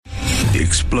The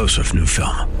explosive new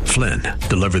film, Flynn,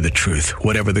 deliver the truth,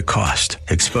 whatever the cost,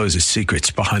 exposes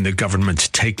secrets behind the government's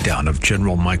takedown of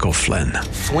General Michael Flynn.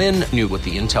 Flynn knew what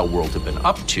the intel world had been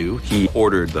up to. He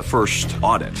ordered the first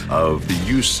audit of the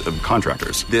use of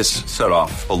contractors. This set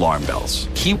off alarm bells.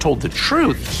 He told the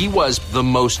truth. He was the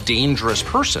most dangerous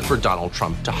person for Donald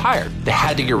Trump to hire. They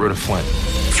had to get rid of Flynn.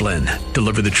 Flynn,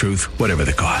 deliver the truth, whatever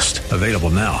the cost. Available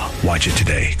now. Watch it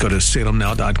today. Go to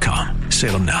salemnow.com.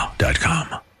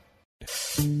 salemnow.com.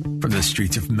 From the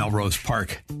streets of Melrose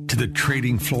Park to the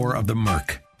trading floor of the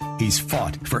Merc, he's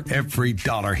fought for every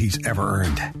dollar he's ever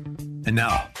earned. And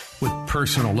now, with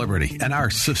personal liberty and our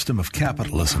system of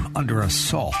capitalism under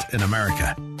assault in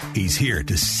America, he's here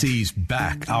to seize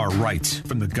back our rights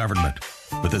from the government.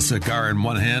 With a cigar in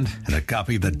one hand and a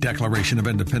copy of the Declaration of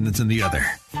Independence in the other,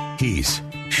 he's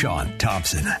Sean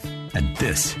Thompson. And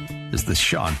this is the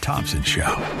Sean Thompson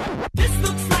Show. This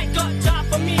looks like a job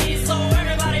for me, so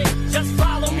everybody just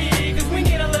follow me, 'cause we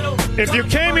need a little... If you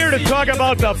came here to talk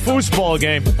about the foosball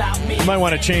game, you might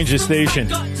want to change the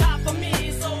station.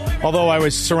 Although I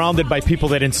was surrounded by people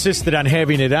that insisted on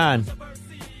having it on,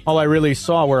 all I really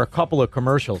saw were a couple of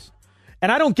commercials.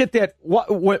 And I don't get that.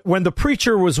 When the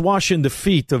preacher was washing the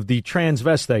feet of the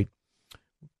transvestite,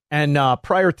 and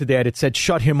prior to that, it said,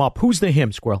 shut him up. Who's the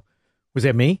him, Squirrel? Was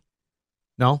that me?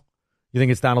 No? You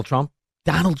think it's Donald Trump?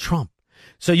 Donald Trump.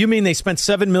 So you mean they spent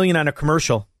 $7 million on a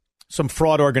commercial, some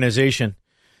fraud organization,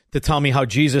 to tell me how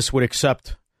Jesus would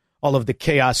accept all of the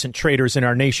chaos and traitors in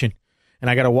our nation, and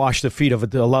I got to wash the feet of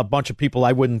a bunch of people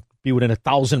I wouldn't be within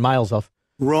 1,000 miles of.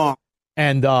 Wrong.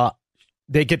 And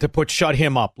they get to put shut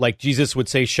him up, like Jesus would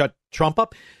say shut Trump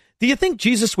up. Do you think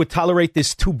Jesus would tolerate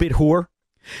this two-bit whore?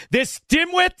 This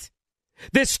dimwit?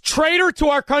 This traitor to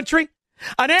our country?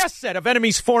 An asset of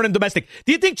enemies, foreign and domestic.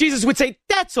 Do you think Jesus would say,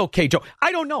 that's okay, Joe?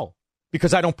 I don't know,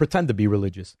 because I don't pretend to be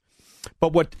religious.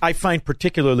 But what I find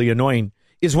particularly annoying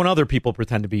is when other people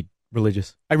pretend to be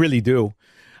religious. I really do.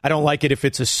 I don't like it if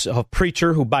it's a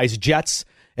preacher who buys jets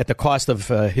at the cost of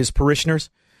his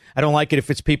parishioners. I don't like it if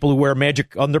it's people who wear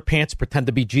magic underpants, pretend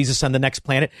to be Jesus on the next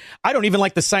planet. I don't even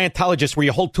like the Scientologists where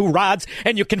you hold two rods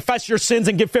and you confess your sins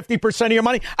and give 50% of your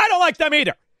money. I don't like them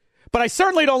either. But I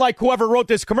certainly don't like whoever wrote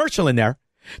this commercial in there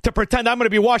to pretend I'm going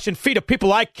to be washing feet of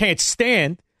people I can't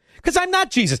stand, because I'm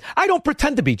not Jesus. I don't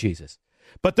pretend to be Jesus.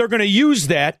 But they're going to use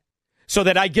that so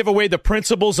that I give away the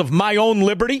principles of my own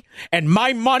liberty and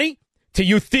my money to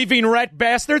you thieving rat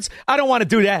bastards. I don't want to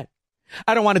do that.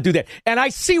 I don't want to do that. And I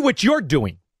see what you're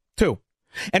doing, too.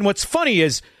 And what's funny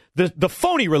is the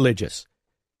phony religious.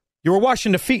 You were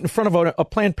washing the feet in front of a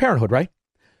Planned Parenthood, right?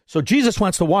 So Jesus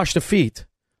wants to wash the feet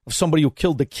of somebody who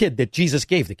killed the kid that Jesus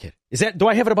gave the kid. Do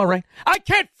I have it about right? I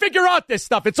can't figure out this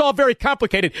stuff. It's all very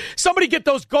complicated. Somebody get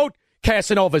those goat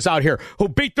Casanovas out here who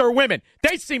beat their women.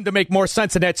 They seem to make more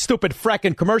sense in that stupid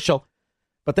fracking commercial.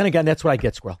 But then again, that's what I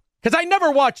get, Squirrel. Because I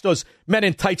never watched those men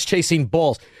in tights chasing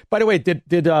balls. By the way, did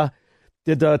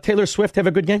Taylor Swift have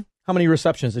a good game? How many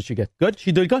receptions did she get? Good?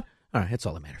 She did good? All right, that's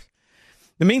all that matters.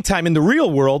 In the meantime, in the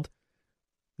real world,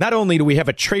 not only do we have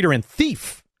a traitor and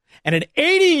thief and an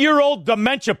 80-year-old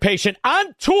dementia patient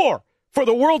on tour for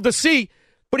the world to see,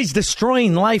 but he's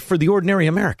destroying life for the ordinary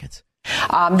Americans.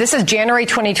 This is January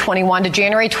 2021 to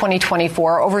January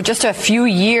 2024. Over just a few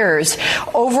years,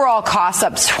 overall costs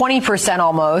up 20%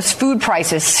 almost, food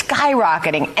prices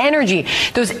skyrocketing, energy,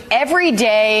 those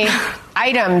everyday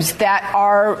items that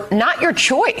are not your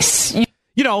choice.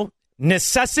 You know,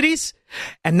 necessities.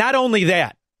 And not only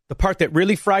that, the part that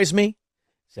really fries me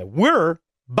is that we're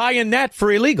buying that for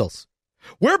illegals.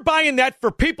 We're buying that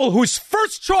for people whose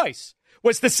first choice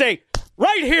was to say,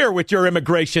 right here with your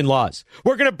immigration laws,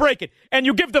 we're going to break it. And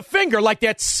you give the finger like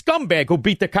that scumbag who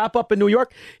beat the cop up in New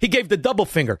York. He gave the double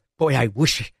finger. Boy, I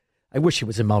wish he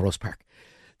was in Melrose Park.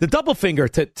 The double finger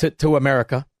to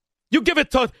America. You give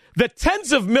it to the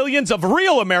tens of millions of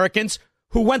real Americans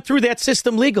who went through that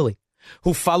system legally,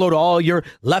 who followed all your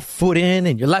left foot in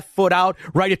and your left foot out,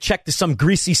 write a check to some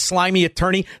greasy, slimy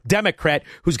attorney, Democrat,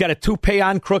 who's got a toupee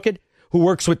on crooked, who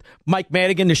works with Mike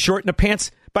Madigan, the short in the pants.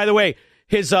 By the way,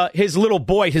 his little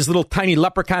boy, his little tiny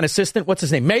leprechaun assistant, what's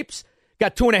his name, Mapes,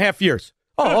 got 2.5 years.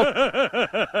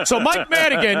 Oh. So Mike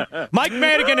Madigan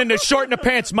and the short in the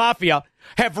pants mafia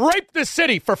have raped the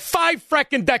city for 5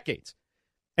 fracking decades.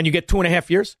 And you get 2.5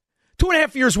 years?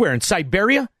 2.5 years where? In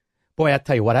Siberia? Boy, I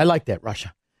tell you what, I like that,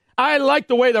 Russia. I like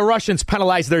the way the Russians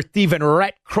penalize their thieving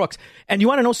rat crooks. And you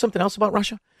want to know something else about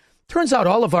Russia? Turns out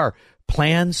all of our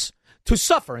plans to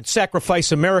suffer and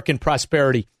sacrifice American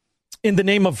prosperity in the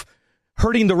name of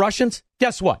hurting the Russians,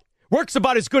 guess what? Works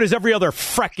about as good as every other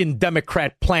fracking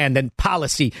Democrat plan and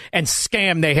policy and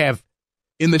scam they have.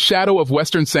 In the shadow of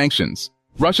Western sanctions,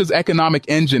 Russia's economic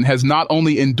engine has not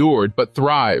only endured, but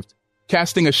thrived,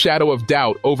 casting a shadow of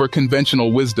doubt over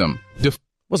conventional wisdom.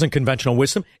 Wasn't conventional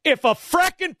wisdom. If a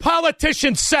fracking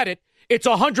politician said it, it's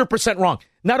 100% wrong.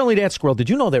 Not only that, Squirrel, did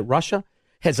you know that Russia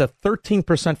has a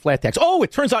 13% flat tax? Oh,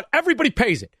 it turns out everybody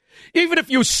pays it. Even if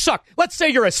you suck. Let's say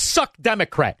you're a suck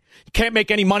Democrat. You can't make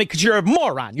any money because you're a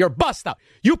moron. You're a bust out.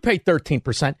 You pay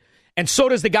 13%. And so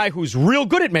does the guy who's real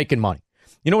good at making money.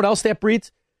 You know what else that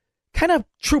breeds? Kind of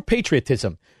true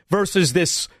patriotism versus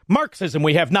this Marxism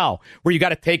we have now, where you got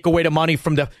to take away the money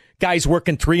from the guys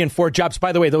working 3 and 4 jobs.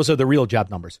 By the way, those are the real job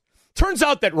numbers. Turns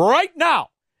out that right now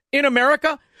in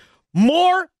America,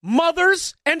 more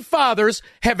mothers and fathers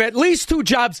have at least 2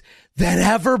 jobs than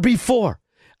ever before.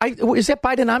 Is that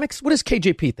Bidenomics? What does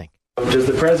KJP think? Does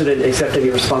the president accept any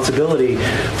responsibility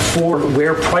for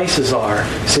where prices are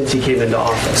since he came into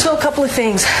office? So a couple of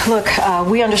things. Look,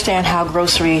 we understand how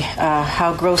grocery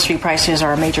prices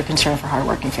are a major concern for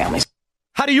hardworking families.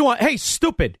 Hey,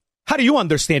 stupid. How do you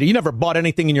understand it? You never bought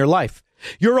anything in your life.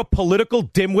 You're a political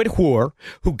dimwit whore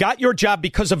who got your job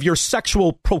because of your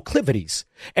sexual proclivities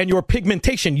and your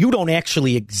pigmentation. You don't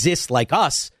actually exist like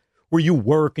us, where you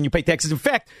work and you pay taxes. In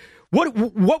fact,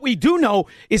 what we do know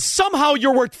is somehow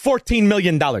you're worth $14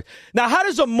 million. Now, how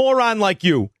does a moron like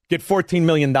you get $14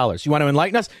 million? You want to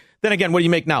enlighten us? Then again, what do you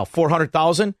make now?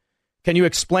 $400,000? Can you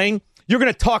explain? You're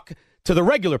going to talk to the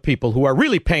regular people who are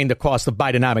really paying the cost of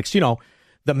Bidenomics. You know,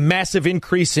 the massive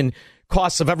increase in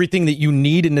costs of everything that you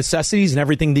need and necessities and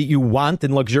everything that you want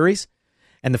and luxuries.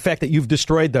 And the fact that you've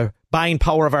destroyed the buying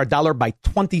power of our dollar by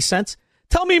 20 cents.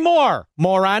 Tell me more,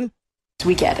 moron.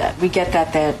 We get it. We get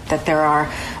that there are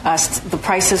the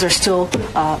prices are still,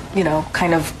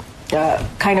 kind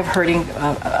of hurting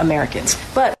Americans.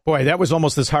 But boy, that was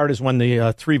almost as hard as when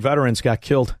the 3 veterans got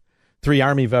killed. 3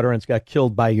 Army veterans got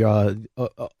killed by a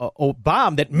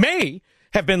bomb that may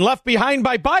have been left behind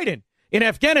by Biden in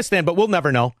Afghanistan, but we'll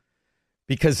never know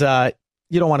because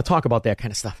you don't want to talk about that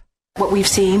kind of stuff. What we've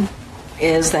seen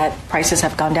is that prices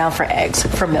have gone down for eggs,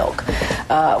 for milk,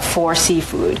 for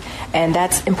seafood. And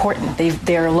that's important.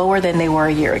 They're lower than they were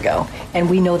a year ago. And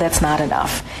we know that's not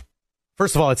enough.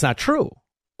 First of all, it's not true.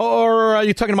 Or are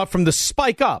you talking about from the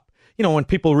spike up? You know, when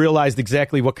people realized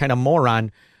exactly what kind of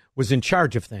moron was in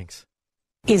charge of things.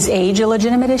 Is age a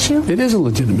legitimate issue? It is a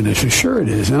legitimate issue. Sure it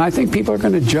is. And I think people are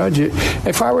going to judge it.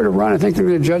 If I were to run, I think they're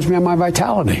going to judge me on my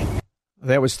vitality.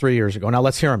 That was 3 years ago. Now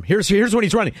let's hear him. Here's when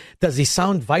he's running. Does he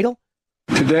sound vital?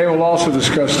 Today we'll also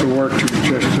discuss the work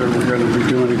we're going to be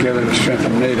doing together to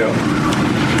strengthen NATO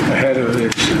ahead of the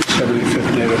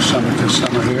 75th NATO summit this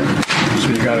summer here. So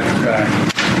you got to come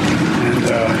back.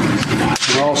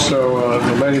 And also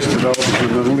the latest developments in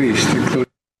the Middle East,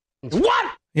 including...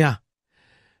 What? Yeah.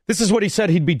 This is what he said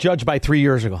he'd be judged by 3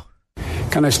 years ago.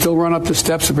 Can I still run up the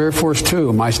steps of Air Force 2?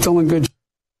 Am I still in good...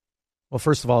 Well,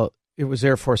 first of all, it was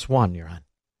Air Force 1 you're on,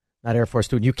 not Air Force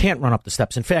 2. You can't run up the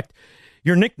steps. In fact,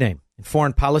 your nickname in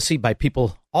foreign policy by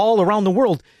people all around the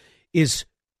world is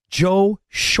Joe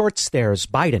Short Stairs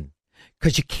Biden,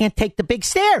 because you can't take the big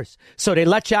stairs. So they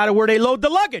let you out of where they load the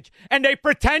luggage, and they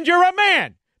pretend you're a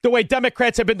man, the way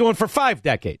Democrats have been doing for 5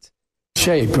 decades.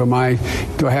 Shape? Do I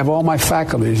have all my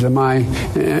faculties? Am I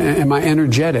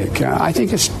energetic? I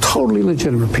think it's totally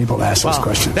legitimate for people to ask those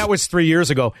questions. That was 3 years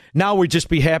ago. Now we'd just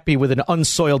be happy with an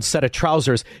unsoiled set of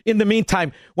trousers. In the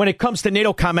meantime, when it comes to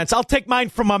NATO comments, I'll take mine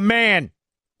from a man.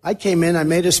 I came in, I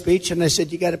made a speech, and I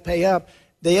said, you got to pay up.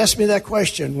 They asked me that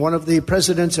question. One of the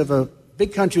presidents of a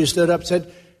big country stood up and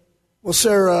said, well,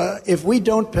 sir, if we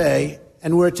don't pay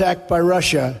and we're attacked by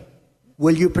Russia,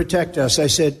 will you protect us? I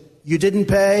said, you didn't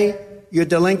pay? You're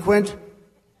delinquent?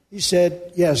 He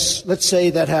said, yes, let's say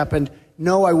that happened.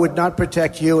 No, I would not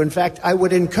protect you. In fact, I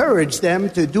would encourage them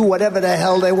to do whatever the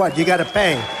hell they want. You got to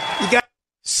pay.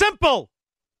 Simple.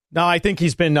 Now, I think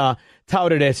he's been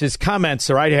touted as his comments,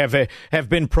 right, have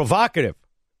been provocative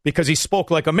because he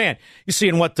spoke like a man. You see,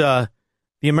 and what the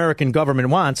American government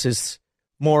wants is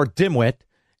more dimwit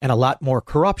and a lot more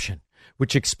corruption,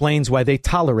 which explains why they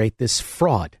tolerate this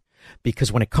fraud.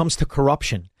 Because when it comes to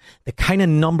corruption, the kind of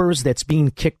numbers that's being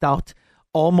kicked out,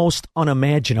 almost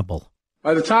unimaginable.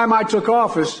 By the time I took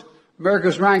office,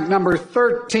 America's ranked number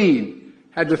 13,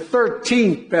 had the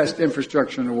 13th best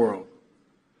infrastructure in the world.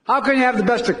 How can you have the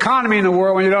best economy in the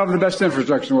world when you don't have the best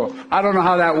infrastructure in the world? I don't know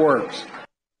how that works.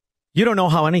 You don't know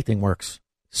how anything works,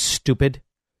 stupid.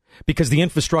 Because the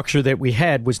infrastructure that we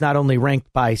had was not only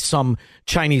ranked by some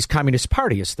Chinese Communist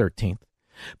Party as 13th,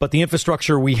 but the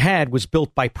infrastructure we had was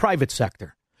built by private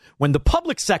sector, When the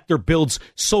public sector builds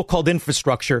so-called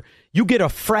infrastructure, you get a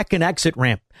fracking exit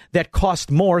ramp that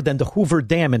cost more than the Hoover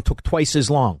Dam and took twice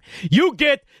as long. You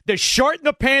get the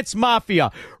short-in-the-pants mafia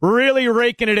really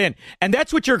raking it in. And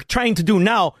that's what you're trying to do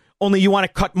now, only you want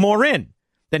to cut more in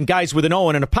than guys with an O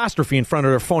and an apostrophe in front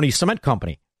of their phony cement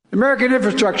company. The American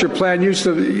Infrastructure Plan used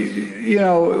to,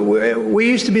 we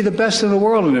used to be the best in the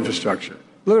world in infrastructure.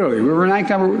 Literally, we were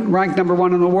ranked number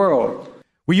one in the world.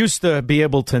 We used to be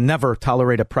able to never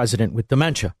tolerate a president with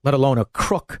dementia, let alone a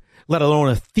crook, let alone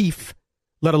a thief,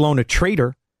 let alone a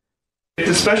traitor. If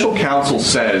the special counsel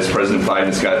says President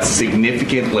Biden's got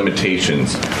significant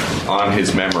limitations on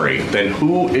his memory, then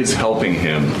who is helping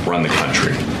him run the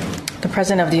country? The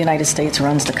President of the United States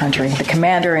runs the country. The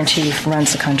Commander-in-Chief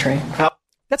runs the country.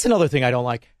 That's another thing I don't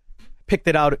like. Picked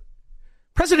it out.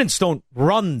 Presidents don't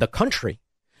run the country.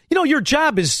 You know, your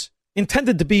job is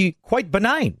intended to be quite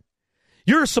benign.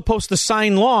 You're supposed to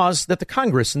sign laws that the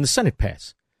Congress and the Senate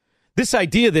pass. This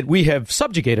idea that we have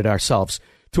subjugated ourselves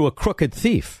to a crooked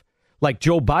thief like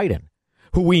Joe Biden,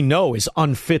 who we know is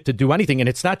unfit to do anything, and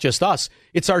it's not just us,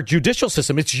 it's our judicial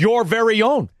system. It's your very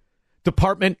own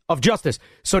Department of Justice.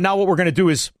 So now what we're going to do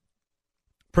is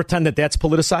pretend that that's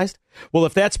politicized? Well,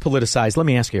 if that's politicized, let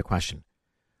me ask you a question.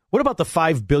 What about the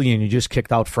 $5 billion you just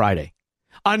kicked out Friday?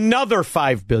 Another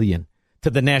 $5 billion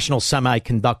to the National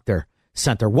Semiconductor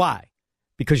Center. Why?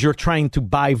 Because you're trying to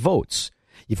buy votes.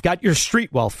 You've got your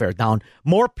street welfare down.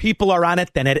 More people are on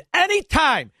it than at any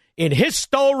time in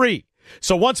history.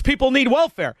 So once people need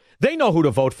welfare, they know who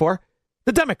to vote for,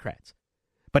 the Democrats.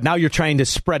 But now you're trying to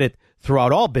spread it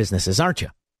throughout all businesses, aren't you?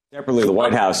 Separately, the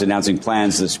White House announcing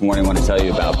plans this morning. I want to tell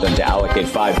you about them to allocate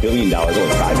 $5 billion, over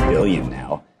 $5 billion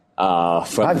now,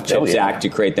 from the CHIPS Act to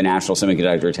create the National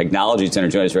Semiconductor Technology Center.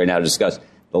 Joining us right now to discuss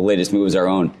the latest move is our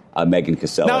own Megan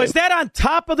Caselli. Now, is that on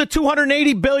top of the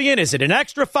 $280 billion? Is it an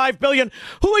extra $5 billion?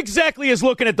 Who exactly is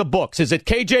looking at the books? Is it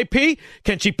KJP?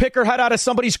 Can she pick her head out of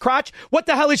somebody's crotch? What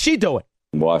the hell is she doing?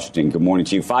 Washington, good morning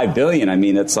to you. $5 billion. I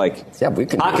mean, that's like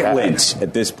pocket lint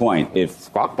at this point.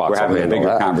 If we're having a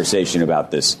bigger conversation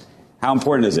about this, how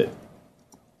important is it?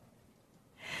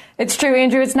 It's true,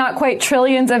 Andrew. It's not quite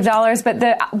trillions of dollars, but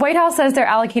the White House says they're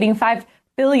allocating $5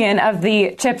 billion of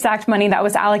the CHIPS Act money that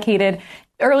was allocated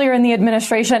earlier in the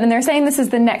administration, and they're saying this is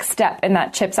the next step in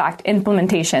that CHIPS Act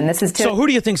implementation. This is So who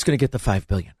do you think is going to get the $5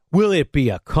 billion? Will it be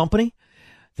a company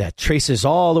that traces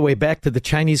all the way back to the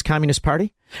Chinese Communist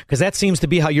Party? Because that seems to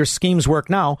be how your schemes work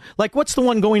now. Like, what's the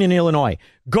one going in Illinois?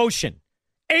 Goshen.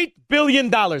 $8 billion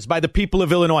by the people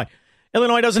of Illinois.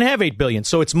 Illinois doesn't have $8 billion,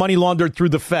 so it's money laundered through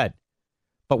the Fed.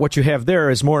 But what you have there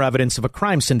is more evidence of a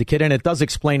crime syndicate, and it does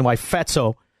explain why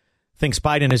Fatso thinks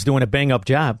Biden is doing a bang-up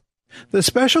job. The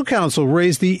special counsel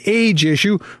raised the age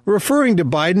issue, referring to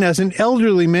Biden as an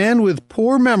elderly man with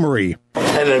poor memory.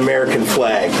 And an American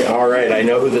flag. All right, I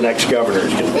know who the next governor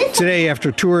is going to be. Today,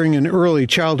 after touring an early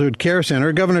childhood care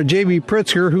center, Governor J.B.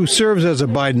 Pritzker, who serves as a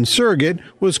Biden surrogate,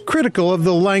 was critical of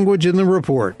the language in the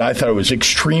report. I thought it was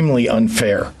extremely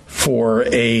unfair for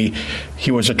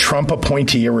he was a Trump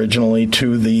appointee originally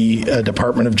to the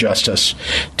Department of Justice,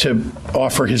 to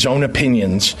offer his own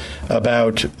opinions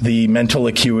about the mental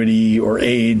acuity or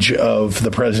age of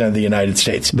the President of the United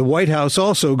States. The White House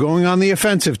also going on the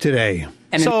offensive today.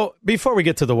 So before we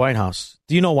get to the White House,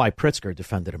 do you know why Pritzker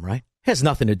defended him, right? It has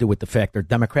nothing to do with the fact they're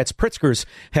Democrats. Pritzkers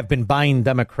have been buying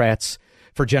Democrats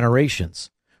for generations.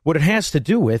 What it has to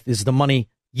do with is the money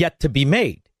yet to be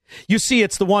made. You see,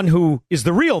 it's the one who is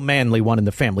the real manly one in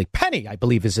the family. Penny, I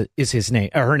believe, is his name,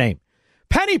 or her name.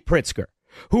 Penny Pritzker,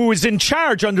 who is in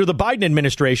charge under the Biden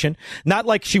administration, not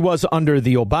like she was under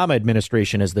the Obama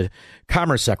administration as the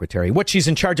Commerce Secretary. What she's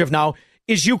in charge of now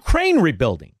is Ukraine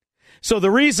rebuilding. So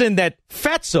the reason that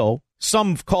Fatso,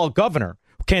 some call governor,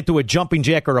 can't do a jumping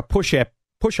jack or a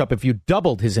push-up if you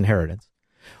doubled his inheritance,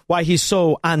 why he's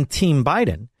so on Team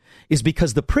Biden is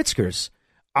because the Pritzkers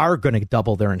are going to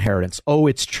double their inheritance. Oh,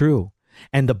 it's true.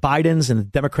 And the Bidens and the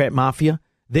Democrat mafia,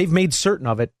 they've made certain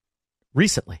of it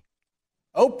recently.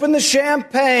 Open the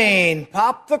champagne,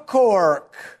 pop the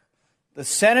cork. The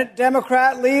Senate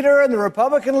Democrat leader and the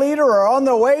Republican leader are on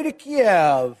their way to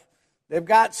Kiev. They've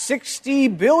got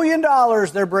 $60 billion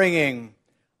they're bringing.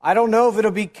 I don't know if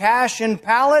it'll be cash in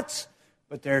pallets,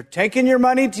 but they're taking your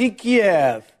money to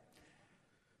Kiev.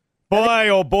 Boy,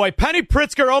 oh boy, Penny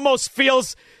Pritzker almost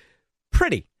feels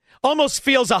pretty, almost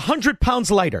feels 100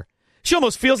 pounds lighter. She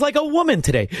almost feels like a woman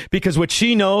today because what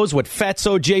she knows, what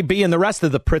Fatso, JB, and the rest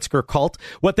of the Pritzker cult,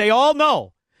 what they all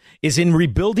know is in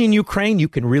rebuilding Ukraine, you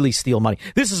can really steal money.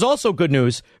 This is also good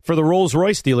news for the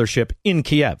Rolls-Royce dealership in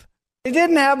Kiev. They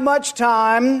didn't have much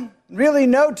time, really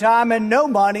no time and no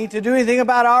money to do anything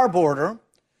about our border.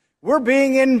 We're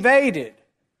being invaded.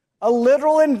 A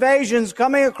literal invasion's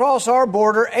coming across our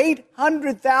border.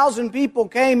 800,000 people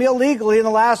came illegally in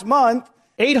the last month.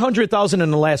 800,000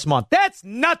 in the last month. That's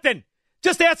nothing.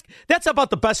 Just ask. That's about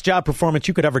the best job performance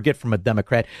you could ever get from a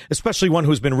Democrat, especially one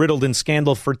who's been riddled in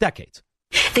scandal for decades.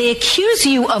 They accuse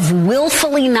you of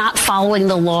willfully not following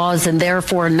the laws and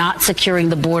therefore not securing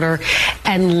the border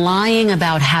and lying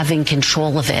about having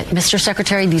control of it. Mr.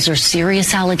 Secretary, these are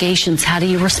serious allegations. How do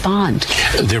you respond?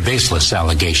 They're baseless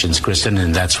allegations, Kristen,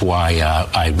 and that's why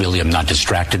I really am not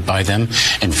distracted by them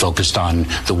and focused on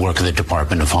the work of the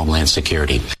Department of Homeland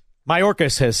Security.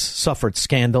 Mayorkas has suffered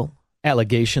scandal,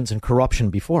 allegations, and corruption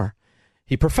before.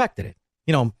 He perfected it.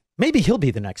 You know, maybe he'll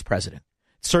be the next president.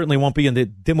 Certainly won't be in the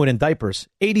dimwit in diapers.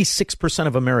 86%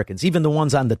 of Americans, even the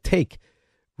ones on the take,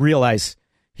 realize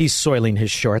he's soiling his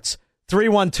shorts.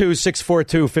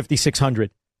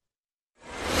 312-642-5600.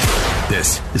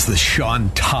 This is the Sean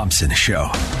Thompson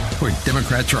Show, where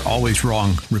Democrats are always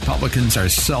wrong, Republicans are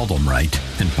seldom right,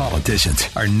 and politicians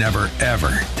are never,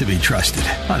 ever to be trusted.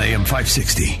 On AM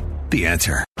 560, The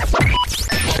Answer.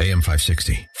 AM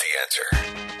 560, The Answer.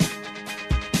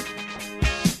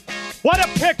 What a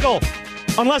pickle!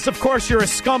 Unless, of course, you're a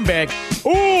scumbag.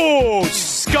 Ooh,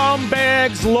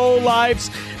 scumbags, lowlifes,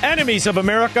 enemies of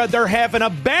America. They're having a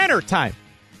banner time.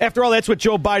 After all, that's what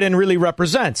Joe Biden really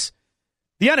represents.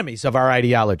 The enemies of our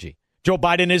ideology. Joe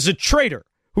Biden is a traitor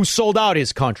who sold out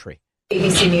his country.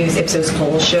 ABC News Ipsos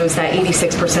poll shows that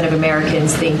 86% of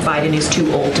Americans think Biden is too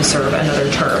old to serve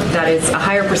another term. That is a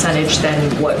higher percentage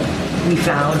than what we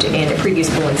found in a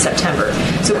previous poll in September.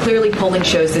 So clearly polling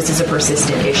shows this is a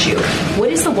persistent issue. What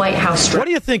is the White House... What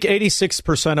do you think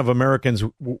 86% of Americans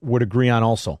would agree on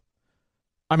also?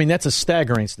 I mean, that's a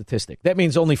staggering statistic. That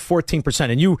means only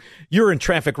 14%. And you're in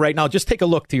traffic right now. Just take a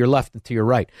look to your left and to your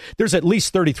right. There's at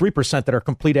least 33% that are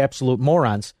complete absolute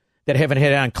morons that haven't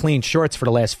had on clean shorts for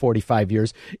the last 45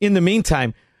 years. In the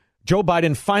meantime, Joe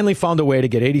Biden finally found a way to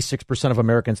get 86% of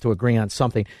Americans to agree on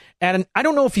something. And I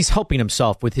don't know if he's helping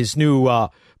himself with his new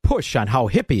push on how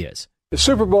hip he is. The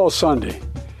Super Bowl Sunday.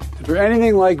 If you're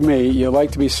anything like me, you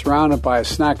like to be surrounded by a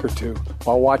snack or two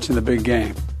while watching the big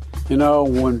game. You know,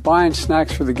 when buying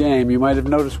snacks for the game, you might have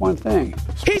noticed one thing.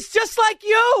 He's just like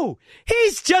you.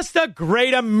 He's just a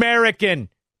great American.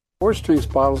 Sports drinks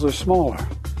bottles are smaller.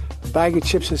 A bag of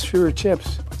chips has fewer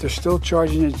chips, but they're still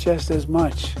charging you just as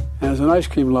much. And as an ice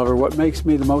cream lover, what makes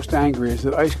me the most angry is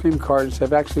that ice cream cartons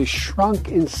have actually shrunk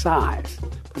in size,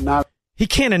 but not... He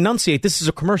can't enunciate. This is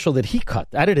a commercial that he cut,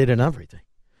 edited and everything.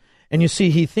 And you see,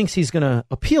 he thinks he's going to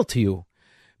appeal to you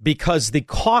because the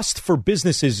cost for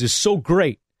businesses is so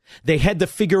great. They had to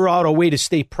figure out a way to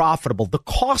stay profitable. The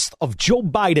cost of Joe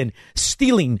Biden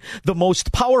stealing the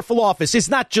most powerful office is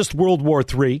not just World War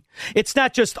III. It's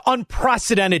not just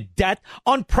unprecedented debt,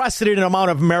 unprecedented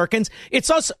amount of Americans. It's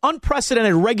us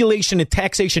unprecedented regulation and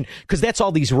taxation because that's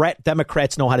all these rat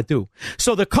Democrats know how to do.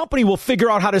 So the company will figure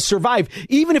out how to survive,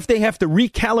 even if they have to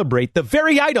recalibrate the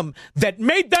very item that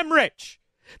made them rich.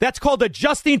 That's called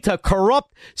adjusting to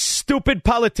corrupt, stupid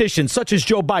politicians such as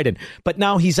Joe Biden. But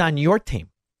now he's on your team.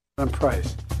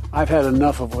 Price. I've had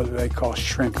enough of what they call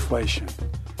shrinkflation.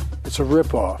 It's a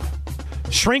ripoff.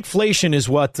 Shrinkflation is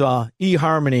what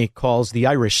eHarmony calls the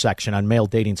Irish section on male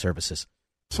dating services.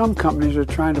 Some companies are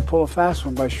trying to pull a fast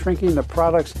one by shrinking the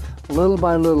products little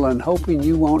by little and hoping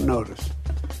you won't notice.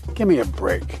 Give me a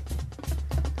break.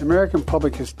 The American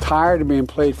public is tired of being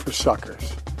played for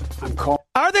suckers.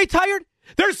 Are they tired?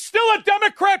 There's still a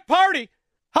Democrat Party.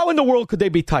 How in the world could they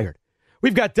be tired?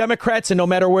 We've got Democrats, and no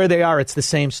matter where they are, it's the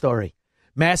same story.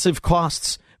 Massive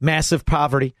costs, massive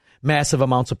poverty, massive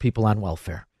amounts of people on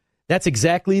welfare. That's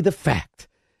exactly the fact.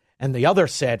 And the other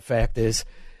sad fact is,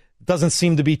 it doesn't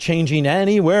seem to be changing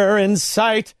anywhere in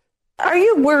sight. Are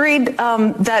you worried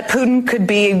that Putin could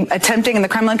be attempting, and the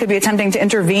Kremlin could be attempting to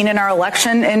intervene in our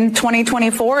election in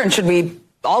 2024? And should we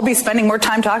all be spending more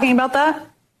time talking about that?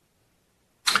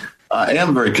 I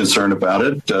am very concerned about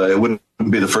it. It wouldn't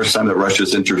be the first time that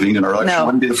Russia's intervened in our election. No. It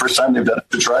wouldn't be the first time they've done it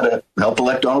to try to help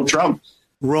elect Donald Trump.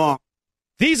 Wrong.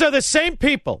 These are the same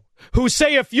people who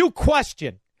say if you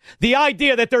question the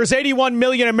idea that there's 81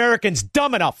 million Americans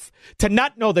dumb enough to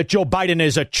not know that Joe Biden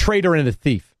is a traitor and a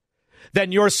thief,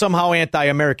 then you're somehow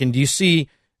anti-American. Do you see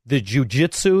the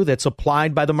jujitsu that's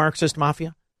applied by the Marxist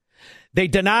mafia? They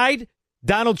denied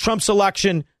Donald Trump's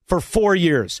election for 4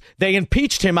 years. They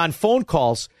impeached him on phone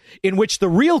calls in which the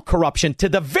real corruption to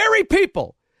the very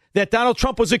people that Donald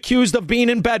Trump was accused of being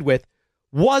in bed with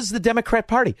was the Democrat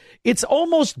Party. It's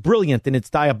almost brilliant in its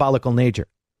diabolical nature.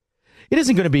 It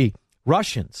isn't going to be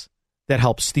Russians that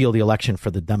help steal the election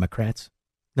for the Democrats.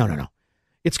 No.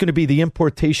 It's going to be the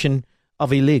importation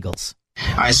of illegals.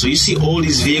 All right, so you see all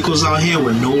these vehicles out here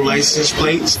with no license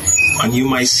plates, and you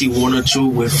might see one or two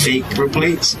with fake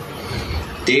plates.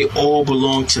 They all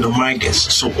belong to the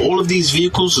migrants. So all of these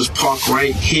vehicles is parked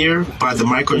right here by the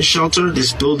migrant shelter,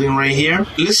 this building right here.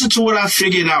 Listen to what I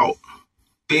figured out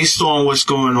based on what's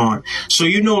going on. So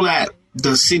you know that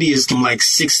the city is like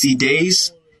 60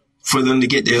 days for them to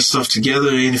get their stuff together,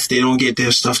 and if they don't get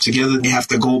their stuff together, they have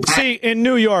to go back. See, in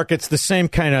New York, it's the same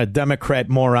kind of Democrat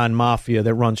moron mafia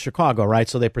that runs Chicago, right?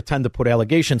 So they pretend to put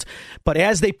allegations, but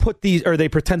as they put they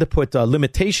pretend to put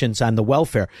limitations on the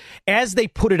welfare, as they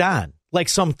put it on, like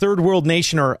some third world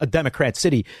nation or a Democrat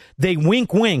city, they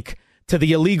wink to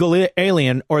the illegal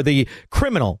alien or the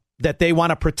criminal that they want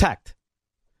to protect.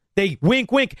 They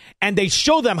wink, and they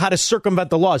show them how to circumvent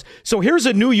the laws. So here's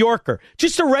a New Yorker,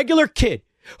 just a regular kid,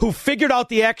 who figured out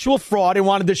the actual fraud and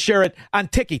wanted to share it on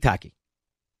TikTok.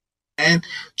 And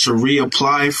to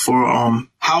reapply for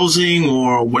housing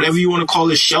or whatever you want to call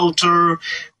it, shelter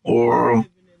or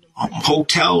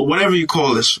hotel, whatever you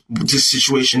call this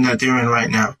situation that they're in right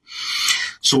now.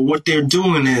 So what they're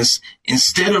doing is,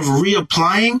 instead of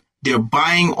reapplying, they're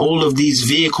buying all of these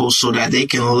vehicles so that they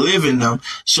can live in them.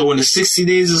 So when the 60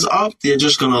 days is up, they're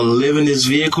just going to live in this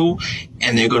vehicle,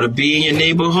 and they're going to be in your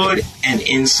neighborhood and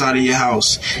inside of your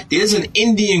house. There's an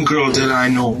Indian girl that I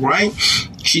know, right?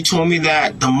 She told me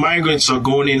that the migrants are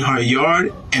going in her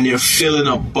yard and they're filling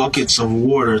up buckets of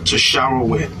water to shower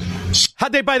with.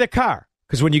 How'd they buy the car?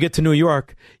 Because when you get to New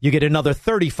York, you get another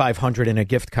 $3,500 in a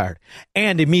gift card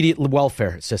and immediate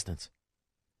welfare assistance.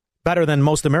 Better than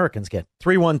most Americans get.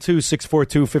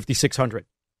 312-642-5600.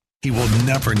 He will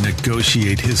never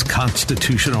negotiate his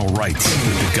constitutional rights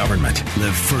with the government.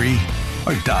 Live free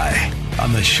or die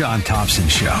on the Sean Thompson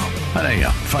Show on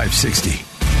AM 560.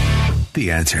 The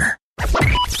Answer.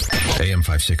 AM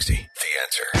 560. The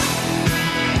Answer.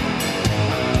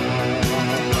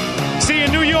 See,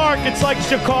 in New York, it's like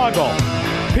Chicago.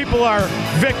 People are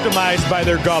victimized by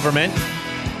their government.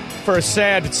 For a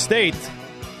sad state,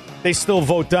 they still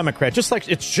vote Democrat.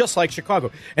 It's just like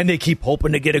Chicago. And they keep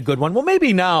hoping to get a good one. Well,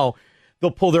 maybe now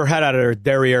they'll pull their head out of their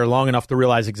derriere long enough to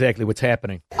realize exactly what's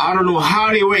happening. I don't know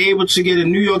how they were able to get a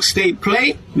New York State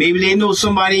plate. Maybe they know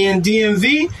somebody in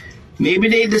DMV.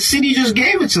 Maybe the city just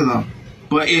gave it to them.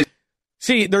 But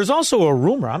see, there's also a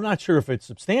rumor, I'm not sure if it's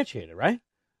substantiated, right,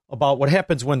 about what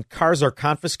happens when cars are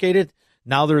confiscated.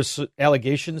 Now there's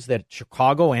allegations that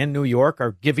Chicago and New York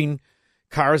are giving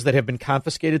cars that have been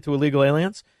confiscated to illegal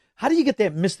aliens. How do you get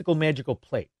that mystical, magical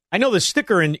plate? I know the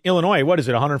sticker in Illinois, what is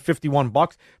it,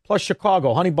 $151 plus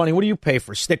Chicago. Honey Bunny, what do you pay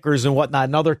for stickers and whatnot?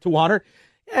 Another $200?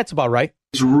 Yeah, that's about right.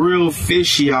 It's real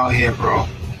fishy out here, bro.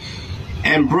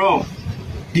 And, bro,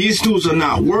 these dudes are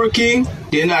not working.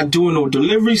 They're not doing no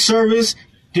delivery service.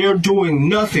 They're doing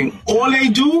nothing. All they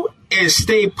do is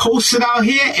stay posted out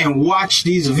here and watch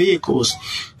these vehicles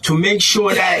to make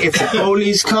sure that if the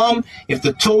police come, if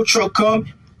the tow truck come,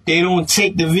 they don't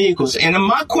take the vehicles. And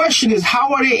my question is,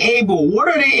 what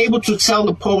are they able to tell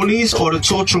the police or the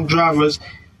tow truck drivers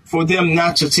for them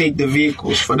not to take the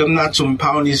vehicles, for them not to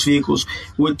impound these vehicles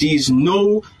with these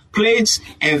no plates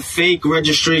and fake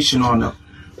registration on them?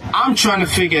 I'm trying to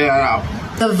figure that out.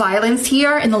 The violence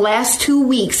here in the last 2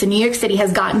 weeks in New York City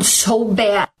has gotten so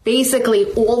bad. Basically,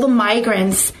 all the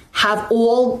migrants have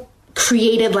all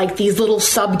created like these little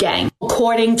sub-gangs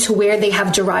according to where they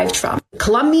have derived from.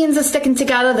 Colombians are sticking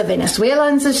together, the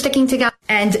Venezuelans are sticking together,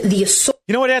 and the assault.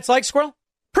 You know what that's like, Squirrel?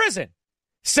 Prison.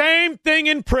 Same thing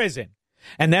in prison.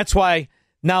 And that's why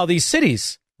now these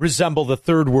cities resemble the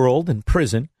third world in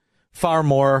prison far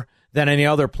more than any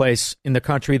other place in the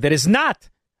country that is not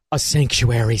a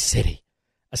sanctuary city,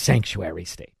 a sanctuary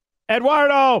state.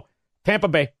 Eduardo, Tampa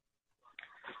Bay.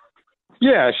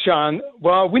 Yeah, Sean.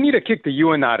 Well, we need to kick the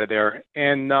UN out of there.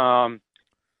 And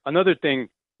another thing,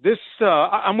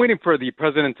 I'm waiting for the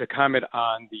president to comment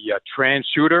on the trans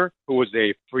shooter who was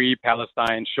a Free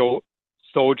Palestine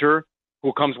soldier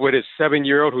who comes with his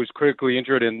 7-year-old who's critically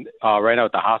injured and right now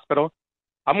at the hospital.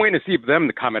 I'm waiting to see them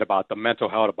to comment about the mental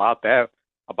health about that.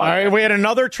 All right, we had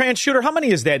another trans shooter. How many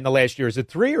is that in the last year? Is it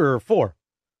 3 or 4?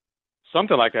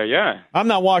 Something like that, yeah. I'm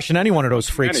not washing any one of those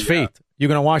freaks' feet. You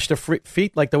going to wash the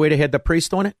feet like the way they had the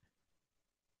priest doing it?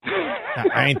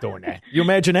 I ain't doing that. You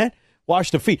imagine that?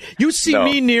 Wash the feet. You see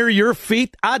me near your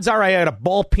feet, odds are I had a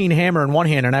ball-peen hammer in one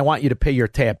hand, and I want you to pay your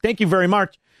tab. Thank you very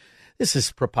much. This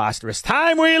is preposterous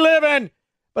time we live in.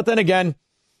 But then again,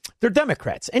 they're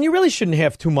Democrats, and you really shouldn't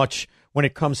have too much when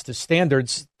it comes to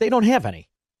standards. They don't have any.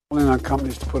 Calling on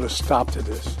companies to put a stop to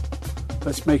this.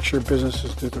 Let's make sure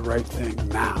businesses do the right thing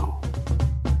now.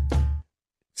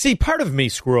 See, part of me,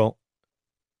 Squirrel,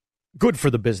 good for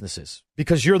the businesses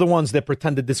because you're the ones that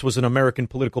pretended this was an American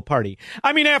political party.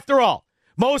 I mean, after all,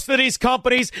 most of these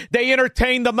companies, they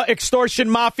entertain the extortion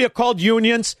mafia called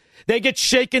unions. They get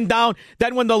shaken down.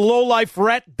 Then when the lowlife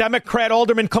rat Democrat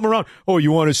aldermen come around, oh,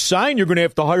 you want to sign? You're going to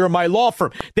have to hire my law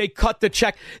firm. They cut the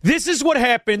check. This is what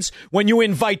happens when you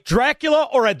invite Dracula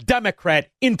or a Democrat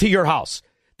into your house.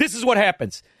 This is what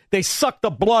happens. They suck the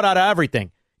blood out of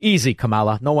everything. Easy,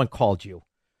 Kamala. No one called you.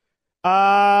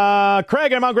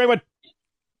 Craig, I'm on Greenwood.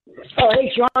 Oh,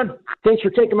 hey, Sean. Thanks for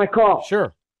taking my call.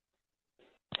 Sure.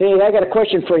 Hey, I got a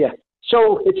question for you.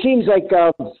 So it seems like,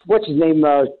 what's his name,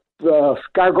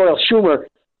 Gargoyle Schumer,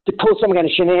 to pull some kind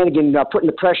of shenanigan, putting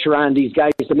the pressure on these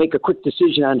guys to make a quick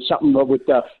decision on something with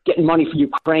getting money for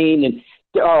Ukraine. And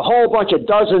a whole bunch of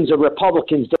dozens of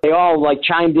Republicans, they all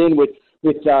chimed in with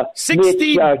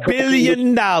 $60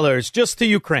 billion just to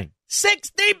Ukraine.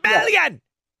 $60 billion. Yeah.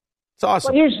 It's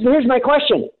awesome. Well, here's my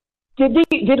question.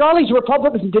 Did all these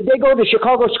Republicans, did they go to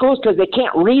Chicago schools because they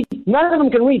can't read? None of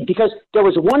them can read because there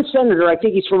was one senator, I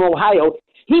think he's from Ohio,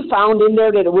 he found in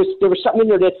there that there was something in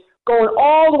there that's going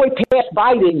all the way past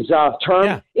Biden's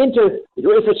term into,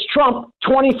 if it's Trump,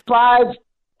 25,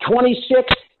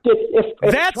 26. If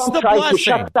that's Trump the tries blessing. to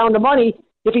shut down the money,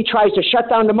 if he tries to shut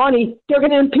down the money, they're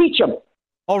going to impeach him.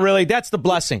 Oh, really? That's the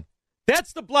blessing.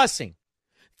 That's the blessing.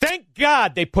 Thank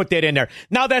God they put that in there.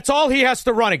 Now that's all he has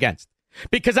to run against.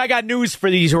 Because I got news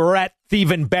for these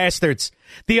rat-thieving bastards.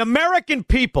 The American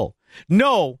people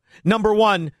know, number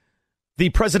one, the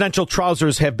presidential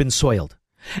trousers have been soiled.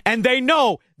 And they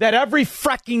know that every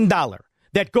fracking dollar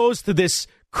that goes to this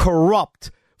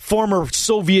corrupt former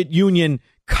Soviet Union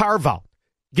carve-out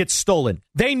gets stolen.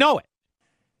 They know it.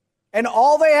 And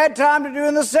all they had time to do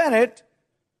in the Senate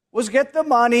was get the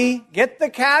money, get the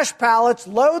cash pallets,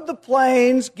 load the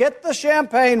planes, get the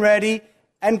champagne ready,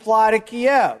 and fly to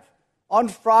Kiev. On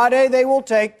Friday, they will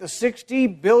take the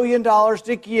 $60 billion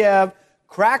to Kiev,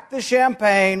 crack the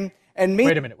champagne, and meet...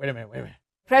 Wait a minute.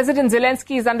 President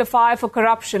Zelensky is under fire for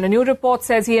corruption. A new report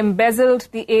says he embezzled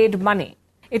the aid money.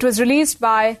 It was released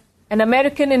by an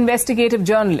American investigative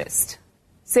journalist,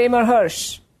 Seymour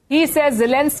Hersh. He says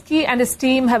Zelensky and his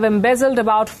team have embezzled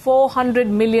about $400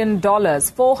 million.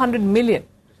 $400 million.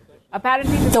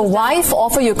 Apparently, the wife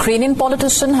of a Ukrainian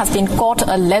politician has been caught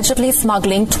allegedly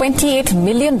smuggling $28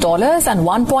 million and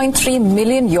 1.3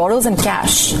 million euros in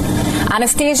cash.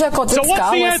 Anastasia Koditska. So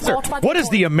what's the answer? What is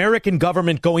the American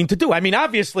government going to do? I mean,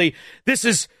 obviously, this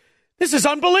is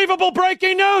unbelievable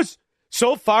breaking news.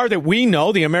 So far that we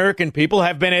know, the American people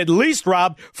have been at least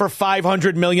robbed for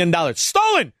 $500 million.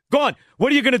 Stolen! Gone.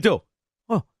 What are you going to do?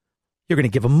 Well, you're going to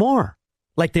give them more.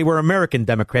 Like they were American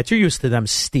Democrats. You're used to them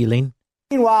stealing.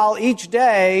 Meanwhile, each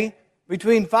day,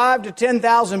 between 5,000 to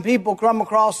 10,000 people come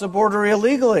across the border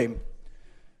illegally.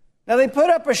 Now, they put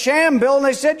up a sham bill, and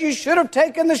they said, you should have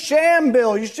taken the sham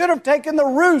bill. You should have taken the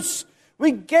ruse.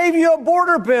 We gave you a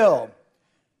border bill.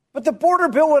 But the border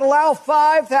bill would allow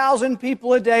 5,000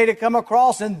 people a day to come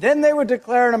across, and then they would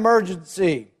declare an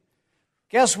emergency.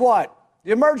 Guess what?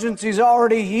 The emergency is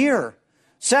already here.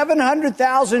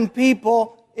 700,000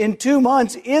 people in 2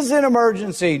 months is an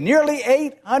emergency. Nearly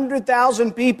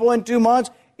 800,000 people in 2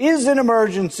 months is an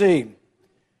emergency.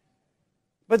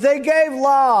 But they gave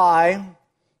lie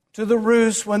to the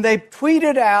ruse when they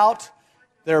tweeted out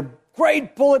their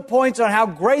great bullet points on how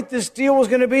great this deal was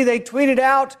going to be. They tweeted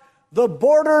out, the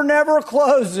border never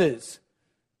closes.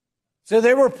 So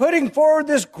they were putting forward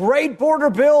this great border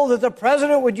bill that the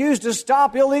president would use to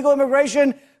stop illegal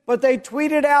immigration, but they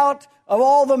tweeted out of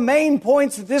all the main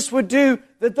points that this would do,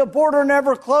 that the border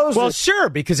never closes. Well, sure,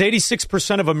 because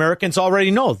 86% of Americans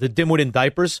already know that dimwit in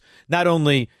diapers not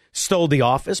only stole the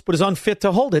office, but is unfit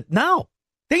to hold it now.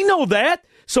 They know that.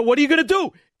 So what are you going to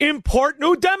do? Import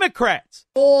new Democrats.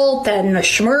 Then the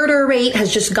schmurder rate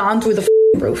has just gone through the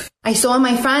roof. I saw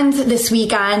my friend this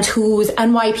weekend who's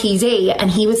NYPD,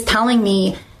 and he was telling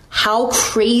me how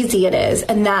crazy it is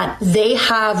and that they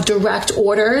have direct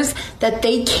orders that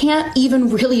they can't even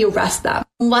really arrest them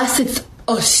unless it's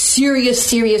a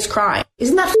serious crime.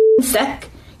 Isn't that sick?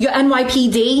 You're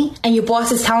NYPD and your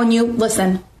boss is telling you,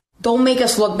 listen, don't make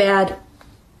us look bad.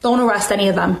 Don't arrest any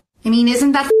of them. I mean,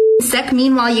 isn't that sick?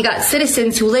 Meanwhile, you got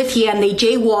citizens who live here and they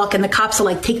jaywalk and the cops are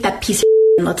like, take that piece of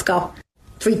and let's go.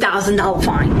 $3,000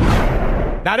 fine.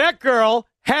 Now that girl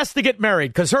has to get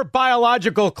married because her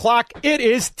biological clock, it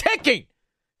is ticking.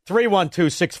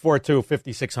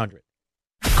 312-642-5600.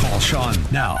 Call Sean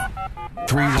now.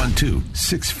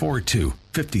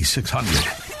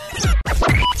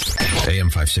 312-642-5600. AM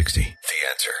 560. The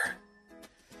Answer.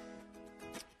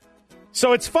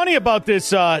 So it's funny about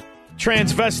this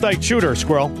transvestite shooter,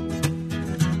 Squirrel.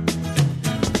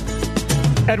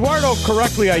 Eduardo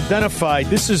correctly identified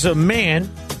this is a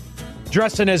man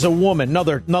dressing as a woman,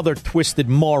 another twisted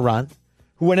moron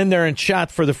who went in there and shot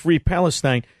for the Free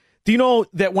Palestine. Do you know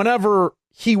that whenever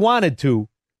he wanted to,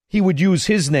 he would use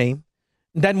his name?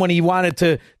 Then when he wanted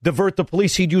to divert the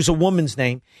police, he'd use a woman's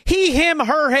name. He, him,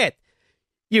 her, it.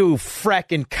 You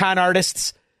fracking con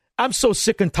artists. I'm so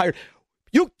sick and tired.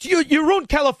 You ruined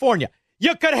California.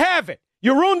 You could have it.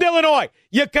 You ruined Illinois.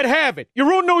 You could have it. You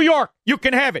ruined New York. You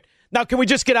can have it. Now, can we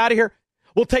just get out of here?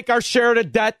 We'll take our share of the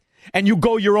debt, and you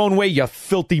go your own way, you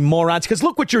filthy morons. Because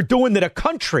look what you're doing to the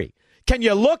country. Can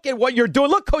you look at what you're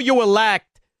doing? Look who you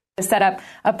elect. Set up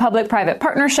a public-private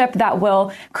partnership that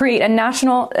will create a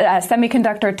national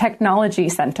semiconductor technology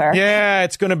center. Yeah,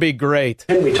 it's going to be great.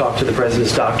 And we talked to the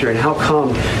president's doctor, and how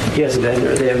come they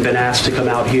haven't been asked to come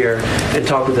out here and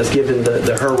talk with us, given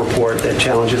the Her report that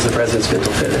challenges the president's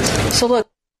mental fitness? So look,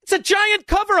 it's a giant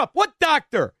cover-up. What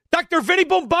doctor? Dr. Vinny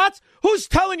Boombatz? Who's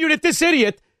telling you that this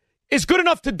idiot is good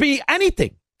enough to be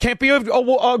anything? Can't be a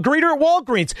greeter at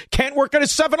Walgreens. Can't work at a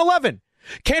 7-Eleven.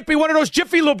 Can't be one of those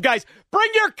Jiffy Lube guys. Bring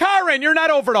your car in. You're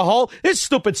not over the hole. This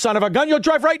stupid son of a gun, you'll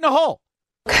drive right in the hole.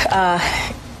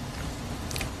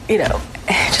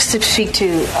 Just to speak to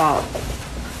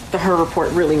the Her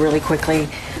report really, really quickly.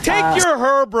 Take your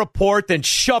Herb report and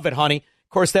shove it, honey.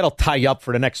 Of course, that'll tie you up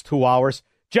for the next 2 hours.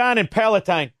 John in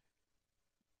Palatine.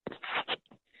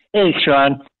 Hey,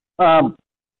 Sean.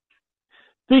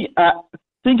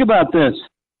 Think about this.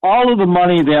 All of the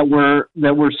money that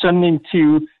we're sending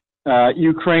to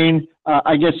Ukraine,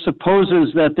 I guess,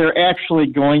 supposes that they're actually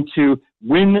going to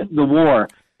win the war.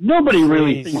 Nobody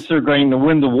really thinks they're going to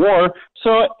win the war.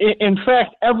 So, in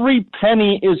fact, every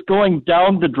penny is going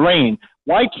down the drain.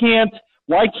 Why can't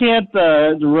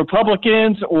the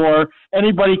Republicans or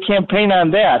anybody campaign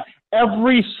on that?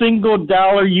 Every single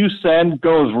dollar you send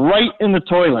goes right in the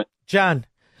toilet. John,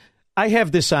 I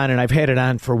have this on, and I've had it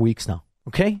on for weeks now,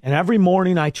 okay? And every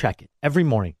morning I check it. Every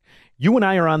morning. You and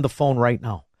I are on the phone right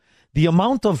now. The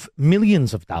amount of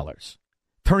millions of dollars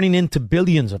turning into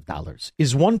billions of dollars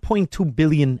is $1.2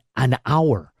 billion an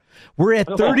hour. We're at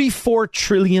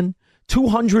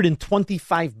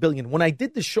 $34,225 billion. When I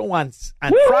did the show on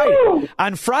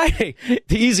Friday,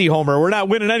 the easy homer, we're not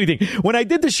winning anything. When I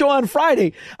did the show on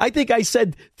Friday, I think I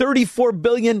said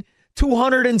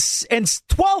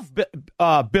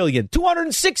 $34,212 billion,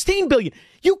 $216 billion.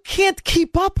 You can't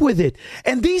keep up with it.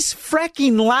 And these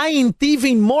fracking, lying,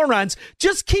 thieving morons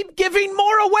just keep giving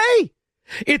more away.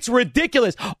 It's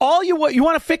ridiculous. You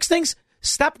want to fix things?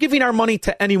 Stop giving our money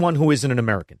to anyone who isn't an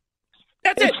American.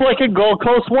 It's like a Gold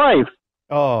Coast wife.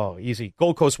 Oh, easy.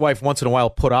 Gold Coast wife once in a while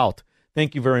put out.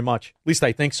 Thank you very much. At least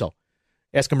I think so.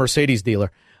 Ask a Mercedes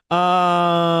dealer. What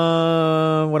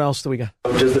else do we got?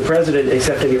 Does the president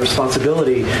accept any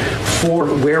responsibility for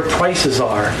where prices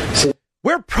are?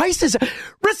 Where prices are?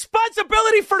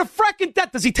 Responsibility for the fracking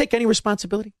debt. Does he take any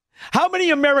responsibility? How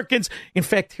many Americans? In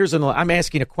fact, I'm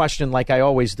asking a question like I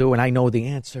always do, and I know the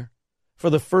answer. For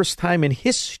the first time in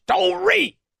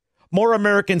history, more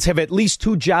Americans have at least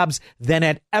 2 jobs than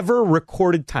at ever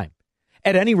recorded time.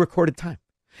 At any recorded time.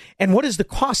 And what is the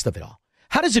cost of it all?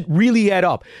 How does it really add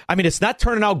up? I mean, it's not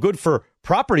turning out good for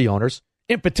property owners,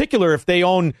 in particular if they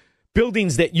own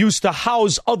buildings that used to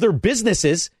house other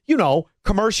businesses,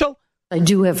 commercial. I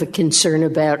do have a concern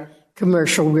about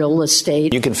commercial real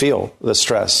estate. You can feel the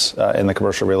stress in the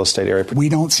commercial real estate area. We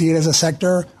don't see it as a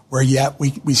sector where yet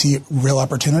we see real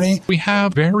opportunity. We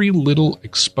have very little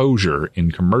exposure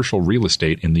in commercial real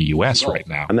estate in the U.S. right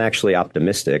now. I'm actually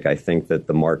optimistic. I think that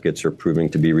the markets are proving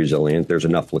to be resilient. There's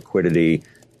enough liquidity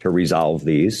to resolve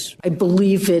these. I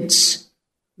believe it's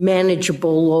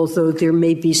manageable, although there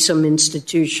may be some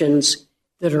institutions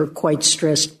that are quite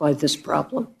stressed by this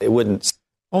problem. It wouldn't.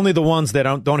 Only the ones that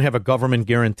don't have a government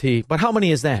guarantee. But how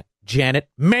many is that? Janet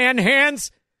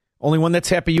Manhands? Only one that's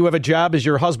happy you have a job is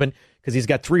your husband, because he's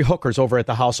got 3 hookers over at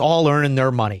the house, all earning their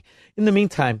money. In the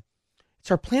meantime, it's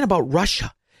our plan about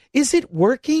Russia. Is it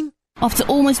working? After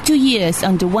almost 2 years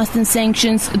under Western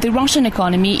sanctions, the Russian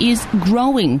economy is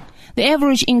growing. The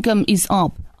average income is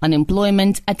up,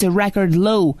 unemployment at a record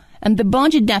low, and the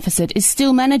budget deficit is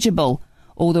still manageable.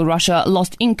 Although Russia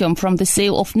lost income from the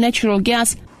sale of natural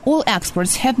gas, all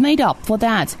experts have made up for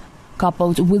that.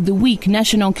 Coupled with the weak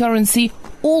national currency,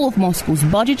 all of Moscow's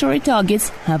budgetary targets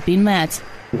have been met.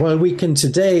 While we can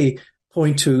today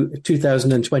point to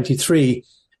 2023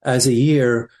 as a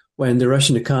year when the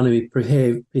Russian economy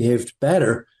behaved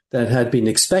better than had been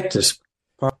expected.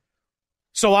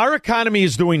 So our economy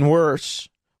is doing worse.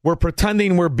 We're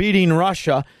pretending we're beating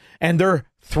Russia, and they're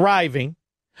thriving.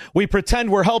 We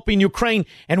pretend we're helping Ukraine,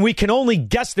 and we can only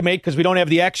guesstimate, because we don't have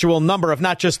the actual number of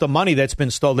not just the money that's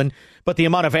been stolen, but the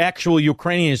amount of actual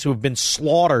Ukrainians who have been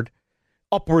slaughtered.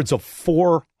 Upwards of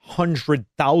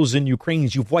 400,000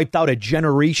 Ukrainians. You've wiped out a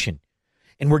generation.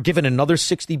 And we're given another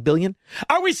 $60 billion?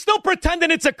 Are we still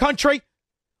pretending it's a country?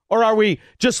 Or are we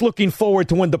just looking forward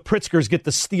to when the Pritzkers get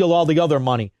to steal all the other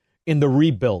money in the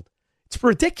rebuild? It's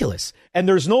ridiculous. And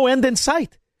there's no end in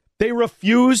sight. They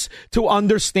refuse to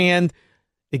understand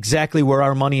exactly where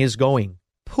our money is going.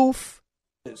 Poof.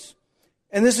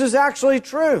 And this is actually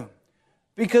true.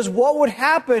 Because what would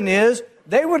happen is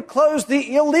they would close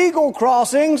the illegal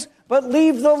crossings, but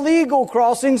leave the legal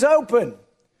crossings open.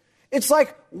 It's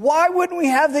like, why wouldn't we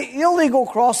have the illegal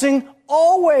crossing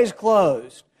always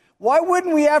closed? Why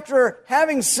wouldn't we, after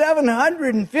having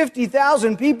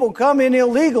 750,000 people come in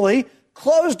illegally,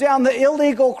 close down the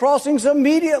illegal crossings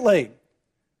immediately?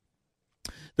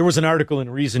 There was an article in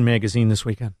Reason magazine this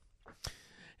weekend,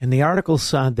 and the article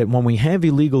said that when we have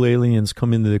illegal aliens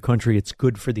come into the country, it's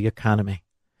good for the economy.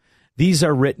 These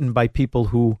are written by people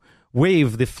who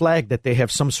wave the flag that they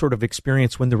have some sort of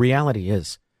experience, when the reality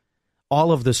is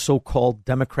all of the so-called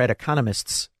Democrat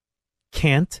economists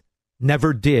can't,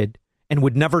 never did, and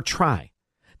would never try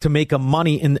to make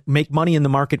money in the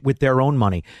market with their own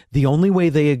money. The only way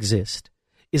they exist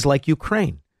is like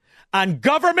Ukraine, on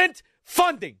government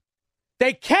funding.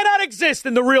 They cannot exist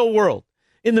in the real world.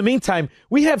 In the meantime,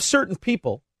 we have certain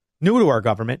people new to our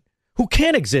government who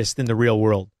can exist in the real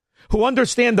world, who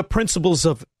understand the principles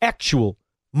of actual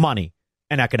money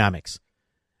and economics.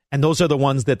 And those are the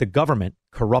ones that the government,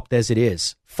 corrupt as it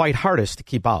is, fight hardest to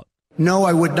keep out. No,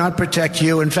 I would not protect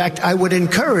you. In fact, I would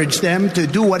encourage them to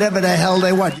do whatever the hell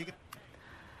they want.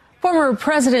 Former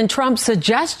President Trump's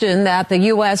suggestion that the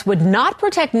U.S. would not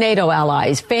protect NATO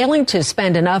allies, failing to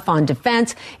spend enough on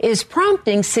defense, is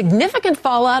prompting significant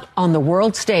fallout on the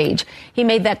world stage. He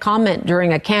made that comment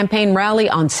during a campaign rally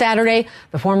on Saturday.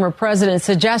 The former president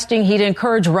suggesting he'd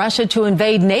encourage Russia to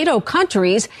invade NATO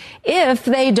countries if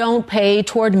they don't pay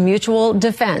toward mutual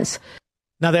defense.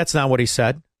 Now, that's not what he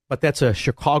said, but that's a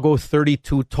Chicago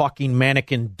 32 talking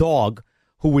mannequin dog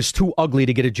who was too ugly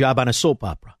to get a job on a soap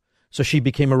opera. So she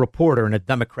became a reporter and a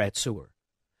Democrat sewer.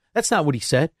 That's not what he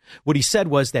said. What he said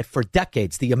was that for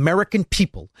decades, the American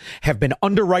people have been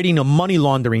underwriting a money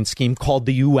laundering scheme called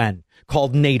the UN,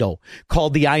 called NATO,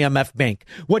 called the IMF Bank.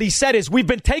 What he said is we've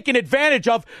been taken advantage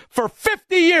of for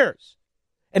 50 years.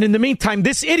 And in the meantime,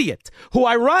 this idiot, who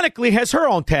ironically has her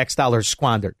own tax dollars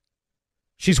squandered,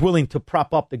 she's willing to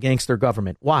prop up the gangster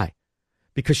government. Why?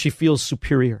 Because she feels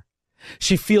superior.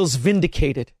 She feels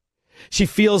vindicated. She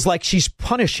feels like she's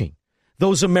punishing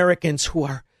those Americans who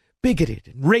are bigoted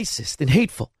and racist and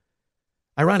hateful.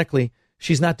 Ironically,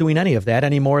 she's not doing any of that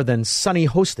any more than Sonny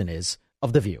Hostin is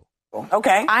of The View.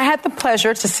 Okay. I had the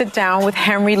pleasure to sit down with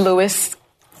Henry Louis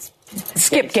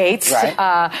Skip Gates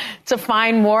to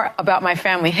find more about my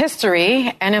family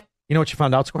history. And you know what you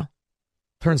found out, Squirrel?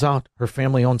 Turns out her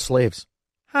family owned slaves.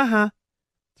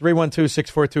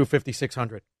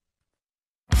 312-642-5600.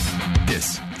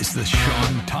 This is the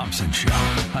Sean Thompson Show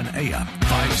on AM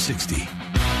 560.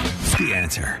 The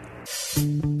Answer.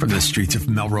 From the streets of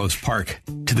Melrose Park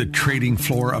to the trading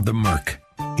floor of the Merc,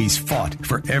 he's fought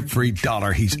for every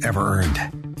dollar he's ever earned.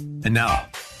 And now,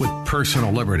 with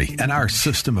personal liberty and our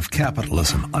system of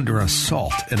capitalism under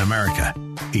assault in America,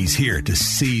 he's here to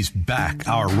seize back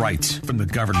our rights from the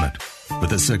government.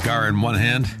 With a cigar in one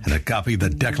hand and a copy of the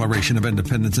Declaration of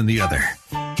Independence in the other,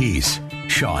 he's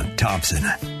Sean Thompson.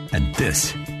 And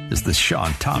this is the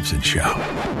Sean Thompson Show.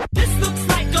 This looks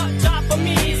like a job for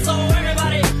me, so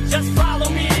everybody just follow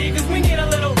me, because we need a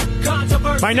little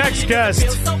controversy. My next guest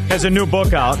has a new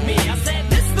book out,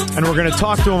 and we're going to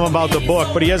talk to him about the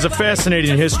book, but he has a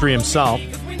fascinating history himself.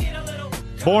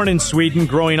 Born in Sweden,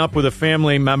 growing up with a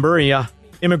family member, he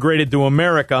immigrated to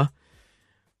America,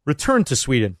 returned to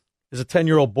Sweden. As a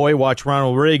 10-year-old boy, watched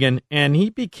Ronald Reagan, and he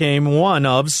became one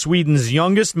of Sweden's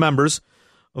youngest members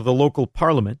of the local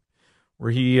parliament, where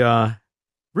he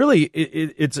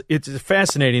it's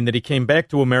fascinating that he came back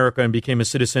to America and became a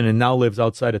citizen and now lives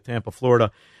outside of Tampa,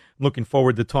 Florida. I'm looking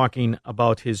forward to talking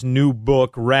about his new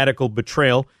book, Radical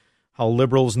Betrayal, How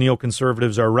Liberals,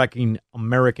 Neoconservatives Are Wrecking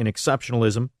American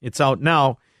Exceptionalism. It's out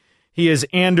now. He is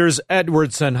Anders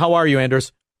Edwardson. How are you,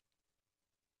 Anders?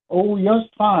 Oh,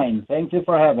 just fine. Thank you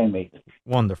for having me.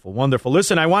 Wonderful, wonderful.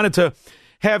 Listen, I wanted to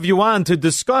have you on to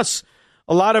discuss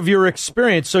a lot of your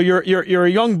experience. So you're a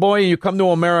young boy and you come to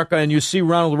America and you see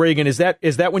Ronald Reagan. Is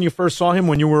that when you first saw him,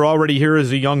 when you were already here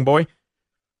as a young boy?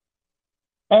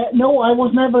 No, I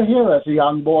was never here as a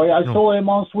young boy. I saw him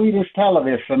on Swedish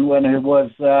television when he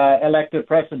was elected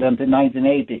president in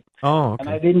 1980. Oh, okay. And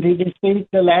I didn't even speak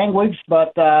the language,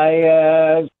 but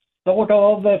I sort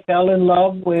of fell in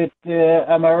love with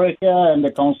America and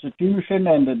the Constitution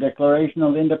and the Declaration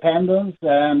of Independence.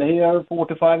 And here,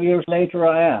 45 years later,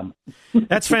 I am.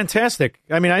 That's fantastic.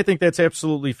 I mean, I think that's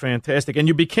absolutely fantastic. And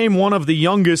you became one of the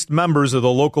youngest members of the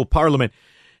local parliament.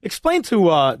 Explain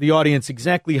to the audience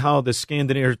exactly how the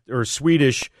Scandinavian or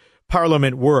Swedish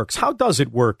parliament works. How does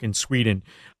it work in Sweden?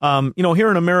 Here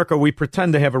in America, we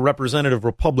pretend to have a representative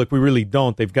republic. We really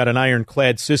don't. They've got an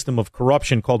ironclad system of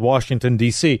corruption called Washington,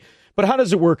 D.C. But how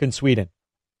does it work in Sweden?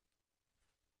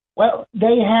 Well,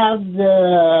 they have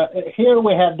here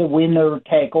we have the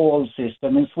winner-take-all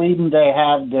system. In Sweden, they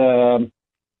have the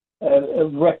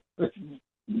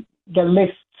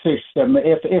list system.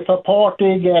 If a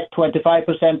party gets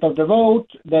 25% of the vote,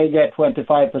 they get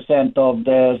 25% of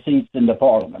the seats in the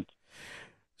parliament.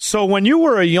 So when you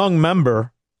were a young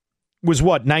member, was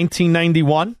what,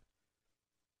 1991?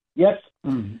 Yes,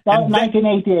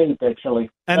 1988 actually.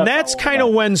 And that's kind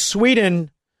of when Sweden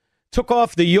took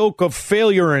off the yoke of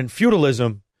failure and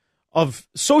feudalism of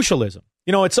socialism.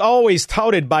 You know, it's always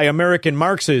touted by American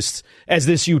Marxists as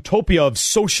this utopia of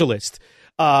socialist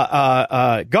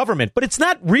government, but it's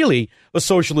not really a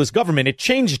socialist government. It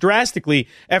changed drastically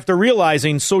after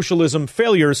realizing socialism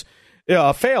fails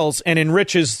and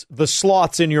enriches the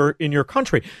slots in your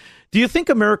country. Do you think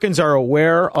Americans are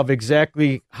aware of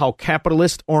exactly how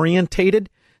capitalist orientated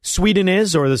Sweden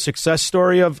is, or the success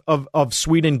story of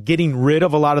Sweden getting rid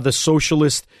of a lot of the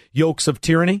socialist yokes of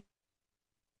tyranny?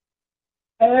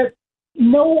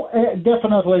 No,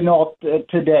 definitely not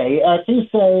today. As you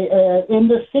say, in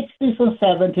the 60s and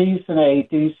 70s and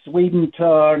 80s, Sweden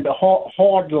turned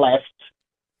hard left,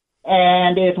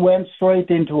 and it went straight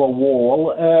into a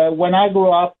wall. When I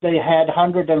grew up, they had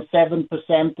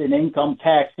 107% in income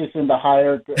taxes in the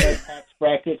higher tax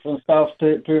brackets and stuff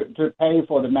to pay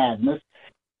for the madness.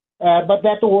 But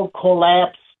that all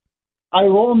collapsed,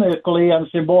 ironically and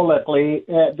symbolically,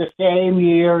 the same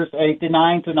years,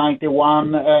 89 to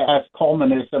 91, as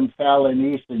communism fell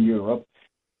in Eastern Europe.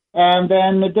 And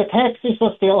then the taxes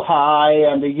are still high,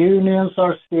 and the unions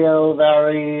are still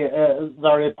very,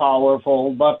 very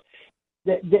powerful. But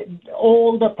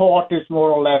all the parties,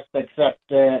 more or less, except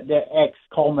the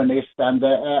ex-communists and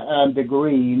the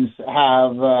Greens,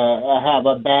 have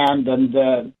abandoned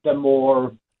the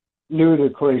more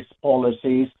ludicrous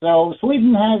policies. So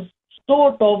Sweden has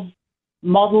sort of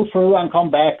muddled through and come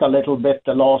back a little bit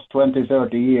the last 20,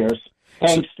 30 years,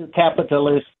 thanks to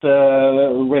capitalist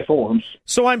reforms.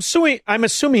 So I'm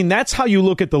assuming that's how you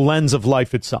look at the lens of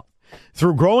life itself.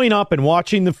 Through growing up and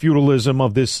watching the feudalism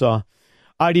of this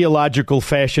ideological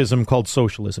fascism called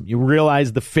socialism, you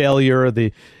realize the failure,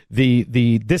 the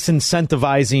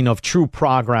disincentivizing of true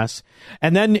progress.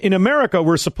 And then in America,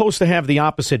 we're supposed to have the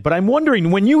opposite. But I'm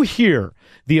wondering, when you hear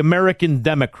the American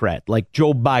Democrat like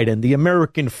Joe Biden, the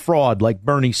American fraud like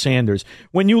Bernie Sanders,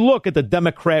 when you look at the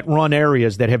Democrat-run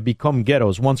areas that have become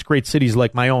ghettos, once great cities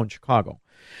like my own, Chicago,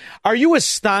 are you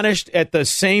astonished at the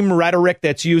same rhetoric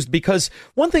that's used? Because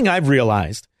one thing I've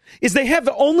realized is they have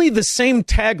only the same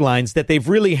taglines that they've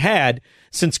really had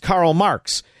since Karl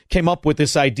Marx came up with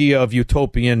this idea of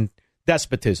utopian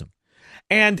despotism.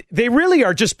 And they really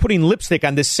are just putting lipstick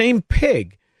on the same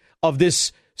pig of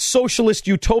this socialist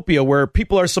utopia where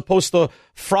people are supposed to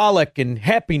frolic and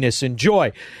happiness and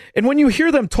joy. And when you hear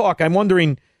them talk, I'm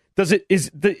wondering, is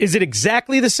it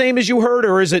exactly the same as you heard,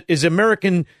 or is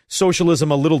American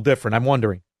socialism a little different? I'm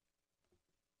wondering.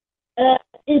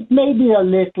 It may be a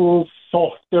little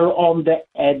softer on the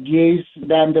edges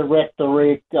than the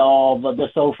rhetoric of the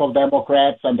Social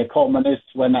Democrats and the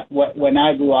communists when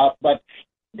I grew up. But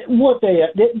what they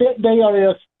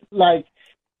are just like,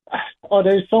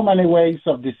 there's so many ways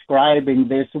of describing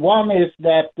this. One is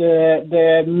that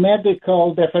the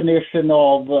medical definition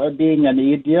of being an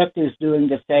idiot is doing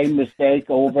the same mistake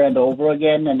over and over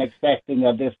again and expecting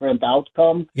a different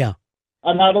outcome. Yeah.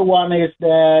 Another one is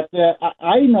that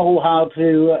I know how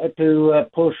to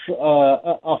push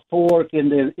a fork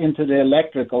into the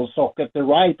electrical socket the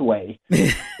right way.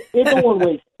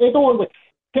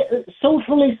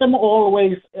 Socialism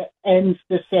always ends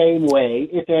the same way.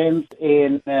 It ends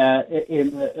in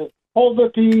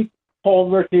poverty,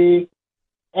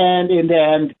 and in the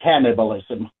end,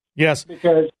 cannibalism. Yes,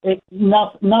 because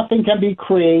nothing can be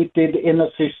created in a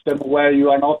system where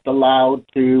you are not allowed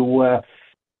to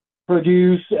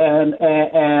produce and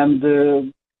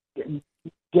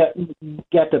get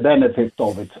the benefits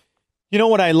of it. You know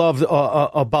what I loved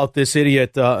about this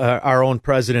idiot, our own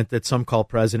president that some call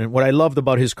president, what I loved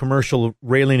about his commercial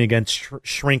railing against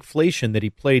shrinkflation that he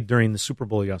played during the Super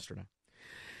Bowl yesterday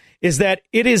is that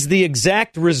it is the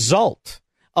exact result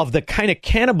of the kind of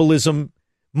cannibalism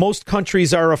most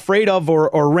countries are afraid of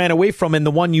or ran away from, and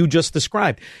the one you just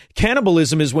described.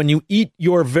 Cannibalism is when you eat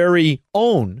your very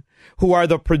own, who are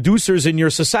the producers in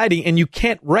your society, and you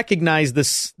can't recognize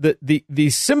the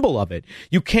symbol of it.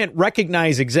 You can't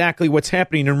recognize exactly what's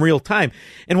happening in real time.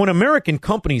 And when American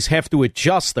companies have to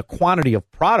adjust the quantity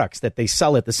of products that they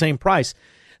sell at the same price,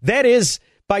 that is,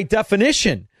 by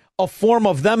definition, a form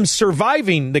of them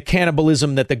surviving the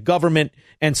cannibalism that the government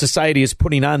and society is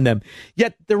putting on them.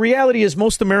 Yet the reality is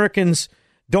most Americans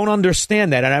don't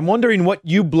understand that. And I'm wondering what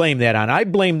you blame that on. I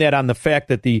blame that on the fact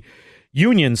that the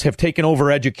unions have taken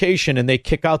over education and they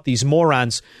kick out these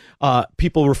morons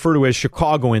people refer to as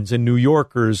Chicagoans and New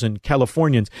Yorkers and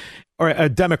Californians, or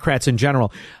Democrats in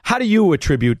general. How do you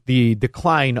attribute the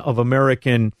decline of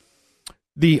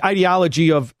the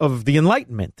ideology of the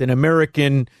Enlightenment and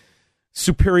American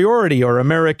superiority or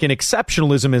American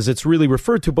exceptionalism as it's really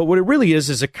referred to? But what it really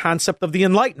is a concept of the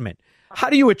Enlightenment. How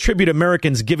do you attribute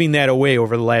Americans giving that away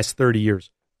over the last 30 years?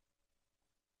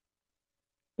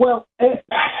 Well,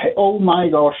 oh my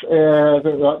gosh,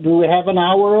 do we have an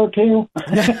hour or two?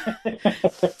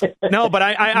 No, but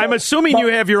I'm assuming you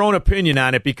have your own opinion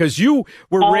on it because you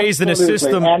were raised in a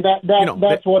system. And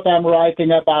that's what I'm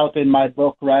writing about in my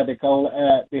book,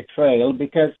 Radical Betrayal,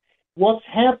 because what's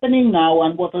happening now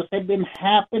and what has been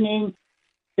happening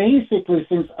basically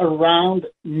since around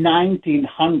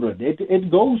 1900, it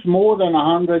goes more than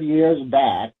 100 years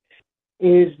back,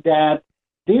 is that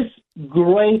this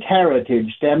great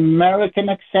heritage, the American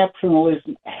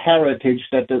exceptionalism heritage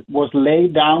that was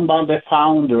laid down by the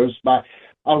founders, by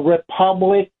a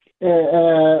republic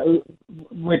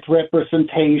with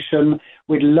representation,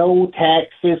 with low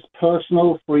taxes,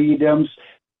 personal freedoms,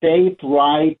 state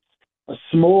rights, a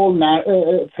small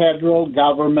federal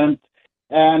government,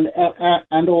 and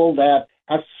all that,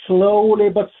 has slowly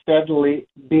but steadily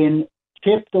been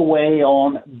chipped away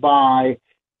on by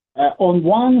on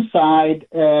one side,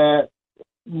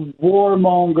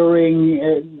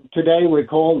 warmongering, today we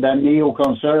call them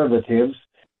neoconservatives,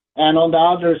 and on the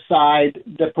other side,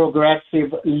 the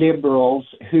progressive liberals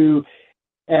who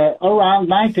around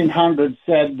 1900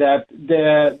 said that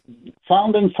the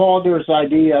founding fathers'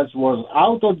 ideas was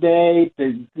out of date,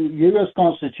 the U.S.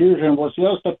 Constitution was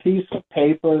just a piece of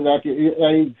paper that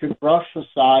you could brush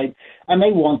aside, and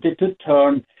they wanted to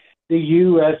turn the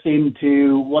U.S.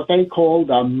 into what they called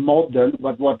a modern,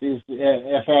 but what is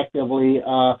effectively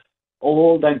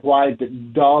old and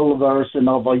quite dull version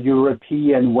of a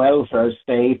European welfare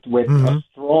state with a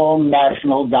strong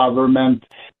national government,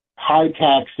 high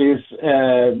taxes,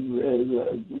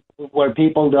 where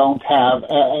people don't have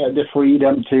the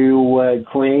freedom to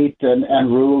create and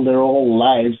rule their own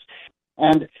lives.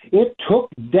 And it took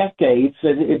decades.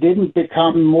 It didn't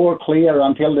become more clear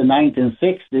until the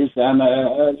 1960s and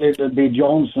Little B.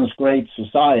 Johnson's Great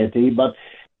Society. But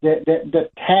the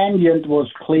tangent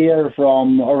was clear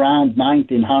from around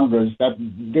 1900s that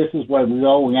this is where we're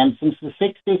going. And since the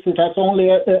 60s, it has only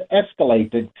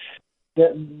escalated.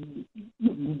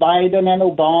 Biden and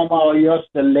Obama are just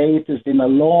the latest in a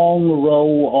long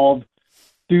row of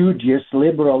stooges,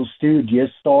 liberal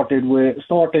stooges, starting with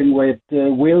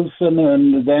Wilson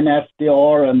and then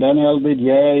FDR and then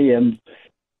LBJ, and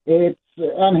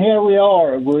here we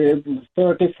are with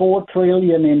 34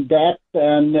 trillion in debt,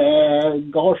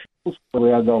 and gosh, where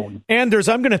we are going. Anders,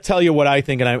 I'm going to tell you what I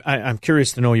think, and I'm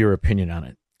curious to know your opinion on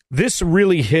it. This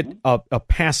really hit a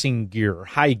passing gear,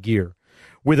 high gear,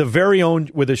 with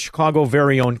a Chicago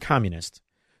very own communist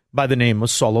by the name of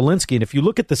Saul Alinsky. And if you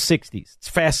look at the 60s, it's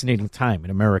a fascinating time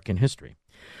in American history.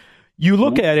 You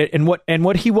look at it, and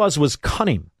what he was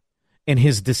cunning in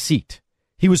his deceit.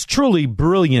 He was truly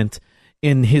brilliant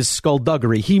in his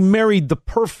skullduggery. He married the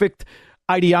perfect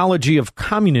ideology of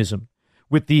communism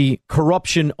with the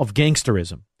corruption of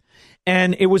gangsterism.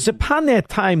 And it was upon that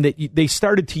time that they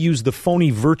started to use the phony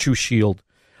virtue shield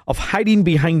of hiding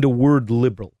behind the word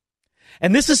liberal.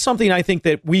 And this is something I think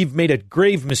that we've made a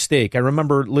grave mistake. I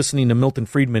remember listening to Milton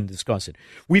Friedman discuss it.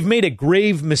 We've made a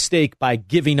grave mistake by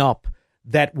giving up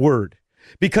that word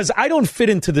because I don't fit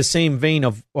into the same vein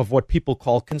of what people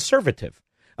call conservative.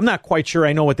 I'm not quite sure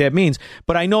I know what that means,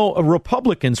 but I know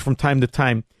Republicans from time to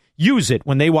time use it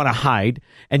when they want to hide,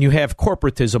 and you have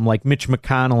corporatism like Mitch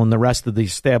McConnell and the rest of the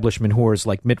establishment whores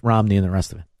like Mitt Romney and the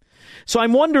rest of it. So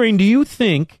I'm wondering, do you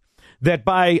think that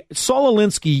by Saul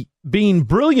Alinsky being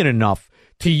brilliant enough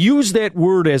to use that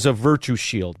word as a virtue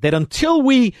shield, that until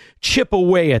we chip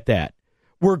away at that,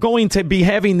 we're going to be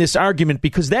having this argument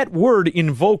because that word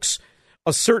invokes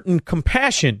a certain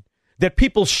compassion that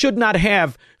people should not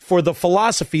have for the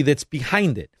philosophy that's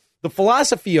behind it. The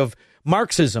philosophy of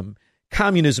Marxism,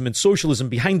 communism, and socialism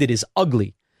behind it is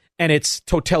ugly, and it's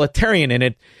totalitarian,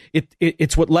 and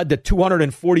it's what led to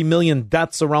 240 million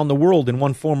deaths around the world in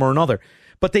one form or another.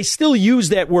 But they still use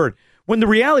that word, when the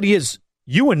reality is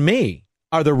you and me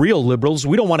are the real liberals.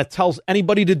 We don't want to tell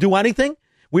anybody to do anything.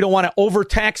 We don't want to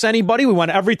overtax anybody. We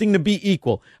want everything to be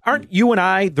equal. Aren't you and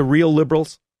I the real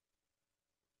liberals?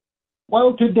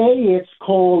 Well, today it's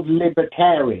called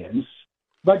libertarians,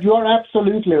 but you're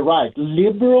absolutely right.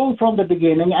 Liberal from the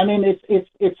beginning. I mean,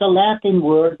 it's a Latin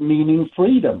word meaning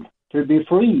freedom, to be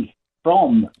free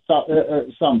from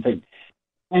something.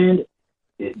 And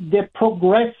the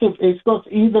progressive, it goes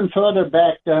even further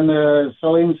back than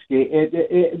Solinsky.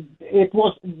 It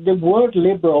was, the word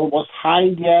liberal was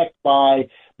hijacked by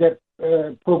the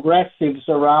progressives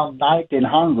around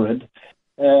 1900.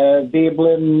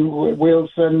 Veblen,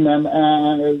 Wilson,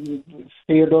 and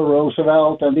Theodore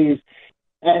Roosevelt, and these,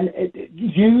 and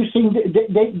using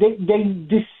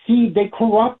they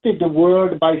corrupted the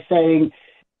word by saying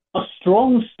a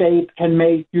strong state can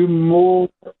make you more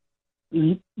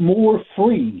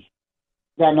free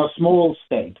than a small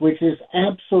state, which is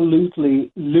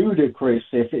absolutely ludicrous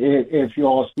if you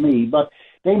ask me. But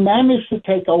they managed to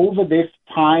take over this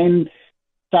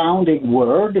fine-sounding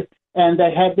word, and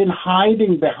they have been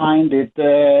hiding behind it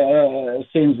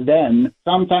since then.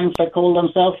 Sometimes they call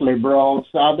themselves liberals,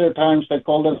 other times they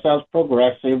call themselves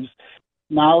progressives.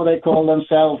 Now they call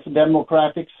themselves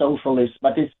democratic socialists,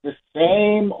 but it's the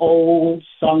same old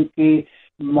sunky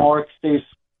Marxist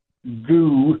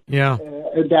goo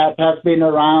that has been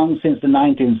around since the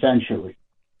 19th century.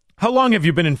 How long have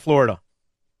you been in Florida?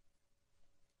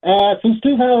 Since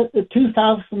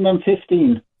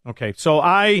 2015. Okay, so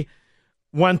I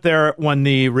went there when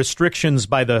the restrictions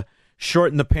by the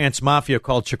short-in-the-pants mafia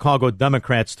called Chicago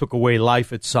Democrats took away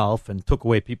life itself and took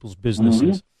away people's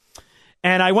businesses. Mm-hmm.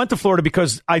 And I went to Florida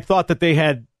because I thought that they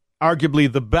had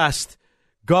arguably the best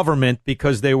government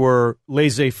because they were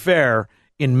laissez-faire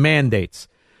in mandates.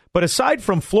 But aside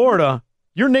from Florida,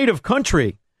 your native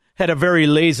country had a very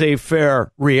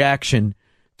laissez-faire reaction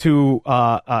to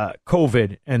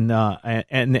COVID and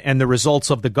the results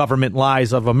of the government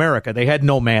lies of America. They had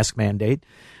no mask mandate.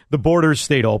 The borders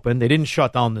stayed open. They didn't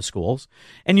shut down the schools.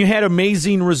 And you had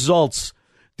amazing results.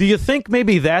 Do you think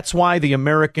maybe that's why the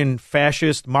American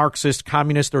fascist, Marxist,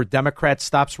 communist, or Democrat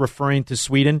stops referring to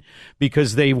Sweden?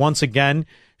 Because they once again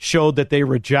showed that they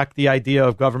reject the idea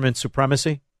of government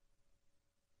supremacy?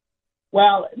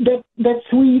 Well, that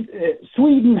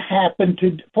Sweden happened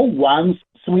to, for once,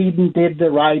 Sweden did the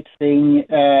right thing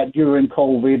during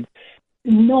COVID,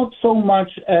 not so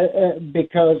much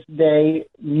because they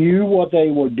knew what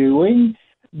they were doing,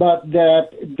 but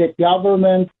that the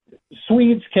government,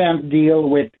 Swedes can't deal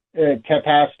with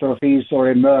catastrophes or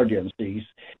emergencies.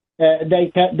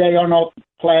 They are not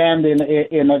planned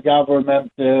in a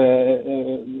government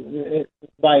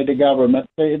by the government.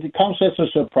 It comes as a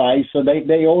surprise, so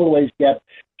they always get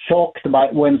shocked by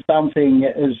when something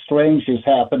strange is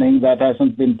happening that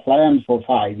hasn't been planned for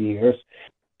 5 years.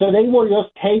 So they were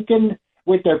just taken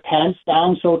with their pants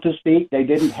down, so to speak. They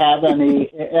didn't have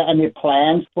any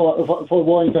plans for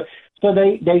going to. So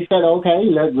they said, okay,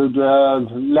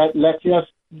 let's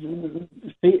just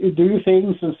do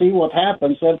things and see what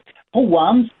happens. And for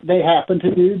once, they happened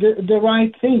to do the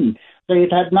right thing. So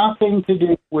it had nothing to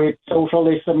do with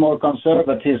socialism or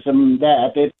conservatism.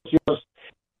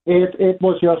 It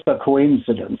was just a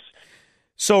coincidence.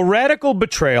 So radical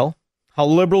betrayal, how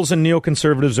liberals and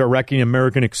neoconservatives are wrecking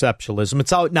American exceptionalism.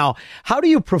 It's out now. How do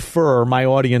you prefer my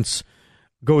audience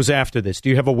goes after this? Do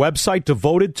you have a website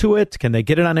devoted to it? Can they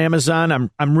get it on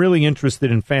Amazon? I'm really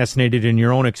interested and fascinated in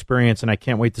your own experience, and I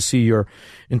can't wait to see your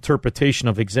interpretation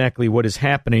of exactly what is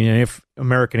happening and if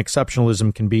American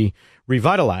exceptionalism can be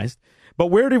revitalized. But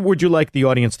would you like the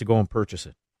audience to go and purchase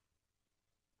it?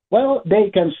 Well, they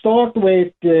can start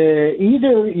with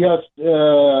either just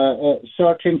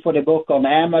searching for the book on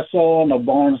Amazon or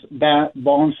Barnes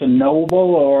and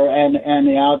Noble or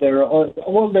any other, or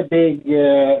all the big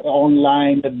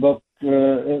online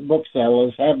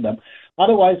booksellers have them.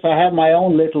 Otherwise, I have my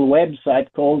own little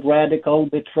website called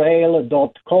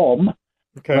radicalbetrayal.com.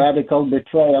 Okay.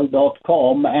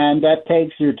 Radicalbetrayal.com, and that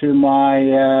takes you to my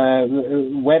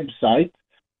website.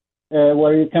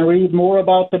 Where you can read more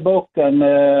about the book and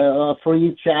a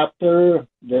free chapter.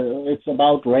 It's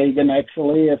about Reagan,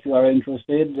 actually, if you are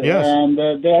interested. Yes. And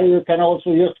there you can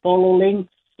also just follow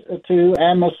links to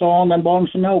Amazon and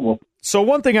Barnes & Noble. So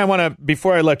one thing I want to,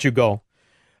 before I let you go,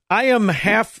 I am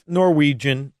half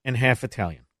Norwegian and half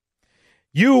Italian.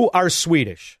 You are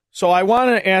Swedish. So I want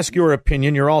to ask your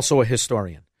opinion. You're also a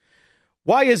historian.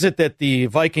 Why is it that the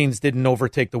Vikings didn't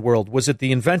overtake the world? Was it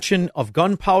the invention of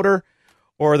gunpowder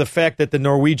or the fact that the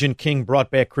Norwegian king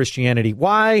brought back Christianity?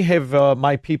 Why have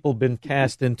my people been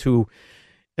cast into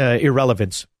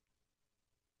irrelevance?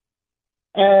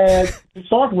 To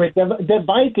start with, the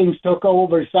Vikings took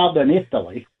over southern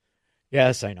Italy.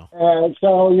 Yes, I know.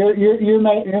 So you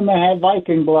may have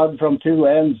Viking blood from two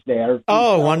ends there.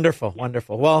 Oh, wonderful,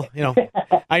 wonderful. Well,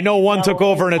 I know one took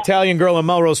over an Italian girl in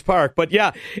Melrose Park, but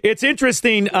yeah, it's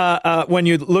interesting when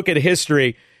you look at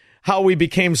history how we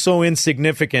became so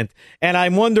insignificant, and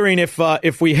I'm wondering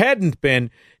if we hadn't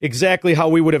been, exactly how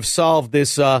we would have solved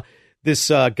this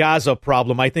Gaza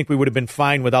problem. I think we would have been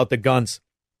fine without the guns.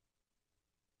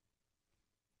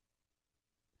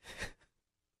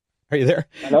 Are you there?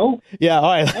 Hello? Yeah. All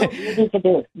right.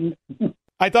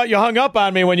 I thought you hung up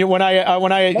on me when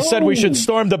I said we should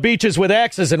storm the beaches with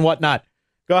axes and whatnot.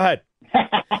 Go ahead.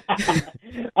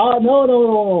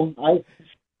 No.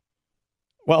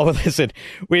 Well, listen,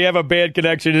 we have a bad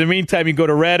connection. In the meantime, you can go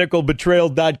to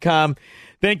radicalbetrayal.com.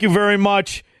 Thank you very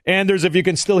much. Anders, if you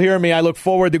can still hear me, I look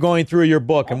forward to going through your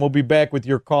book, and we'll be back with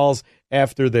your calls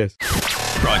after this.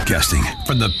 Broadcasting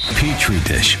from the petri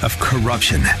dish of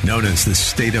corruption known as the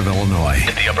state of Illinois.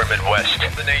 In the upper Midwest,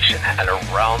 the nation, and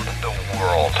around the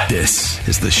world. This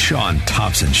is the Sean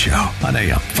Thompson Show on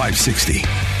AM 560.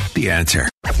 The Answer.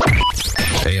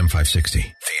 AM 560.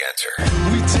 The Answer.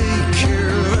 We take care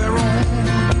of our own.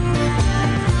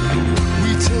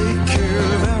 We take care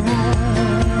of our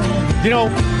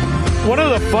own. One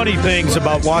of the funny things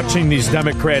about watching these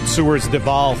Democrat sewers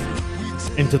devolve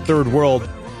into third world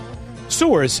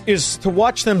sewers is to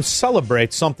watch them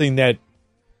celebrate something that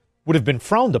would have been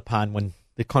frowned upon when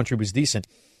the country was decent.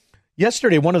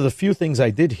 Yesterday, one of the few things I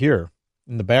did hear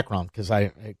in the background, because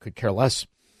I could care less,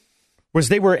 was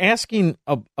they were asking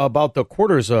about the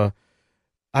quarters. I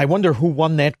wonder who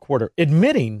won that quarter,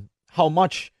 admitting how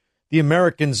much the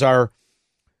Americans are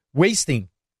wasting,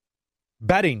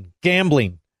 betting,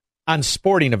 gambling on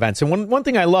sporting events. And one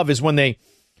thing I love is when they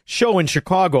show in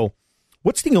Chicago,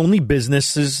 what's the only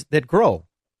businesses that grow?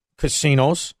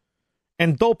 Casinos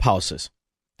and dope houses.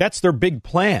 That's their big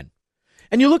plan.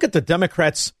 And you look at the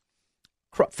Democrats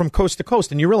from coast to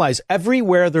coast, and you realize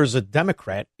everywhere there's a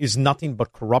Democrat is nothing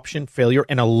but corruption, failure,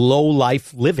 and a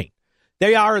low-life living.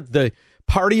 They are the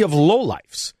party of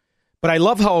lowlifes. But I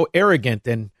love how arrogant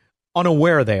and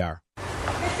unaware they are.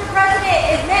 Mr.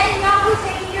 President, is Netanyahu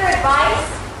taking your advice?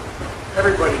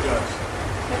 Everybody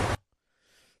does.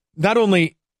 Not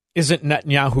only isn't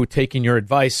Netanyahu taking your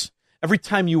advice, every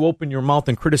time you open your mouth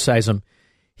and criticize him,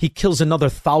 he kills another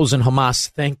 1,000 Hamas.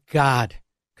 Thank God,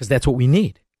 because that's what we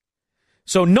need.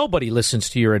 So nobody listens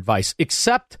to your advice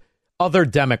except other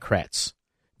Democrats,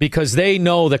 because they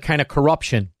know the kind of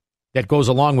corruption that goes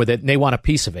along with it, and they want a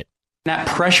piece of it. That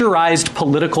pressurized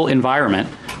political environment,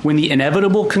 when the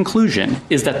inevitable conclusion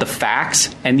is that the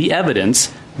facts and the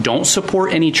evidence don't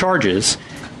support any charges,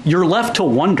 you're left to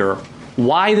wonder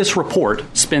why this report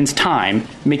spends time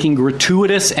making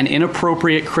gratuitous and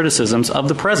inappropriate criticisms of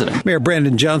the president. Mayor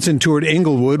Brandon Johnson toured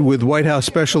Inglewood with White House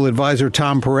Special Advisor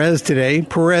Tom Perez today.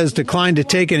 Perez declined to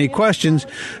take any questions,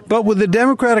 but with the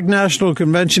Democratic National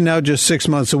Convention now just 6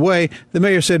 months away, the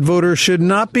mayor said voters should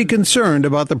not be concerned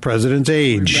about the president's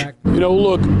age.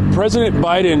 Look, President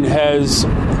Biden has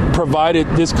provided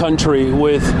this country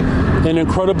with an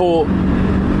incredible,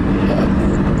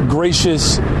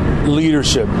 gracious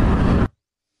leadership.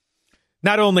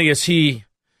 Not only is he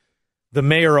the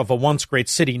mayor of a once great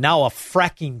city, now a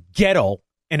fracking ghetto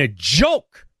and a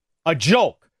joke,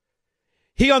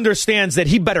 he understands that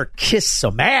he better kiss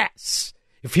some ass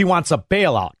if he wants a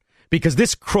bailout, because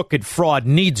this crooked fraud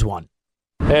needs one.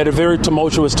 At a very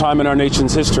tumultuous time in our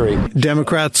nation's history.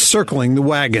 Democrats circling the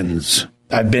wagons.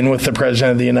 I've been with the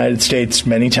President of the United States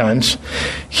many times.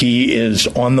 He is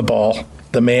on the ball.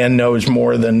 The man knows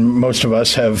more than most of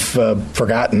us have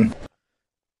forgotten.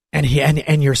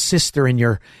 And your sister and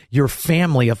your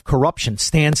family of corruption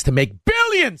stands to make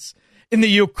billions in the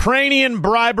Ukrainian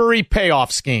bribery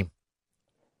payoff scheme.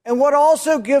 And what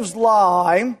also gives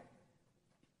lie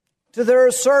to their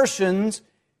assertions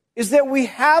is that we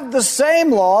have the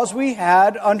same laws we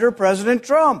had under President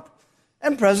Trump.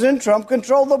 And President Trump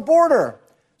controlled the border.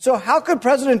 So how could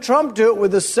President Trump do it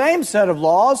with the same set of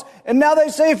laws? And now they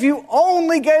say, if you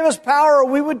only gave us power,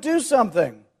 we would do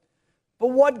something.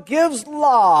 But what gives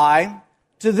lie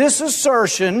to this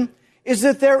assertion is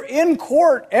that they're in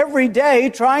court every day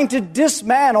trying to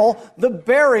dismantle the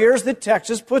barriers that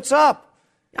Texas puts up.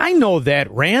 I know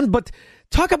that, Rand, but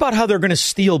Talk about how they're going to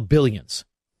steal billions.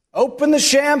 Open the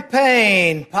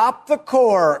champagne, pop the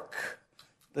cork.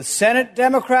 The Senate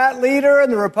Democrat leader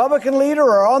and the Republican leader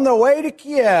are on their way to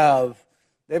Kiev.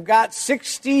 They've got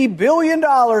 $60 billion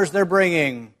they're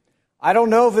bringing. I don't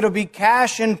know if it'll be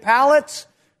cash in pallets,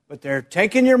 but they're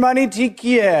taking your money to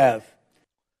Kiev.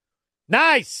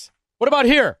 Nice. What about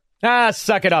here?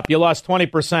 Suck it up. You lost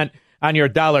 20% on your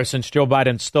dollar since Joe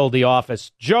Biden stole the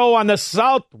office. Joe on the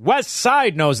southwest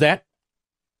side knows that.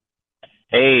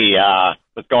 Hey,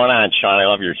 what's going on, Sean? I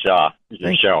love your show.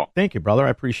 Thank you, brother. I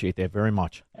appreciate that very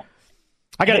much.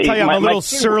 I got to tell you, I'm a little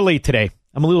surly today.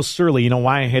 I'm a little surly. You know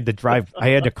why? I had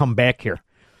to come back here.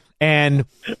 And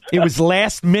it was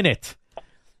last minute.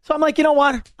 So I'm like, you know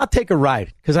what? I'll take a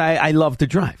ride because I love to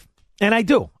drive. And I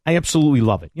do. I absolutely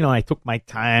love it. You know, I took my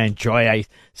time, enjoy. I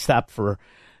stopped for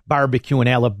barbecue in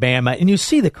Alabama. And you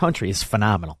see the country is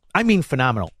phenomenal. I mean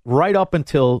phenomenal. Right up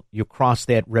until you cross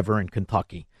that river in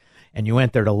Kentucky and you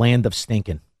enter the land of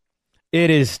stinking. It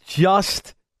is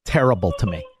just terrible to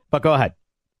me. But go ahead.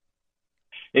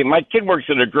 Hey, my kid works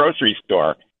at a grocery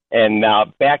store. And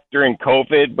back during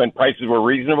COVID, when prices were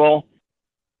reasonable,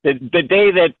 the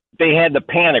day that they had the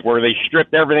panic where they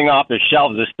stripped everything off the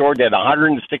shelves, the store did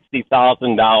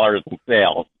 $160,000 in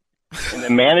sales. And the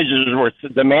managers were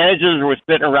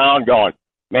sitting around going,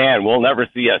 "Man, we'll never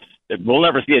see a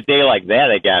day like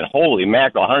that again." Holy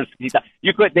mackerel,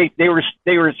 $160,000. They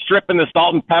were stripping the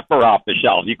salt and pepper off the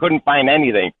shelves. You couldn't find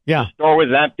anything. Yeah, the store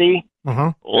was empty.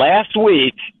 Uh-huh. Last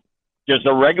week, just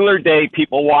a regular day,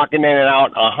 people walking in and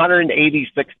out,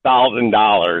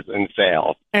 $186,000 in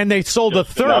sales. And they sold a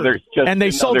third. Of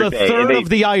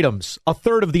the items. A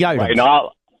third of the items. Right, and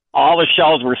all the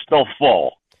shelves were still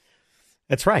full.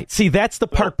 That's right. See, that's the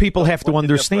part people have to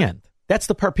understand. That's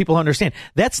the part people understand.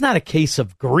 That's not a case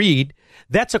of greed.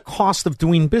 That's a cost of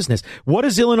doing business. What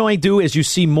does Illinois do as you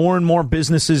see more and more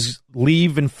businesses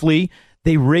leave and flee?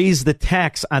 They raise the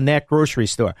tax on that grocery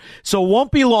store. So it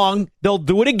won't be long. They'll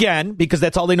do it again because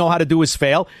that's all they know how to do is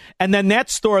fail. And then that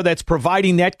store that's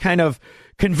providing that kind of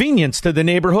convenience to the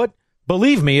neighborhood,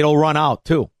 believe me, it'll run out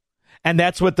too. And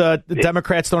that's what the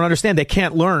Democrats don't understand. They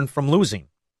can't learn from losing.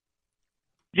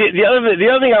 The other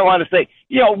thing I want to say,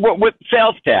 with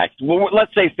sales tax,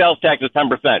 let's say sales tax is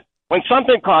 10%. When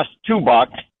something costs $2,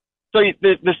 so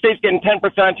the state's getting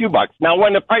 10% on $2. Now,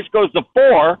 when the price goes to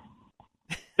 $4,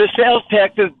 the sales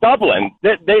tax is doubling.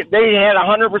 They had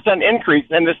 100% increase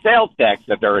in the sales tax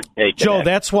that they're taking. Joe,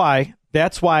 that's why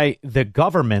the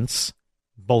governments,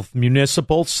 both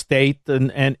municipal, state,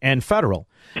 and federal,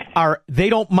 they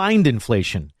don't mind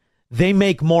inflation. They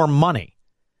make more money.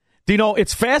 Do you know,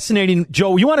 it's fascinating,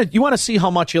 Joe. You want to see how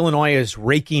much Illinois is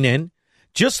raking in?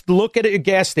 Just look at a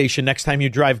gas station next time you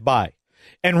drive by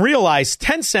and realize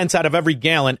 10 cents out of every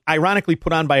gallon, ironically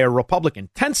put on by a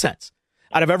Republican, 10 cents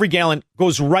out of every gallon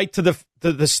goes right to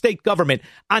the state government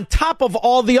on top of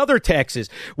all the other taxes.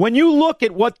 When you look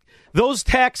at what those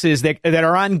taxes that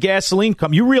are on gasoline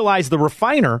come, you realize the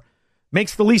refiner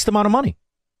makes the least amount of money.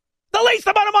 The least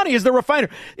amount of money is the refiner.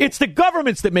 It's the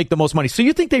governments that make the most money. So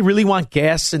you think they really want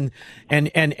gas and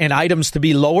items to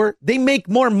be lower? They make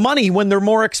more money when they're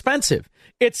more expensive.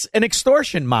 It's an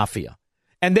extortion mafia,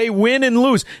 and they win and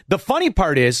lose. The funny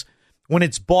part is when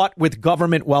it's bought with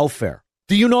government welfare.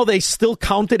 Do you know they still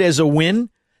count it as a win,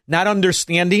 not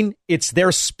understanding it's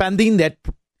their spending that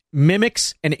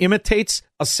mimics and imitates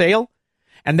a sale?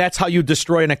 And that's how you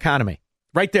destroy an economy.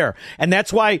 Right there. And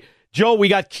that's why, Joe, we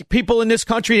got people in this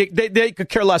country, they could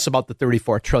care less about the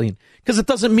 $34 trillion because it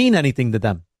doesn't mean anything to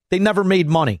them. They never made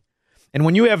money. And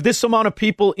when you have this amount of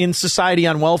people in society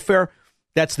on welfare,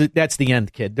 that's the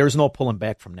end, kid. There's no pulling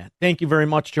back from that. Thank you very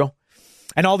much, Joe.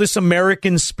 And all this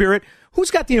American spirit.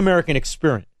 Who's got the American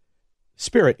spirit?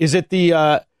 Is it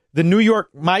the New York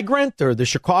migrant or the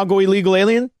Chicago illegal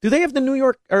alien? Do they have the New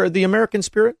York or the American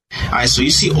spirit? All right, so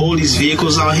you see all these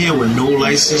vehicles out here with no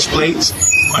license plates,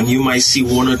 and you might see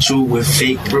one or two with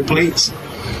fake plates.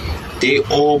 They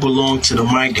all belong to the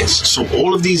migrants. So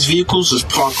all of these vehicles is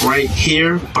parked right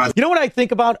here. You know what I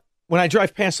think about when I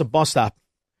drive past a bus stop?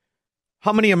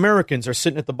 How many Americans are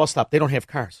sitting at the bus stop? They don't have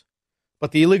cars.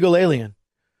 But the illegal alien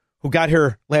who got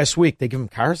here last week, they give them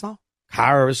cars now?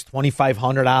 Cars,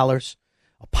 $2,500,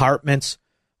 apartments.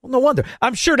 Well, no wonder.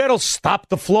 I'm sure that'll stop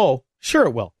the flow. Sure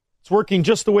it will. It's working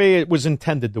just the way it was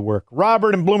intended to work.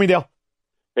 Robert in Bloomingdale.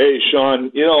 Hey,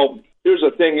 Sean, here's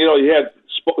the thing. You had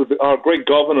our great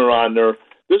governor on there.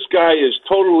 This guy is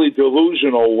totally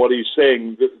delusional, what he's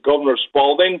saying, Governor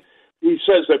Spalding. He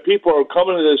says that people are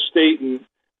coming to this state and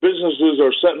businesses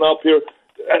are setting up here.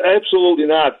 Absolutely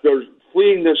not. They're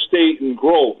fleeing this state in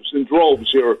droves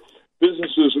here.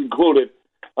 Businesses included.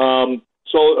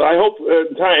 So I hope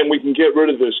in time we can get rid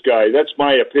of this guy. That's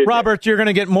my opinion. Robert, you're going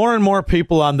to get more and more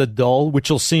people on the dole, which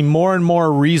will seem more and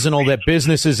more reasonable that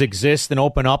businesses exist and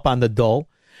open up on the dole.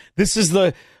 This is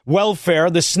the welfare,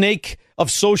 the snake of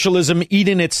socialism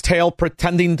eating its tail,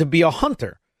 pretending to be a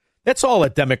hunter. That's all a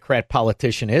Democrat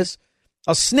politician is.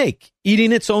 A snake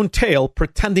eating its own tail,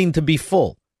 pretending to be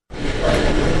full.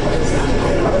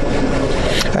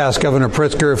 Asked Governor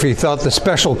Pritzker if he thought the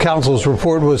special counsel's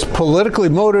report was politically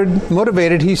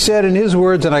motivated. He said in his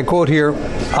words, and I quote here,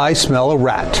 "I smell a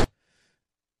rat."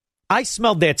 I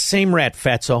smelled that same rat,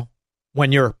 Fatso,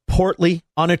 when your portly,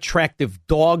 unattractive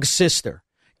dog sister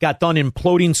got done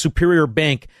imploding Superior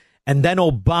Bank, and then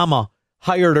Obama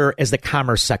hired her as the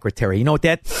Commerce Secretary. You know what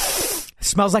that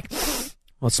smells like?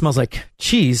 Well, it smells like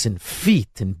cheese and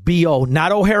feet and B.O.,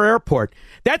 not O'Hare Airport.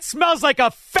 That smells like a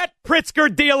fat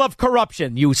Pritzker deal of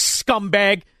corruption, you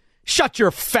scumbag. Shut your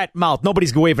fat mouth.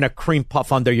 Nobody's waving a cream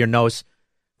puff under your nose.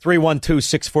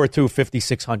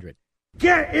 312-642-5600.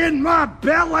 Get in my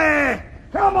belly!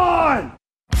 Come on!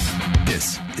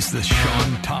 This is the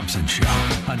Sean Thompson Show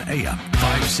on AM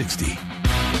 560.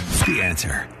 The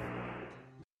Answer.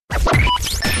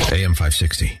 AM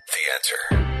 560. The Answer.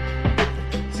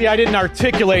 See, I didn't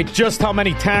articulate just how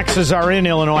many taxes are in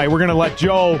Illinois. We're going to let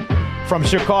Joe from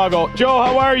Chicago. Joe,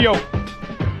 how are you?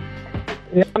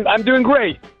 Yeah, I'm doing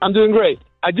great. I'm doing great.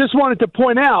 I just wanted to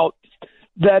point out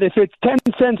that if it's 10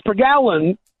 cents per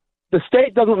gallon, the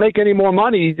state doesn't make any more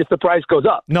money if the price goes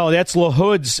up. No, that's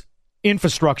LaHood's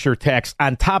infrastructure tax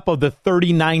on top of the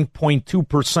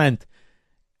 39.2%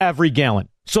 every gallon.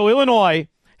 So Illinois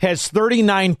has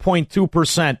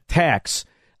 39.2% tax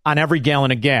on every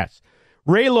gallon of gas.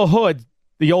 Ray LaHood,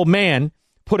 the old man,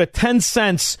 put a 10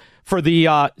 cents for the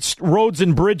roads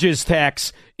and bridges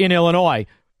tax in Illinois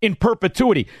in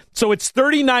perpetuity. So it's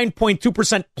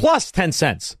 39.2% plus 10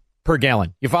 cents per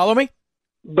gallon. You follow me?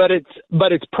 But it's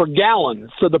per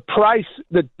gallon. So the price,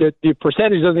 the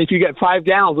percentage doesn't, if you get 5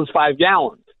 gallons, it's 5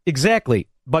 gallons. Exactly.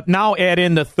 But now add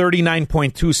in the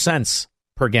 39.2 cents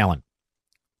per gallon.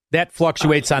 That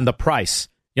fluctuates on the price.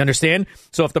 You understand?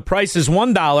 So if the price is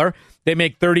 $1, they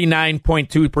make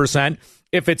 39.2%.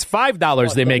 If it's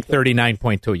 $5, they make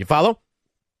 39.2. You follow?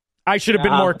 I should have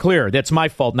been more clear. That's my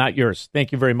fault, not yours.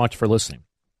 Thank you very much for listening.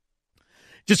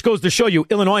 Just goes to show you,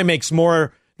 Illinois makes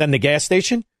more than the gas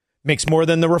station, makes more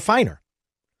than the refiner.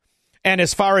 And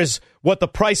as far as what the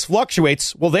price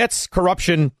fluctuates, well, that's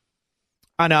corruption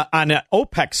on an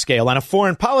OPEC scale, on a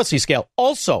foreign policy scale,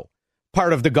 also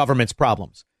part of the government's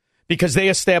problems, because they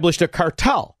established a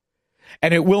cartel,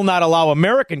 and it will not allow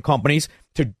American companies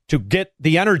to get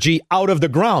the energy out of the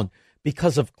ground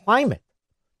because of climate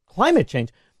change.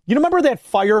 You remember that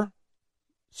fire,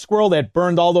 Squirrel, that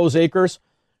burned all those acres?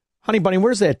 Honey Bunny,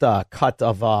 where's that cut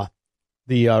of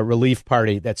the relief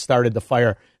party that started the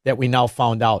fire that we now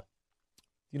found out?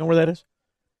 You know where that is?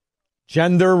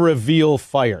 Gender reveal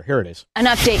fire. Here it is. An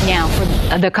update now for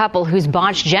the couple whose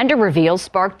botched gender reveal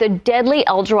sparked the deadly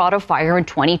El Dorado fire in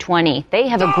 2020. They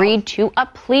have agreed to a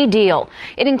plea deal.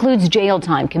 It includes jail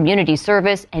time, community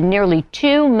service, and nearly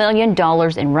 $2 million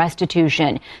in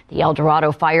restitution. The El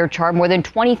Dorado fire charred more than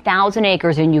 20,000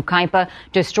 acres in Yucaipa,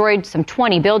 destroyed some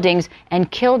 20 buildings,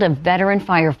 and killed a veteran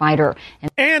firefighter.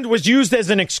 And was used as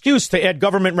an excuse to add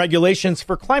government regulations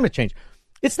for climate change.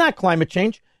 It's not climate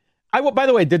change. By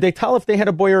the way, did they tell if they had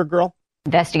a boy or a girl?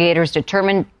 Investigators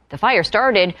determined the fire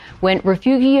started when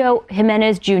Refugio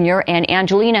Jimenez Jr. and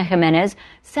Angelina Jimenez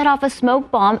set off a smoke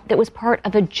bomb that was part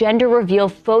of a gender reveal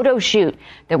photo shoot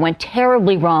that went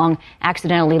terribly wrong,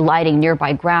 accidentally lighting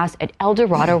nearby grass at El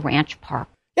Dorado Ranch Park.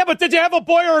 Yeah, but did you have a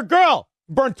boy or a girl?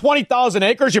 You burned 20,000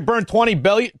 acres. You burned 20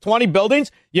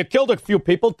 buildings. You killed a few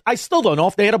people. I still don't know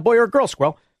if they had a boy or a girl,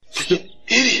 Squirrel.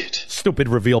 Idiot. Stupid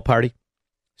reveal party.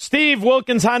 Steve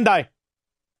Wilkins Hyundai.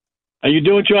 How you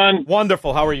doing, John?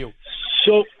 Wonderful. How are you?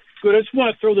 So good. I just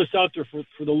want to throw this out there for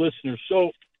the listeners. So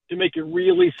to make it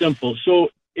really simple. So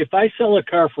if I sell a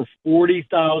car for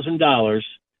 $40,000,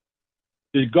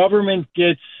 the government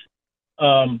gets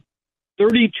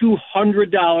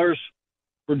 $3,200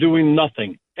 for doing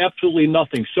nothing, absolutely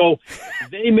nothing. So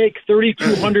they make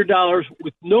 $3,200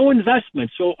 with no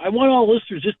investment. So I want all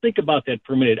listeners just think about that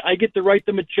for a minute. I get to write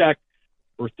them a check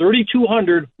for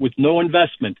 $3,200 with no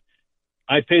investment.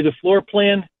 I pay the floor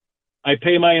plan. I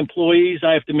pay my employees.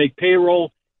 I have to make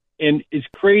payroll. And as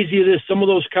crazy as it is, some of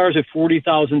those cars at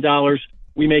 $40,000,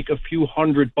 we make a few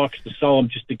 $100 to sell them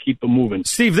just to keep them moving.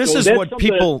 Steve, this is what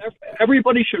people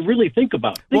everybody should really think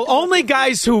about. Only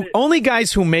guys who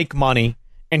make money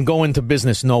and go into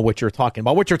business know what you're talking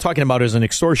about. What you're talking about is an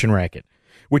extortion racket,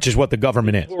 which is what the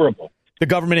government is. Horrible. The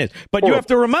government is. But you have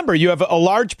to remember, you have a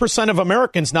large percent of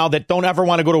Americans now that don't ever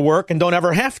want to go to work and don't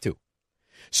ever have to.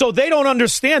 So they don't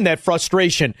understand that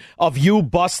frustration of you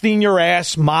busting your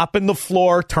ass, mopping the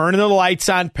floor, turning the lights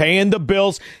on, paying the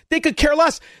bills. They could care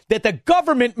less that the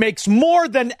government makes more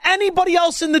than anybody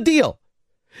else in the deal.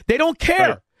 They don't care.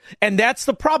 Right. And that's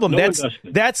the problem.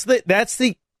 That's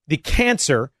the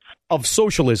cancer of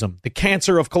socialism, the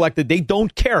cancer of collective. They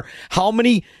don't care how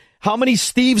many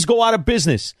Steves go out of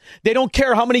business. They don't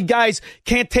care how many guys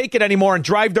can't take it anymore and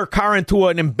drive their car into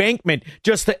an embankment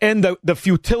just to end the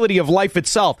futility of life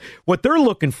itself. What they're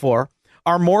looking for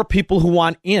are more people who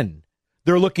want in.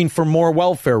 They're looking for more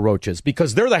welfare roaches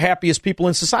because they're the happiest people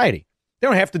in society. They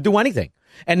don't have to do anything.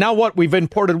 And now what? We've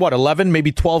imported, 11,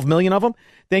 maybe 12 million of them?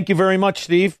 Thank you very much,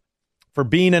 Steve, for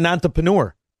being an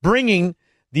entrepreneur, bringing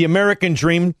the American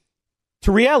dream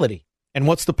to reality. And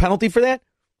what's the penalty for that?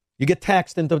 You get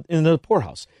taxed in the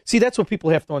poorhouse. See, that's what people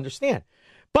have to understand.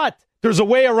 But there's a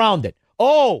way around it.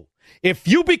 Oh, if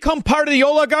you become part of the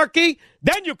oligarchy,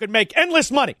 then you can make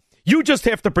endless money. You just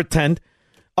have to pretend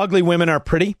ugly women are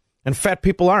pretty and fat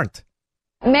people aren't.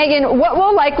 Megan, what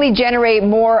will likely generate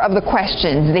more of the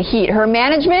questions, the heat, her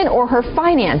management or her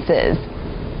finances?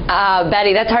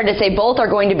 Betty, that's hard to say. Both are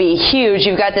going to be huge.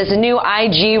 You've got this new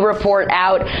IG report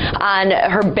out on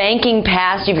her banking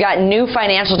past. You've got new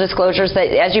financial disclosures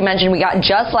that, as you mentioned, we got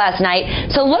just last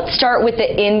night. So let's start with the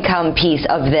income piece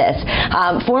of this.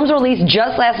 Forms released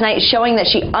just last night showing that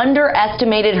she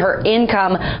underestimated her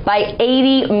income by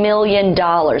 $80 million.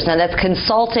 Now, that's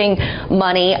consulting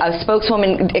money. A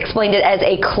spokeswoman explained it as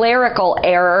a clerical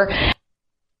error.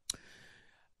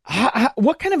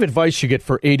 What kind of advice you get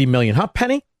for $80 million? Huh,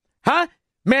 Penny? Huh?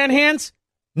 Man hands?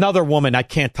 Another woman I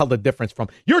can't tell the difference from.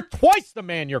 You're twice the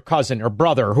man your cousin or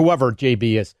brother or whoever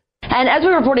JB is. And as we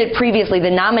reported previously, the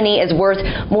nominee is worth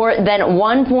more than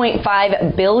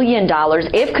 $1.5 billion.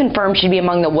 If confirmed, she'd be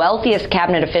among the wealthiest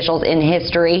cabinet officials in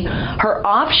history. Her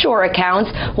offshore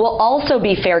accounts will also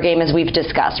be fair game, as we've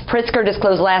discussed. Pritzker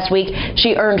disclosed last week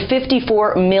she earned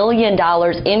 $54 million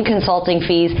in consulting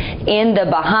fees in the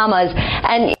Bahamas.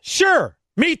 And sure,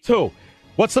 me too.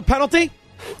 What's the penalty?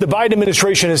 The Biden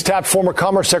administration has tapped former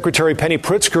Commerce Secretary Penny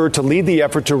Pritzker to lead the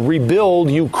effort to rebuild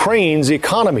Ukraine's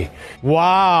economy.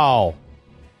 Wow.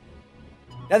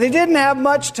 Now, they didn't have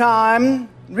much time,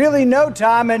 really no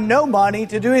time and no money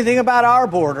to do anything about our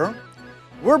border.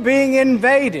 We're being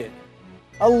invaded.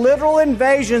 A literal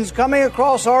invasion's coming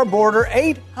across our border.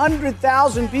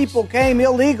 800,000 people came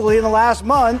illegally in the last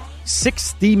month.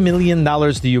 $60 million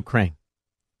to Ukraine.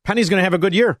 Penny's going to have a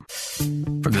good year.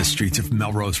 From the streets of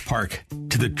Melrose Park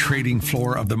to the trading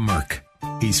floor of the Merc,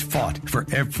 he's fought for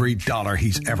every dollar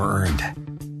he's ever earned.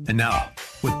 And now,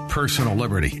 with personal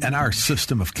liberty and our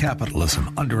system of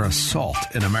capitalism under assault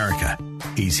in America,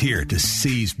 he's here to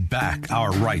seize back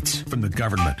our rights from the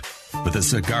government. With a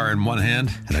cigar in one hand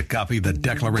and a copy of the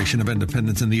Declaration of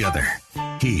Independence in the other,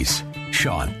 he's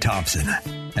Sean Thompson.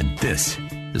 And this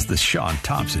is the Sean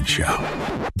Thompson Show.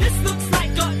 This looks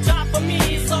like a job for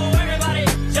me, so everybody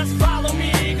just follow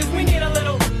me, because we need a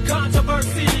little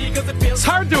controversy. It's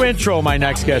hard to intro my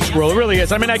next guest, Squirrel. It really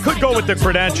is. I mean, I could go with the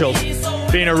credentials.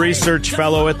 Being a research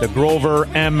fellow at the Grover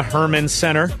M. Herman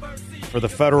Center for the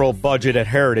Federal Budget at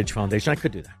Heritage Foundation. I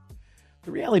could do that.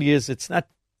 The reality is it's not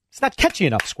catchy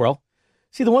enough, Squirrel.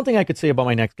 See, the one thing I could say about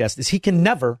my next guest is he can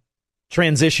never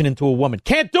transition into a woman.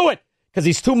 Can't do it because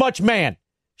he's too much man.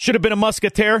 Should have been a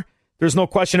musketeer. There's no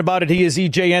question about it. He is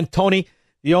E.J. Antoni,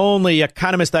 the only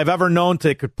economist I've ever known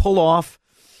that could pull off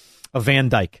a Van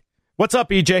Dyke. What's up,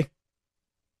 E.J.?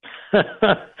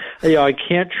 Yeah, I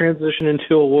can't transition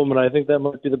into a woman. I think that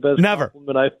might be the best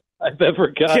compliment I've ever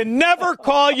got. You can never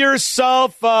call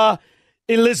yourself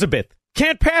Elizabeth.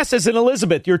 Can't pass as an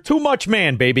Elizabeth. You're too much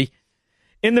man, baby.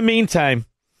 In the meantime,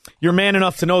 you're man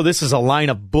enough to know this is a line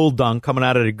of bull dung coming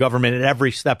out of the government at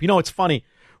every step. You know, it's funny.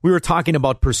 We were talking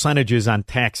about percentages on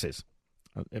taxes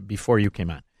before you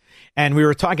came on. And we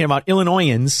were talking about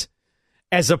Illinoisans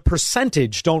as a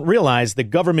percentage don't realize the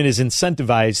government is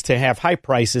incentivized to have high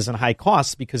prices and high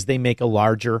costs because they make a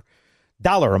larger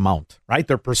dollar amount, right?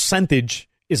 Their percentage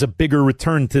is a bigger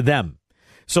return to them.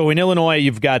 So in Illinois,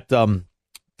 you've got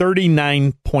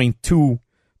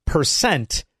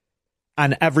 39.2%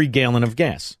 on every gallon of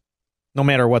gas, no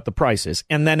matter what the price is.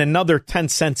 And then another 10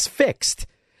 cents fixed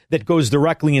that goes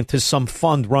directly into some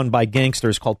fund run by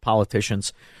gangsters called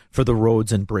politicians for the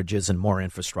roads and bridges and more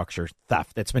infrastructure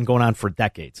theft that's been going on for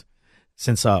decades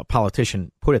since a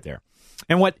politician put it there.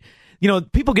 And what,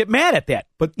 people get mad at that.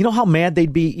 But you know how mad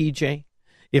they'd be, EJ,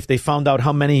 if they found out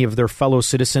how many of their fellow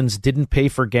citizens didn't pay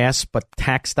for gas, but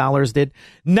tax dollars did?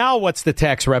 Now what's the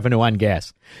tax revenue on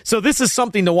gas? So this is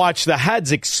something to watch the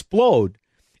heads explode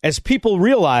as people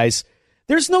realize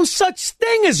there's no such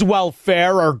thing as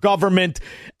welfare or government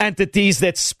entities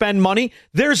that spend money.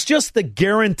 There's just the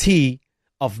guarantee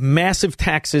of massive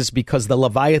taxes because the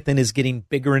Leviathan is getting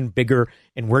bigger and bigger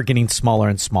and we're getting smaller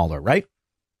and smaller, right?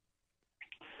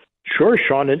 Sure,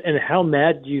 Sean. And how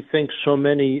mad do you think so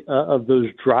many of those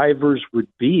drivers would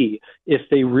be if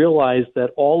they realized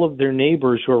that all of their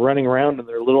neighbors who are running around in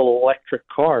their little electric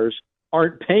cars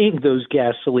aren't paying those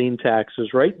gasoline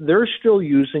taxes, right? They're still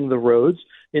using the roads.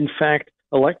 In fact,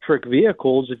 electric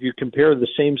vehicles, if you compare the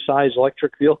same size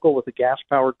electric vehicle with a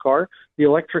gas-powered car, the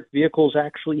electric vehicle is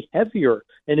actually heavier,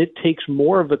 and it takes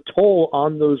more of a toll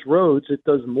on those roads. It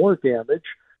does more damage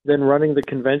than running the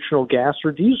conventional gas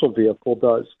or diesel vehicle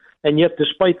does. And yet,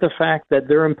 despite the fact that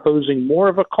they're imposing more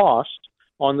of a cost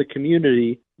on the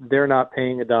community, they're not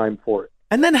paying a dime for it.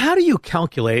 And then how do you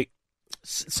calculate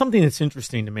something that's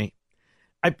interesting to me?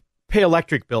 I pay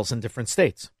electric bills in different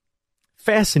states.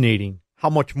 Fascinating how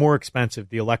much more expensive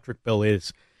the electric bill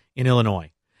is in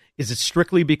Illinois. Is it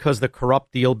strictly because the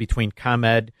corrupt deal between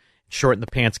ComEd,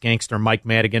 short-in-the-pants gangster Mike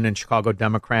Madigan and Chicago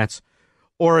Democrats?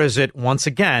 Or is it, once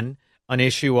again, an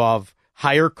issue of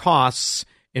higher costs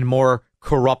in more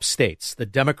corrupt states? The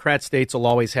Democrat states will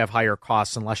always have higher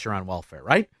costs unless you're on welfare,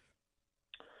 right?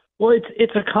 Well,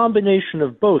 it's a combination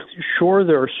of both. Sure,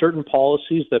 there are certain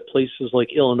policies that places like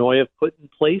Illinois have put in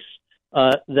place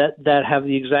that have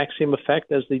the exact same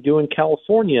effect as they do in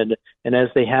California and as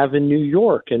they have in New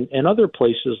York and other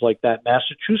places like that.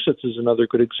 Massachusetts is another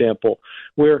good example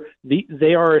where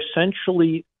they are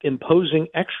essentially imposing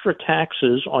extra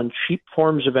taxes on cheap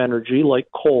forms of energy like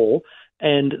coal,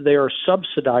 and they are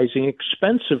subsidizing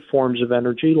expensive forms of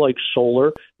energy like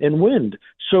solar and wind.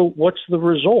 So what's the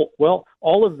result? Well,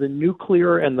 all of the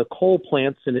nuclear and the coal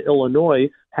plants in Illinois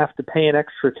have to pay an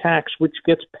extra tax, which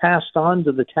gets passed on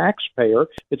to the taxpayer.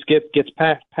 It gets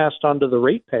passed on to the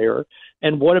ratepayer.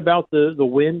 And what about the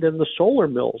wind and the solar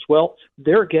mills? Well,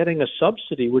 they're getting a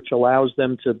subsidy, which allows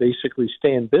them to basically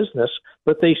stay in business,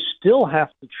 but they still have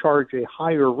to charge a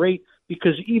higher rate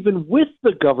because even with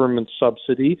the government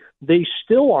subsidy, they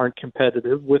still aren't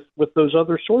competitive with those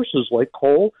other sources like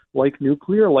coal, like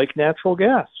nuclear, like natural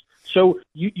gas. So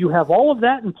you have all of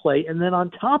that in play. And then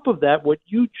on top of that, what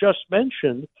you just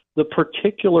mentioned, the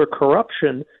particular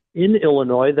corruption in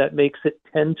Illinois that makes it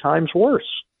 10 times worse.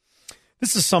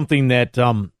 This is something that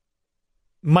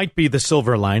might be the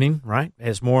silver lining, right?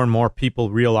 As more and more people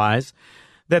realize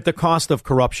that the cost of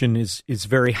corruption is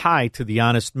very high to the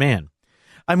honest man.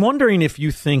 I'm wondering if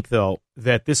you think, though,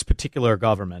 that this particular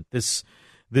government, this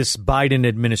Biden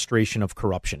administration of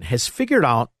corruption, has figured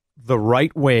out the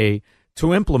right way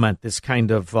to implement this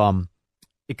kind of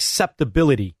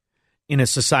acceptability in a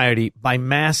society by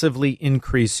massively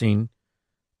increasing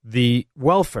the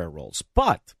welfare rolls.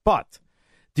 But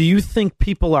do you think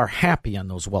people are happy on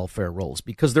those welfare rolls?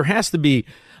 Because there has to be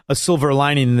a silver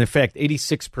lining in the fact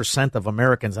 86% of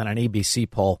Americans on an ABC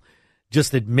poll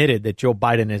just admitted that Joe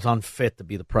Biden is unfit to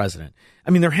be the president.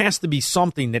 I mean, there has to be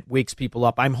something that wakes people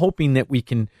up. I'm hoping that we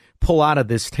can pull out of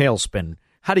this tailspin.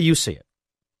 How do you see it?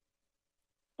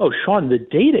 Oh, Sean, the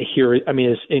data here, I mean,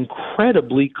 is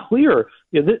incredibly clear.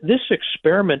 You know, this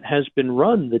experiment has been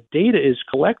run. The data is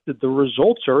collected. The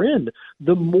results are in.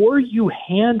 The more you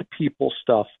hand people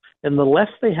stuff and the less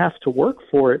they have to work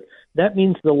for it, that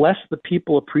means the less the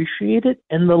people appreciate it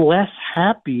and the less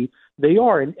happy they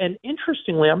are. And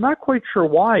interestingly, I'm not quite sure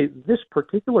why this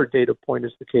particular data point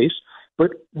is the case,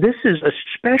 but this is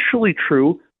especially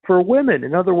true for women.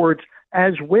 In other words,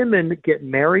 as women get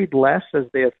married less, as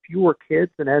they have fewer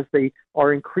kids, and as they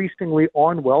are increasingly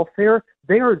on welfare,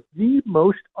 they are the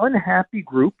most unhappy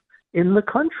group in the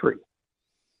country.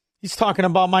 He's talking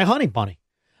about my honey bunny.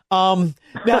 Now,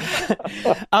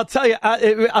 I'll tell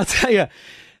you.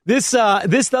 This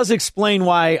does explain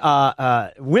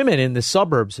why women in the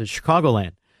suburbs of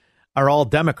Chicagoland are all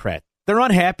Democrat. They're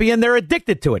unhappy and they're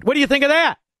addicted to it. What do you think of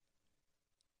that?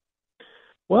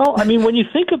 Well, I mean, when you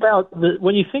think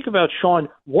about Sean,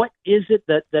 what is it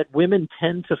that women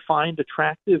tend to find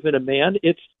attractive in a man?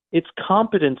 It's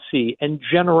competency and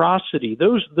generosity.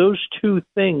 Those two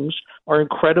things are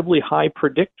incredibly high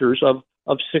predictors of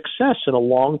success in a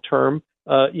long-term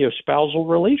spousal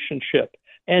relationship.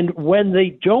 And when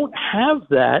they don't have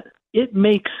that, it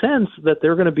makes sense that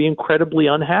they're going to be incredibly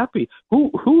unhappy.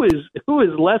 Who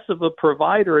is less of a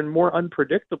provider and more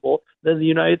unpredictable than the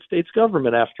United States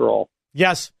government, after all?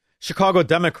 Yes. Chicago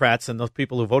Democrats and those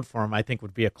people who vote for him, I think,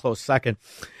 would be a close second.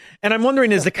 And I'm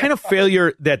wondering, is the kind of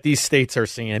failure that these states are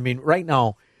seeing? I mean, right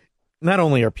now, not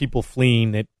only are people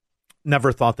fleeing that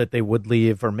never thought that they would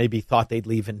leave, or maybe thought they'd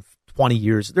leave in 20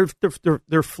 years,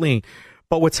 they're fleeing.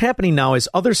 But what's happening now is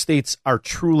other states are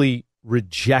truly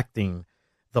rejecting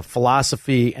the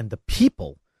philosophy and the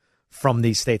people from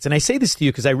these states. And I say this to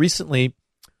you because I recently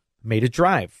made a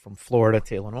drive from Florida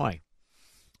to Illinois.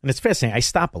 And it's fascinating. I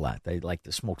stop a lot. I like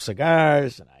to smoke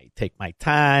cigars, and I take my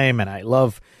time, and I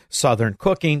love Southern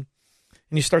cooking.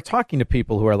 And you start talking to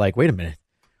people who are like, wait a minute,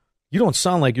 you don't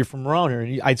sound like you're from around here.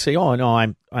 And I'd say, oh, no,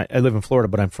 I live in Florida,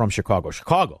 but I'm from Chicago.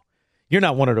 Chicago, you're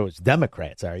not one of those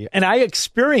Democrats, are you? And I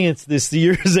experienced this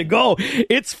years ago.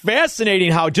 It's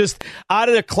fascinating how just out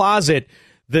of the closet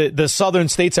the southern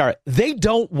states are. They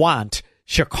don't want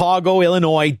Chicago,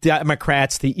 Illinois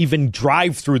Democrats to even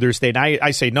drive through their state. And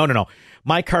I say, no.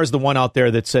 My car's the one out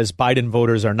there that says Biden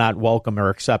voters are not welcome or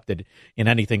accepted in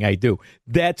anything I do.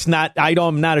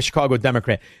 I'm not a Chicago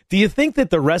Democrat. Do you think that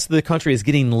the rest of the country is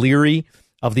getting leery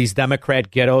of these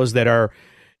Democrat ghettos that are,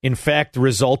 in fact,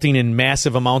 resulting in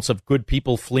massive amounts of good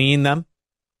people fleeing them?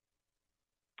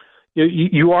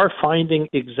 You are finding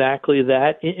exactly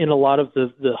that in a lot of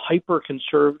the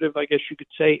hyper-conservative, I guess you could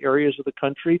say, areas of the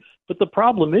country. But the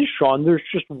problem is, Sean, there's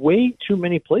just way too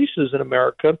many places in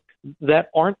America that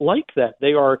aren't like that.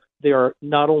 They are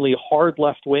not only hard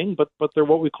left-wing, but they're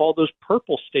what we call those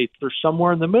purple states. They're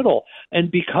somewhere in the middle.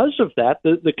 And because of that,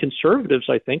 the conservatives,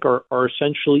 I think, are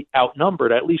essentially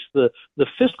outnumbered. At least the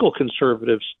fiscal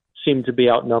conservatives seem to be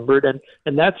outnumbered,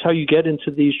 and that's how you get into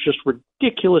these just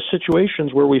ridiculous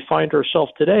situations where we find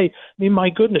ourselves today. I mean, my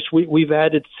goodness, we've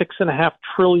added $6.5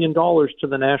 trillion to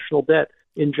the national debt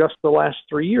in just the last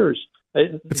 3 years.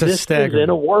 This is,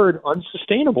 in a word,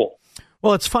 unsustainable.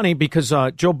 Well, it's funny because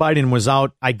Joe Biden was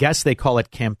out, I guess they call it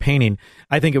campaigning.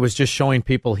 I think it was just showing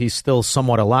people he's still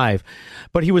somewhat alive.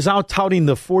 But he was out touting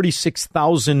the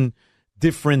 46,000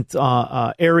 different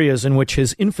areas in which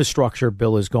his infrastructure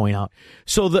bill is going out.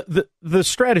 So the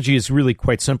strategy is really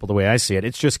quite simple the way I see it.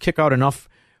 It's just kick out enough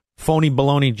phony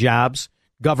baloney jobs,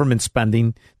 government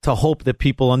spending, to hope that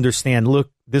people understand,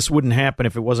 look, this wouldn't happen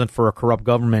if it wasn't for a corrupt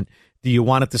government. Do you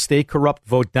want it to stay corrupt?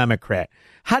 Vote Democrat.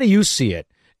 How do you see it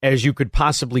as you could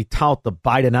possibly tout the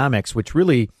Bidenomics, which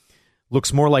really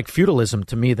looks more like feudalism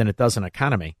to me than it does an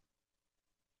economy?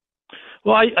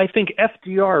 Well, I think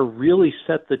FDR really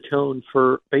set the tone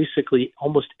for basically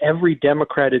almost every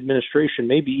Democrat administration,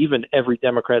 maybe even every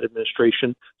Democrat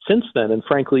administration since then, and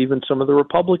frankly, even some of the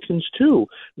Republicans too,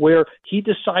 where he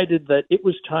decided that it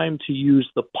was time to use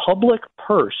the public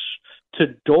purse to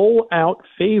dole out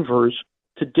favors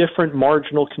to different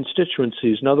marginal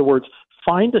constituencies. In other words,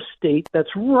 find a state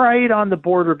that's right on the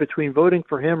border between voting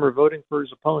for him or voting for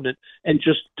his opponent and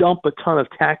just dump a ton of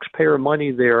taxpayer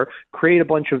money there, create a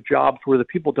bunch of jobs where the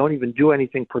people don't even do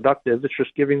anything productive. It's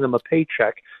just giving them a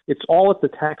paycheck. It's all at the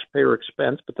taxpayer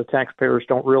expense, but the taxpayers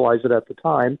don't realize it at the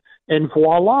time. And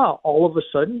voila, all of a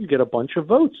sudden you get a bunch of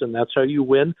votes, and that's how you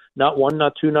win not one,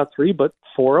 not two, not three, but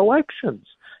 4 elections.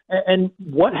 And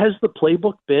what has the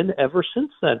playbook been ever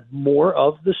since then? More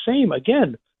of the same.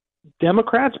 Again,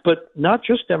 Democrats, but not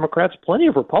just Democrats, plenty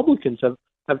of Republicans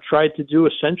have tried to do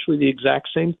essentially the exact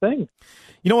same thing.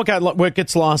 You know what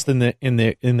gets lost in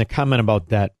the comment about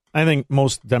debt? I think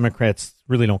most Democrats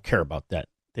really don't care about debt.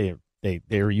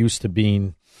 They're used to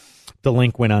being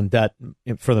delinquent on debt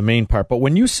for the main part. But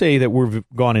when you say that we've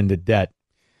gone into debt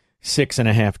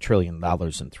 $6.5 trillion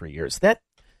in 3 years, that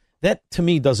to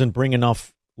me doesn't bring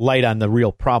enough light on the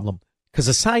real problem. Because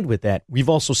aside with that, we've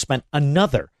also spent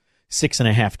another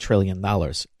 $6.5 trillion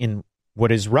in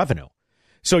what is revenue.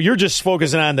 So you're just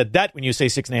focusing on the debt when you say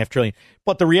 $6.5 trillion.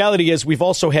 But the reality is we've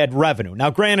also had revenue. Now,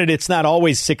 granted, it's not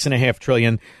always $6.5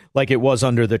 trillion like it was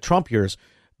under the Trump years,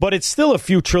 but it's still a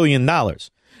few $1 trillion.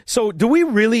 So do we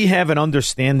really have an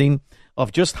understanding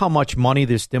of just how much money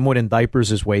this dimwit in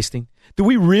diapers is wasting? Do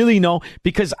we really know?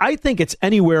 Because I think it's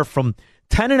anywhere from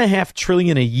 $10.5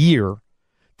 trillion a year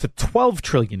to $12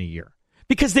 trillion a year.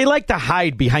 Because they like to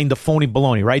hide behind the phony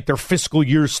baloney, right? Their fiscal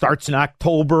year starts in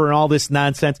October and all this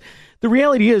nonsense. The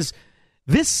reality is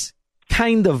this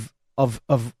kind of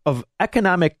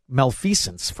economic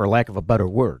malfeasance, for lack of a better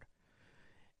word,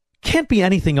 can't be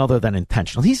anything other than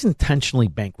intentional. He's intentionally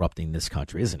bankrupting this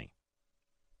country, isn't he?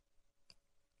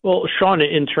 Well, Sean,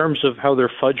 in terms of how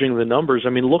they're fudging the numbers,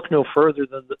 I mean, look no further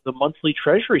than the monthly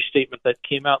Treasury statement that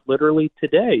came out literally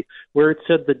today, where it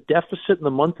said the deficit in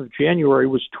the month of January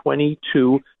was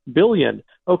 $22 billion.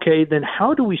 Okay, then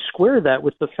how do we square that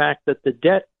with the fact that the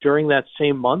debt during that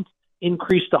same month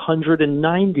increased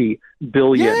 $190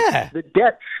 billion. Yeah. The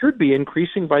debt should be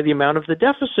increasing by the amount of the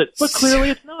deficit, but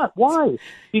clearly it's not. Why?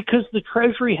 Because the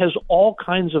Treasury has all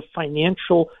kinds of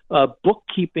financial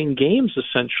bookkeeping games,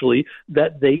 essentially,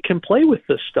 that they can play with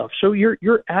this stuff. So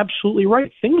you're absolutely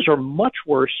right. Things are much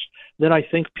worse than I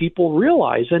think people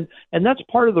realize, and that's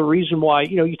part of the reason why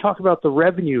you talk about the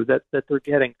revenue that they're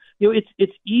getting.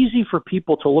 It's easy for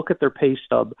people to look at their pay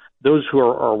stub. Those who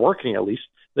are working, at least,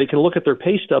 they can look at their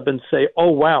pay stub and say,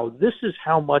 "Oh wow, this is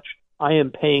how much I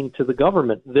am paying to the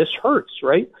government. This hurts,"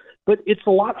 right? But it's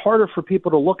a lot harder for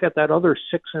people to look at that other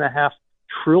 $6.5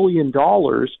 trillion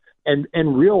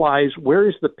and realize where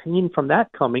is the pain from that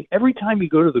coming. Every time you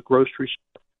go to the grocery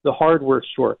store, the hardware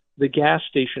store, the gas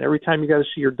station, every time you got to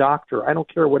see your doctor, I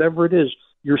don't care, whatever it is,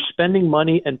 you're spending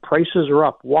money and prices are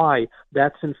up. Why?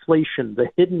 That's inflation, the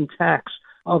hidden tax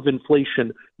of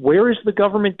inflation. Where is the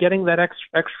government getting that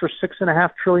extra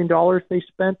 $6.5 trillion they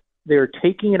spent? They're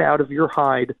taking it out of your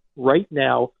hide right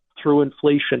now through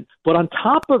inflation. But on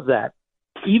top of that,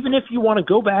 even if you want to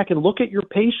go back and look at your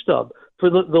pay stub for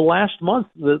the last month,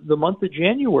 the month of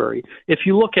January, if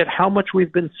you look at how much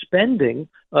we've been spending,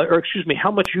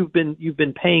 how much you've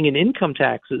been paying in income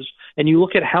taxes, and you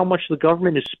look at how much the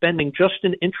government is spending just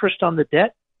in interest on the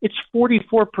debt, it's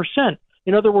 44%.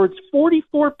 In other words,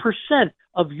 44%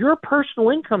 of your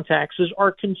personal income taxes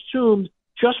are consumed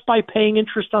just by paying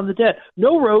interest on the debt.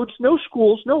 No roads, no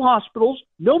schools, no hospitals,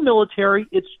 no military.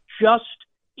 It's just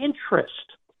interest.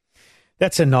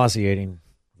 That's a nauseating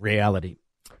reality.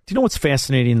 Do you know what's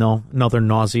fascinating, though? Another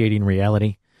nauseating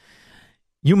reality.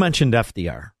 You mentioned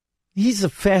FDR. He's a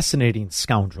fascinating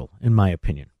scoundrel, in my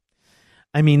opinion.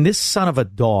 I mean, this son of a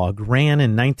dog ran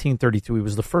in 1932. He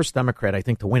was the first Democrat, I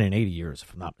think, to win in 80 years,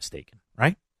 if I'm not mistaken,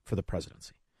 right? For the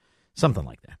presidency. Something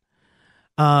like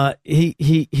that.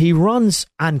 He runs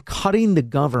on cutting the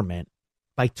government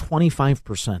by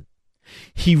 25%.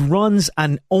 He runs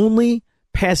on only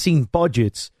passing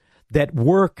budgets that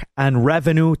work on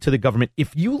revenue to the government.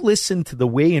 If you listen to the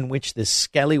way in which this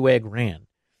scallywag ran,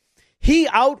 he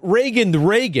out-Reaganed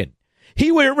Reagan.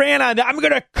 He ran on, I'm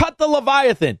going to cut the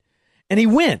Leviathan. And he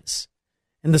wins.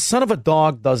 And the son of a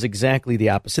dog does exactly the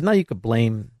opposite. Now you could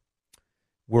blame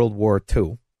World War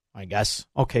II, I guess.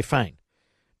 Okay, fine.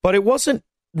 But it wasn't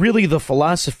really the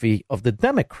philosophy of the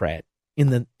Democrat in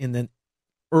the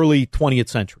early 20th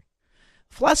century.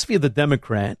 The philosophy of the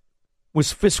Democrat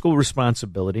was fiscal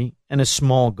responsibility and a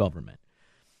small government.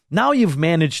 Now you've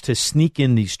managed to sneak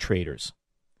in these traitors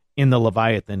in the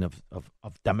Leviathan of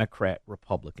Democrat,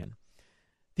 Republican.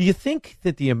 Do you think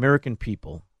that the American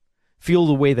people feel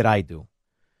the way that I do?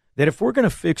 That if we're going to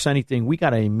fix anything, we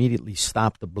got to immediately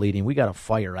stop the bleeding. We got to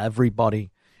fire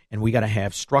everybody, and we got to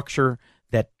have structure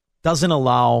that doesn't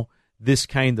allow this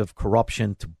kind of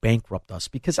corruption to bankrupt us.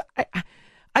 Because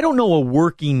I don't know a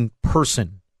working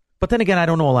person. But then again, I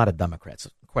don't know a lot of Democrats,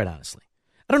 quite honestly.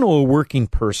 I don't know a working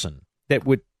person that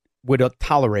would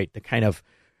tolerate the kind of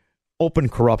open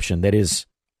corruption that is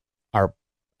our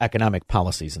economic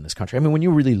policies in this country. I mean, when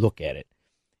you really look at it,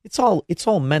 it's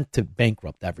all meant to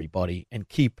bankrupt everybody and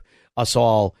keep us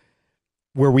all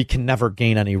where we can never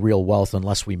gain any real wealth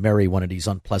unless we marry one of these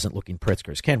unpleasant-looking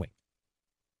Pritzkers, can we?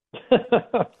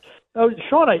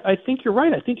 Sean, I think you're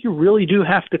right. I think you really do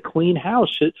have to clean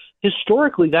house.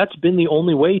 Historically, that's been the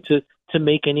only way to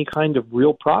make any kind of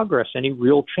real progress, any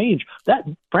real change.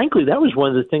 Frankly, that was one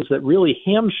of the things that really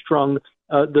hamstrung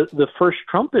the first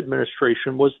Trump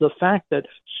administration, was the fact that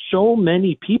so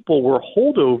many people were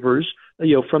holdovers,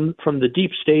 from the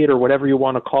deep state or whatever you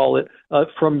want to call it,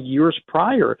 from years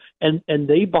prior, and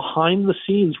they behind the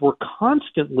scenes were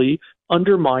constantly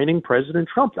undermining President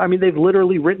Trump. I mean, they've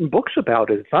literally written books about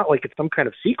it. It's not like it's some kind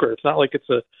of secret. It's not like it's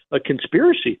a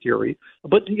conspiracy theory.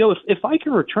 But if I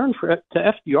can return to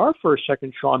FDR for a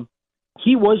second, Sean,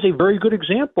 he was a very good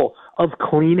example of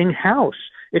cleaning house,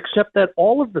 except that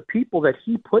all of the people that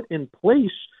he put in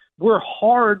place were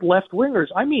hard left-wingers.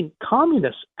 I mean,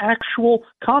 communists, actual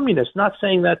communists. Not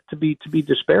saying that to be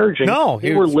disparaging. No,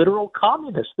 they were literal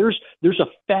communists. There's a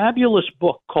fabulous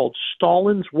book called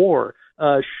Stalin's War.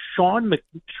 Sean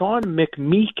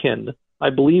McMeekin, I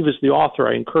believe, is the author.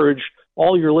 I encourage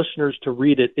all your listeners to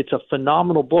read it. It's a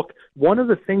phenomenal book. One of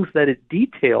the things that it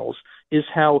details is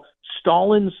how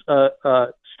Stalin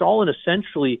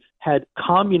essentially had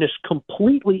communists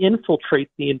completely infiltrate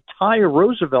the entire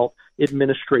Roosevelt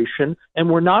administration, and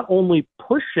were not only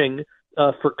pushing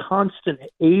for constant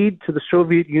aid to the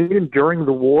Soviet Union during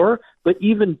the war, but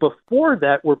even before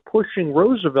that were pushing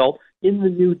Roosevelt in the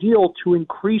New Deal to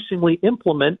increasingly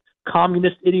implement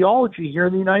communist ideology here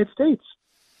in the United States.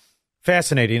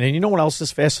 Fascinating. And you know what else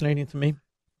is fascinating to me?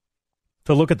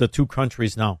 To look at the two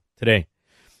countries now today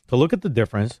to look at the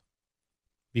difference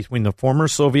between the former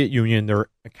Soviet Union, their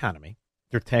economy,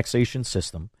 their taxation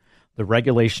system, the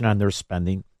regulation on their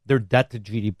spending, their debt to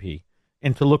GDP,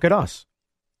 and to look at us.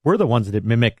 We're the ones that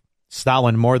mimic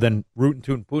Stalin more than Putin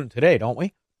and Putin today, don't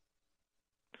we?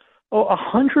 Oh,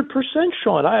 100%,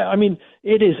 Sean. I mean,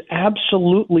 it is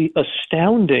absolutely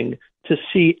astounding to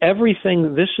see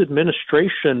everything this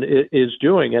administration is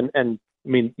doing. And I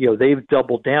mean, you know, they've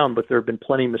doubled down, but there have been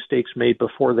plenty of mistakes made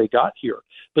before they got here.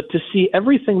 But to see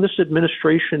everything this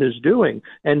administration is doing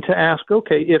and to ask,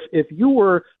 okay, if you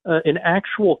were an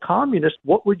actual communist,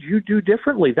 what would you do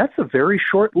differently? That's a very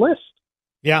short list.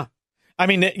 Yeah. I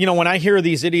mean, you know, when I hear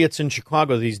these idiots in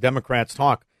Chicago, these Democrats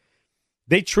talk,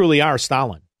 they truly are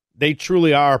Stalin. They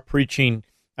truly are preaching.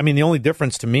 I mean, the only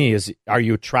difference to me is, are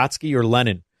you Trotsky or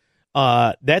Lenin?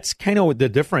 That's kind of the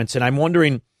difference. And I'm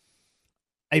wondering,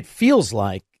 it feels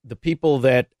like the people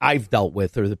that I've dealt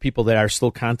with or the people that are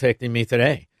still contacting me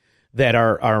today that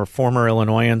are former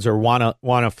Illinoisans or want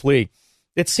to flee,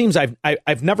 it seems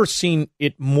I've never seen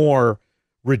it more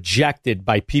rejected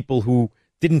by people who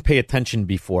didn't pay attention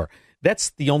before.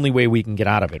 That's the only way we can get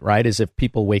out of it, right? Is if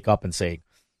people wake up and say,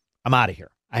 I'm out of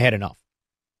here. I had enough.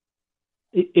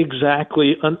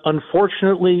 Exactly.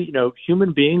 Unfortunately, you know,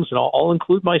 human beings, and I'll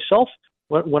include myself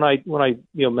when I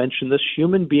mention this,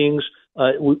 human beings,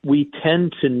 we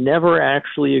tend to never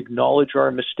actually acknowledge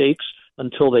our mistakes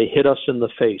until they hit us in the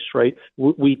face, right?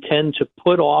 We tend to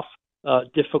put off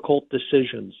difficult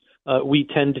decisions. We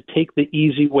tend to take the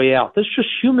easy way out. That's just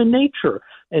human nature.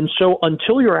 And so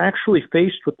until you're actually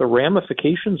faced with the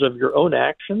ramifications of your own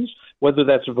actions, whether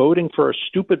that's voting for a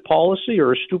stupid policy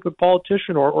or a stupid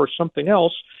politician or something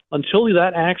else, until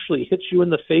that actually hits you in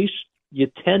the face, you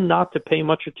tend not to pay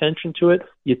much attention to it.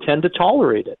 You tend to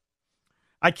tolerate it.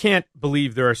 I can't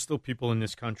believe there are still people in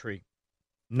this country,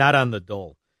 not on the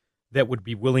dole, that would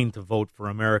be willing to vote for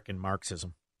American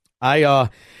Marxism. I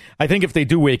think if they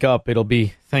do wake up, it'll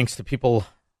be thanks to people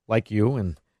like you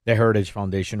and the Heritage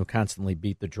Foundation who constantly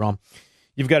beat the drum.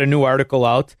 You've got a new article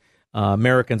out,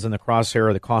 Americans in the Crosshair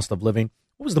of the Cost of Living.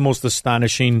 What was the most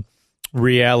astonishing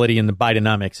reality in the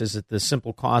Bidenomics? Is it the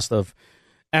simple cost of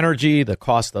energy, the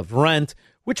cost of rent?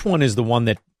 Which one is the one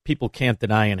that people can't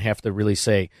deny and have to really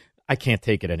say, I can't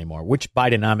take it anymore? Which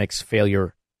Bidenomics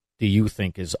failure do you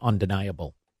think is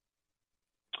undeniable?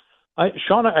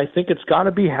 Sean, I think it's got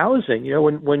to be housing. You know,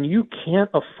 when you can't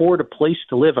afford a place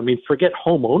to live, I mean, forget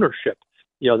home ownership.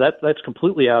 You know, that's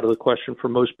completely out of the question for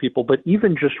most people. But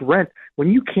even just rent,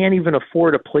 when you can't even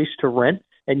afford a place to rent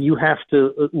and you have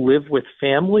to live with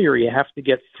family or you have to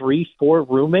get 3-4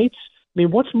 roommates, I mean,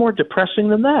 what's more depressing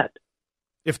than that?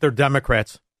 If they're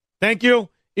Democrats. Thank you,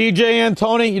 E.J.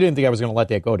 Antoni. You didn't think I was going to let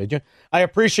that go, did you? I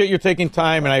appreciate you taking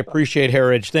time, and I appreciate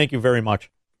Heritage. Thank you very much.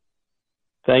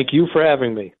 Thank you for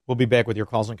having me. We'll be back with your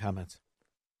calls and comments.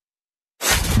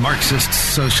 Marxists,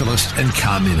 socialists, and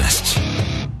communists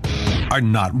are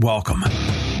not welcome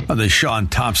on the Sean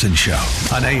Thompson Show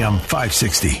on AM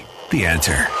 560. The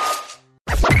Answer.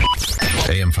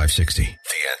 AM 560.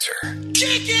 The Answer.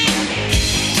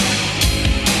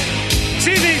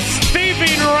 See these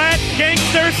thieving rat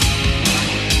gangsters?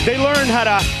 They learn how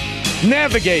to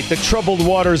navigate the troubled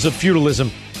waters of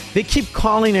feudalism. They keep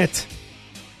calling it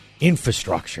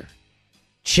infrastructure,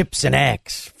 chips and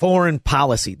acts, foreign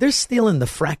policy. They're stealing the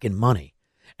fracking money,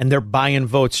 and they're buying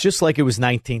votes just like it was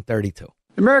 1932.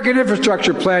 The American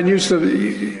infrastructure plan used to,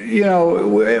 you know,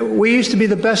 we used to be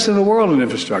the best in the world in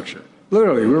infrastructure.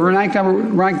 Literally, we were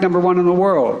ranked number one in the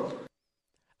world.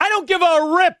 I don't give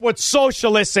a rip what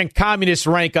socialists and communists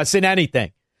rank us in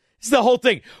anything. It's the whole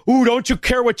thing. Ooh, don't you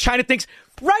care what China thinks?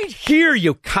 Right here,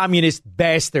 you communist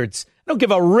bastards. I don't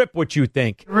give a rip what you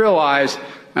think. Realize,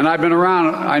 and I've been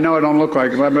around, I know I don't look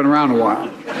like it, but I've been around a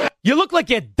while. You look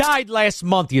like you died last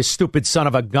month, you stupid son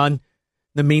of a gun. In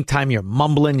the meantime, you're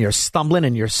mumbling, you're stumbling,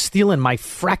 and you're stealing my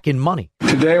fracking money.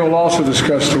 Today we'll also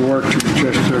discuss the work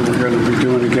we're going to be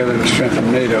doing together to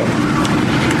strengthen NATO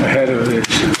ahead of the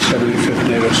 75th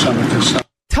NATO summit this summer.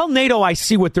 Tell NATO I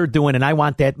see what they're doing, and I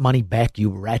want that money back, you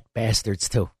rat bastards,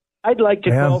 too. I'd like to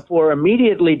call for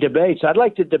immediately debates. I'd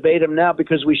like to debate them now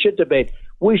because we should debate.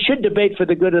 We should debate for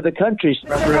the good of the country. Mr.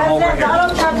 President,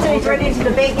 Donald Trump said he's ready to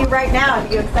debate you right now.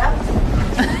 Do you accept?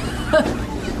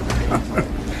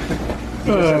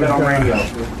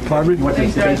 Pardon me? What to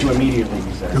debate you immediately,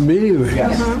 he said. Immediately?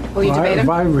 Yes. Mm-hmm. Will you debate him? If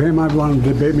I were him, I'd want him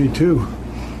to debate me, too.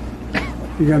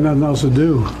 You got nothing else to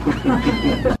do.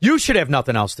 You should have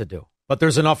nothing else to do. But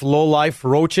there's enough low-life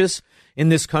roaches in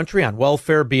this country on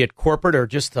welfare, be it corporate or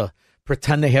just to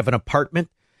pretend they have an apartment,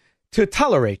 to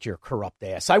tolerate your corrupt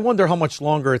ass. I wonder how much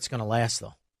longer it's going to last,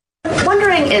 though.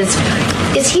 Wondering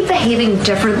is he behaving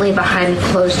differently behind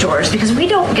closed doors? Because we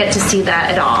don't get to see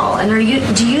that at all. And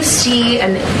do you see,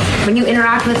 and when you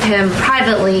interact with him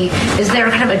privately, is there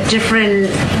kind of a different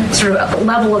sort of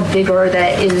level of vigor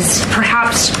that is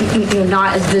perhaps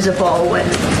not as visible when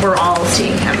we're all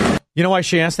seeing him? You know why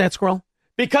she asked that, Squirrel?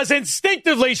 Because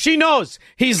instinctively she knows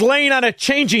he's laying on a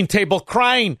changing table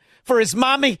crying for his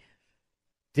mommy.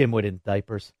 Dimwit in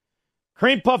diapers.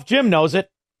 Cream Puff Jim knows it.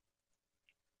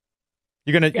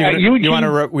 You want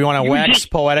to wax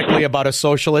poetically about a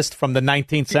socialist from the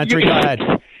 19th century? Go ahead.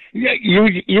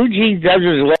 Eugene Debs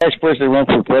was the last person to run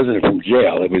for president from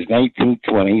jail. It was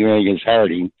 1920. He ran against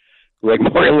Harding. Like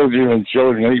more illegitimate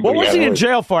children. What was he in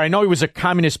jail for? I know he was a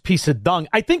communist piece of dung.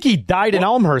 I think he died in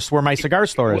Elmhurst, where my cigar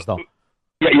store is, though.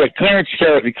 Yeah, Clarence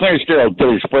Darrow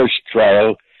did his first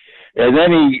trial, and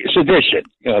then sedition.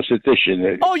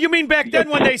 Oh, you mean back then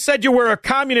when they said you were a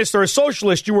communist or a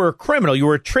socialist, you were a criminal, you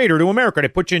were a traitor to America? They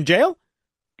put you in jail?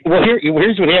 Well,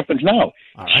 here's what happens now.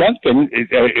 Right.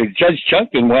 Judge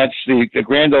Chunkin wants the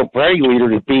Grand Old Party leader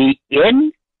to be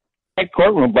in that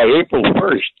courtroom by April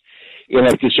 1st. And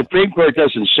if the Supreme Court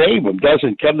doesn't save him,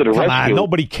 doesn't come to the rescue. Come on,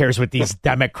 nobody cares what these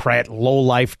Democrat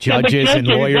low-life judges and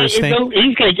lawyers think.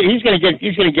 He's going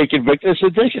to get convicted of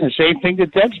sedition. The same thing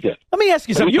that Debs did. Let me ask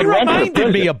you something. You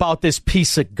reminded me about this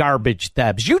piece of garbage,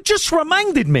 Debs. You just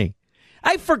reminded me.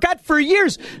 I forgot for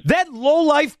years. That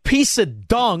low-life piece of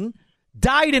dung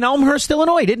died in Elmhurst,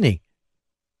 Illinois, didn't he?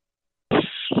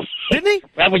 Didn't he?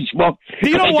 Do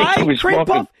you know why, Cream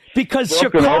Puff? Because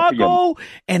Chicago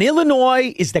and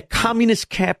Illinois is the communist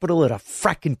capital of the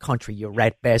fracking country, you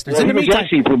rat bastards. Well, he was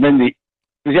actually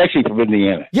from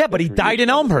Indiana. Yeah, but he died in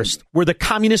Elmhurst, where the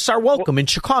communists are welcome in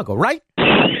Chicago, right?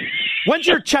 When's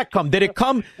your check come? Did it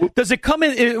come? Does it come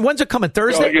in? When's it coming?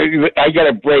 Thursday? I got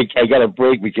a break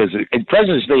because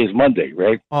President's Day is Monday,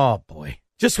 right? Oh, boy.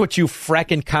 Just what you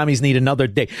fracking commies need another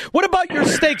day. What about your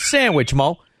steak sandwich,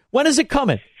 Mo? When is it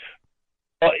coming?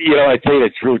 Well, I tell you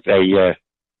the truth,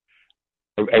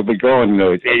 I've been going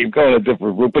a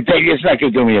different route, but it's not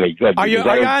going to do me any good. Are you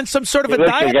on some sort of a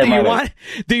diet?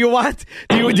 Do you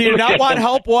not want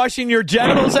help washing your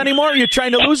genitals anymore? Are you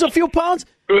trying to lose a few pounds?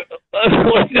 I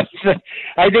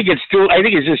think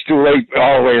it's just too late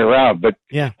all the way around. But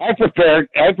yeah, I prepared.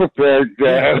 I'm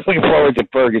looking forward to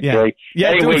purgatory. Yeah,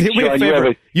 anyway, do me a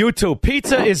favor. You too.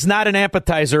 Pizza is not an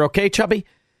appetizer, okay, Chubby?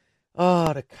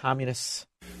 Oh, the communists.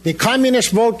 The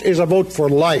communist vote is a vote for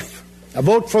life. A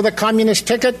vote for the communist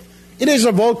ticket, it is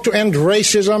a vote to end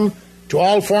racism, to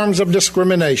all forms of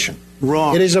discrimination.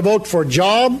 Wrong. It is a vote for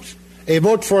jobs, a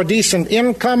vote for decent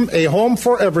income, a home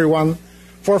for everyone,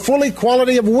 for full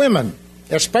equality of women,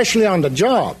 especially on the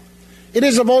job. It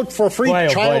is a vote for free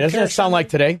child care. Doesn't that sound like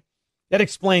today? That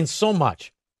explains so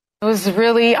much. It was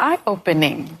really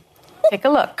eye-opening. Take a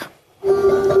look.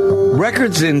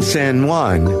 Records in San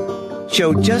Juan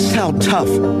show just how tough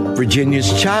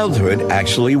Virginia's childhood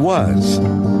actually was.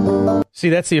 See,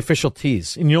 that's the official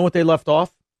tease. And you know what they left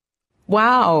off?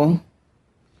 Wow.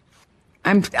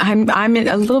 I'm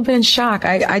a little bit in shock.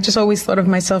 I just always thought of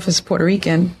myself as Puerto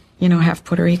Rican, half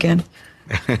Puerto Rican.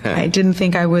 I didn't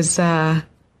think I was,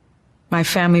 my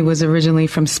family was originally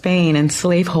from Spain and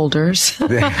slaveholders.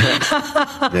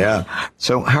 Yeah.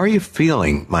 So how are you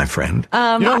feeling, my friend?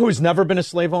 You know who's never been a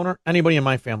slave owner? Anybody in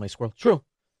my family, Squirrel. True.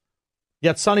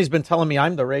 Yet Sonny's been telling me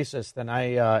I'm the racist and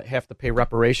I have to pay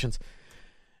reparations.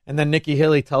 And then Nikki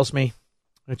Haley tells me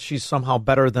that she's somehow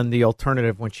better than the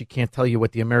alternative when she can't tell you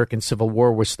what the American Civil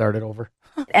War was started over.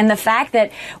 And the fact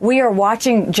that we are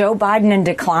watching Joe Biden in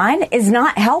decline is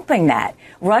not helping that.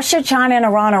 Russia, China, and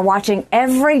Iran are watching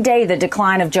every day the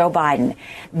decline of Joe Biden.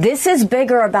 This is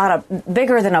bigger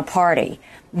than a party.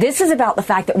 This is about the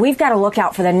fact that we've got to look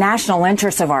out for the national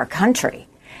interests of our country.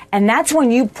 And that's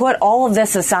when you put all of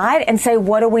this aside and say,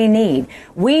 what do we need?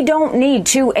 We don't need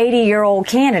two 80-year-old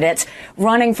candidates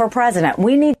running for president.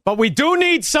 But we do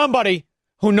need somebody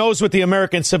who knows what the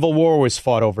American Civil War was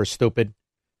fought over, stupid.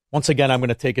 Once again, I'm going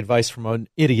to take advice from an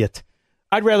idiot.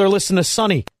 I'd rather listen to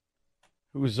Sonny,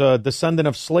 who's a descendant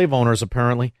of slave owners,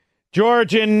 apparently.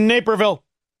 George in Naperville.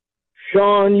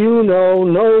 Sean,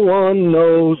 no one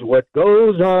knows what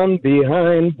goes on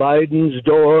behind Biden's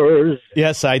doors.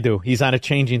 Yes, I do. He's on a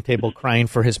changing table crying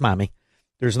for his mommy.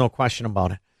 There's no question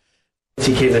about it.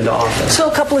 He came into office. So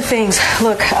a couple of things.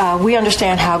 Look, we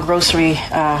understand how grocery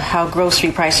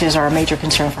prices are a major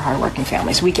concern for hardworking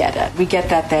families. We get it. We get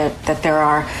that there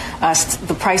are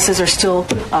the prices are still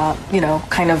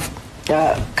kind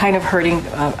of hurting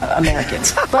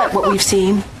Americans. But what we've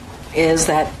seen is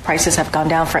that prices have gone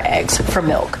down for eggs, for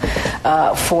milk,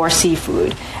 for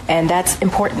seafood, and that's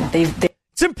important.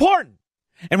 It's important.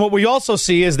 And what we also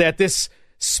see is that this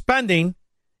spending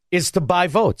is to buy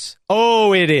votes.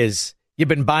 Oh, it is. You've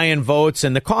been buying votes,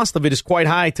 and the cost of it is quite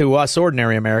high to us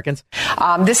ordinary Americans.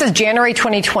 This is January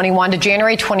 2021 to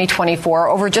January 2024.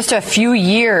 Over just a few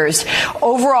years,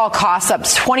 overall costs up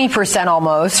 20%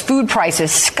 almost. Food prices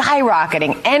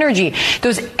skyrocketing. Energy,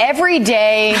 those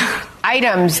everyday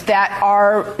items that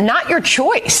are not your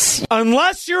choice.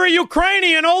 Unless you're a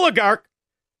Ukrainian oligarch,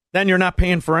 then you're not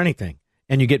paying for anything,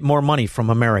 and you get more money from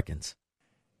Americans.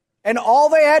 And all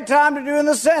they had time to do in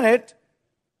the Senate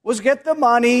was get the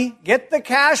money, get the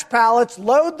cash pallets,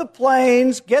 load the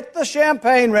planes, get the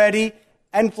champagne ready,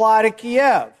 and fly to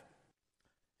Kiev.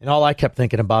 And all I kept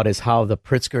thinking about is how the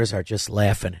Pritzkers are just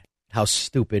laughing at how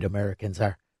stupid Americans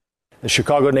are. The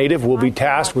Chicago native will be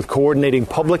tasked with coordinating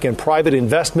public and private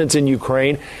investments in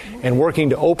Ukraine and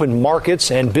working to open markets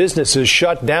and businesses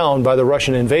shut down by the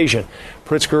Russian invasion.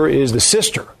 Pritzker is the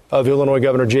sister of Illinois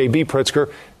Governor J.B.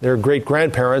 Pritzker. Their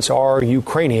great-grandparents are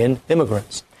Ukrainian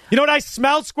immigrants. You know what I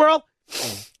smell, Squirrel?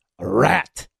 A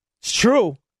rat. It's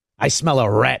true. I smell a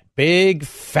rat. Big,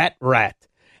 fat rat.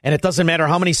 And it doesn't matter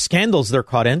how many scandals they're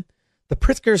caught in. The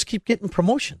Pritzkers keep getting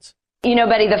promotions. You know,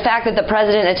 Betty, the fact that the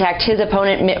president attacked his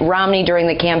opponent, Mitt Romney, during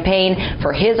the campaign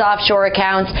for his offshore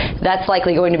accounts, that's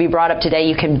likely going to be brought up today.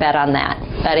 You can bet on that.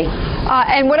 Betty?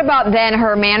 And what about then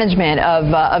her management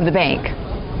of the bank?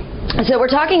 So we're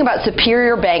talking about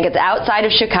Superior Bank. It's outside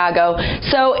of Chicago.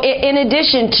 So in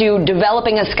addition to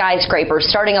developing a skyscraper,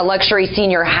 starting a luxury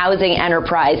senior housing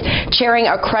enterprise, chairing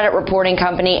a credit reporting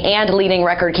company, and leading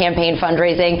record campaign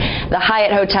fundraising, the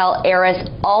Hyatt Hotel heiress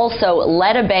also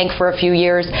led a bank for a few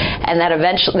years, and that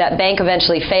bank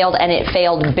eventually failed, and it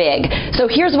failed big. So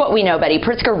here's what we know, Betty.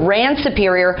 Pritzker ran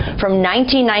Superior from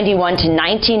 1991 to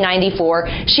 1994.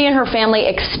 She and her family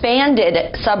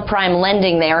expanded subprime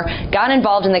lending there, got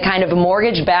involved in the kind of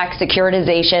mortgage-backed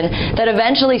securitization that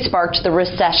eventually sparked the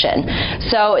recession.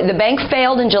 So the bank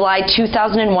failed in July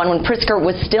 2001 when Pritzker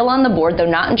was still on the board, though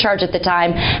not in charge at the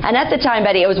time. And at the time,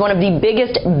 Betty, it was one of the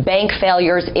biggest bank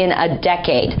failures in a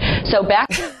decade. So back...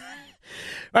 All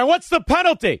right, what's the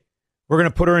penalty? We're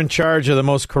going to put her in charge of the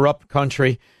most corrupt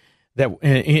country that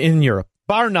in Europe.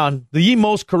 Bar none, the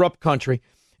most corrupt country.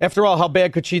 After all, how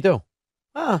bad could she do?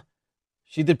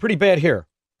 She did pretty bad here.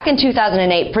 In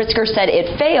 2008, Pritzker said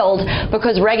it failed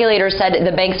because regulators said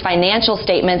the bank's financial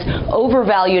statements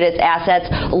overvalued its assets.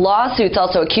 Lawsuits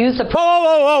also accused the...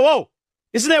 Whoa.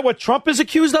 Isn't that what Trump is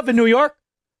accused of in New York?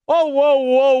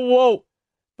 Whoa.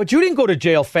 But you didn't go to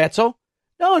jail, fatso.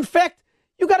 No, in fact,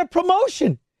 you got a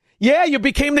promotion. Yeah, you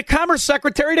became the Commerce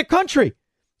Secretary of the country.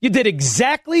 You did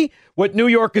exactly what New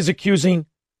York is accusing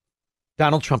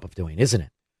Donald Trump of doing, isn't it?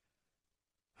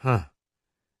 I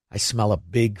smell a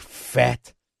big,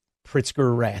 fat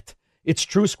Pritzker rat. It's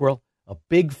true, Squirrel. A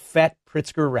big, fat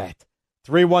Pritzker rat.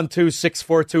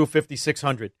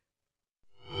 312-642-5600.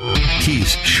 He's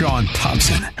Sean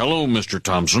Thompson. Hello, Mr.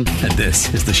 Thompson. And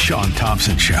this is the Sean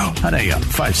Thompson Show on AM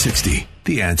 560.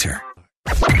 The Answer.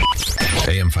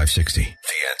 AM 560. The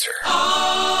Answer.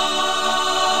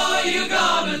 Oh, you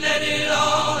gonna let it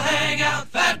all hang out,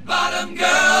 fat bottom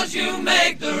girls, you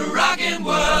make the rockin'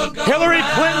 world go Hillary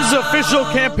round. Clinton's official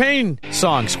campaign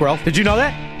song, Squirrel. Did you know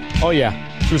that? Oh,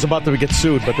 yeah. She was about to get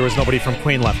sued, but there was nobody from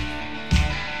Queen left.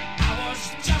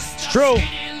 It's true.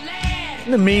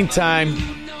 In the meantime,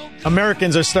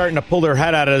 Americans are starting to pull their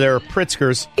head out of their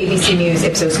Pritzkers. ABC News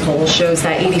Ipsos poll shows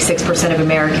that 86% of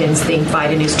Americans think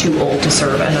Biden is too old to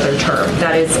serve another term.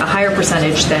 That is a higher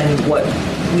percentage than what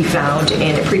we found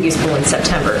in a previous poll in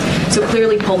September. So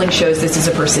clearly polling shows this is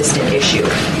a persistent issue.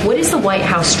 What is the White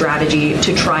House strategy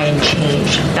to try and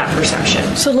change that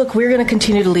perception? So look, we're going to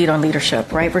continue to lead on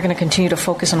leadership, right? We're going to continue to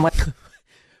focus on what...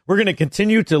 We're going to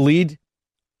continue to lead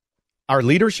our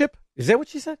leadership? Is that what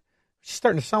she said? She's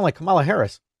starting to sound like Kamala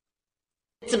Harris.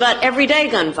 It's about everyday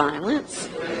gun violence.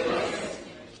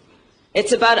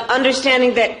 It's about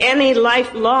understanding that any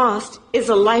life lost is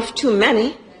a life too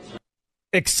many.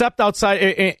 Except outside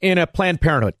in a Planned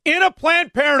Parenthood. In a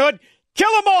Planned Parenthood,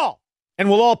 kill them all, and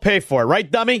we'll all pay for it, right,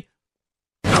 dummy?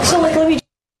 So let me...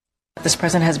 This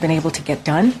president has been able to get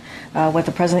done, what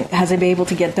the president has been able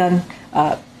to get done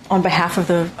on behalf of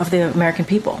the American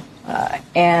people.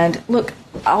 And look,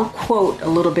 I'll quote a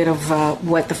little bit of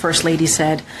what the First Lady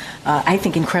said, I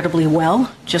think incredibly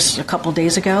well, just a couple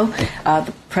days ago.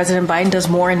 President Biden does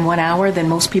more in 1 hour than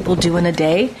most people do in a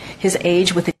day. His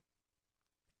age with...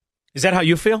 Is that how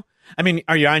you feel? I mean,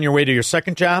 are you on your way to your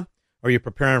second job, or are you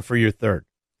preparing for your third?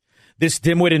 This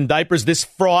dimwit in diapers, this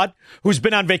fraud, who's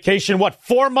been on vacation,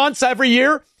 4 months every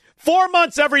year? 4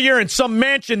 months every year in some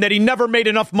mansion that he never made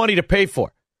enough money to pay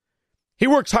for. He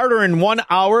works harder in 1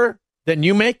 hour than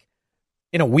you make?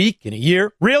 In a week? In a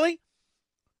year? Really?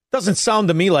 Doesn't sound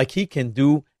to me like he can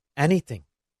do anything.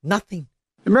 Nothing.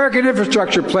 The American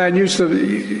infrastructure plan used to,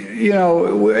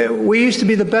 we used to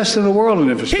be the best in the world in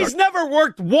infrastructure. He's never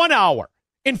worked 1 hour.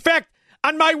 In fact,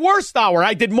 on my worst hour,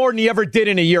 I did more than he ever did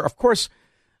in a year. Of course,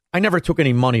 I never took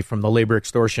any money from the labor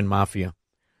extortion mafia.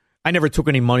 I never took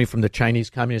any money from the Chinese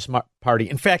Communist Party.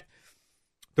 In fact,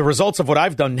 the results of what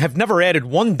I've done have never added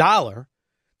 $1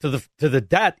 to the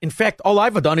debt. In fact, all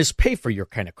I've done is pay for your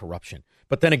kind of corruption.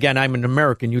 But then again, I'm an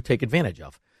American you take advantage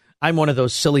of. I'm one of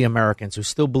those silly Americans who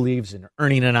still believes in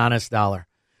earning an honest dollar.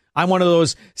 I'm one of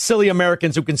those silly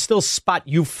Americans who can still spot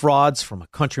you frauds from a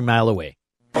country mile away.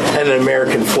 And an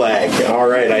American flag. All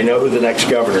right, I know who the next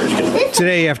governor is going to be.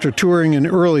 Today, after touring an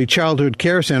early childhood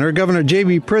care center, Governor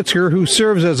J.B. Pritzker, who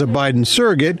serves as a Biden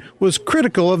surrogate, was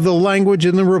critical of the language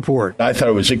in the report. I thought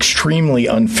it was extremely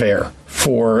unfair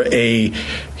for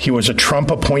he was a Trump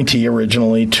appointee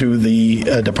originally to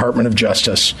the Department of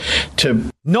Justice.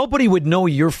 Nobody would know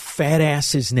your fat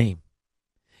ass's name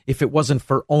if it wasn't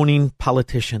for owning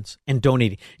politicians and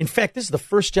donating. In fact, this is the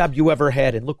first job you ever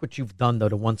had, and look what you've done to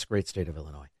the once great state of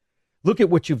Illinois. Look at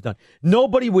what you've done.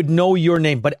 Nobody would know your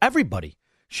name, but everybody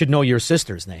should know your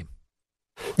sister's name.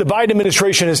 The Biden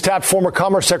administration has tapped former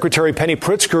Commerce Secretary Penny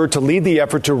Pritzker to lead the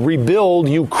effort to rebuild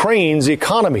Ukraine's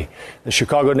economy. The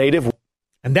Chicago native.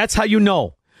 And that's how you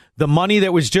know the money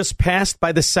that was just passed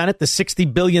by the Senate, the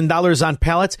 $60 billion on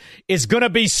pallets, is going to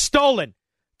be stolen,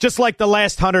 just like the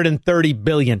last $130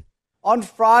 billion. On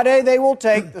Friday, they will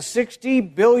take the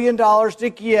 $60 billion to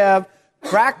Kiev,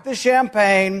 crack the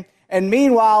champagne, and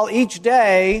meanwhile, each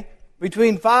day,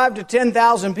 between 5,000 to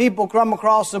 10,000 people come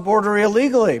across the border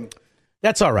illegally.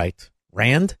 That's all right,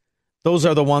 Rand. Those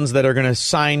are the ones that are going to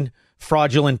sign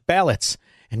fraudulent ballots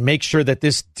and make sure that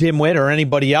this dimwit or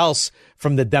anybody else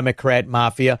from the Democrat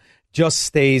mafia just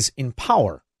stays in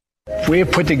power. We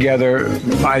have put together,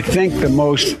 I think, the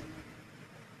most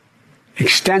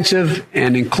extensive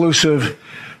and inclusive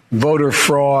voter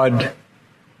fraud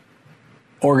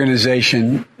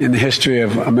organization in the history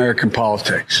of American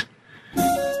politics.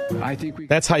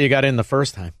 That's how you got in the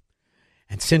first time.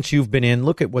 And since you've been in,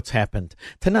 look at what's happened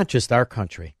to not just our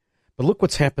country, but look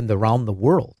what's happened around the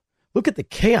world. Look at the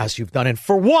chaos you've done. And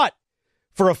for what?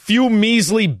 For a few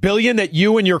measly billion that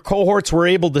you and your cohorts were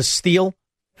able to steal?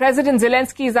 President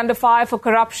Zelensky is under fire for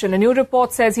corruption. A new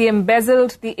report says he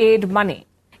embezzled the aid money.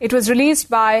 It was released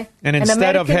by an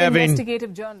American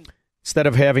investigative journalist. Instead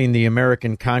of having the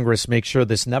American Congress make sure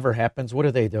this never happens,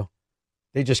 what do?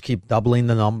 They just keep doubling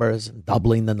the numbers and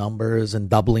doubling the numbers and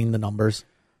doubling the numbers.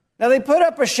 Now, they put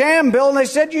up a sham bill, and they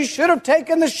said you should have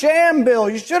taken the sham bill.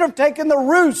 You should have taken the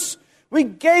ruse. We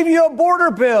gave you a border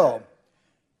bill.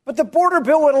 But the border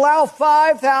bill would allow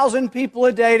 5,000 people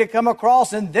a day to come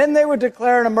across, and then they would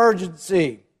declare an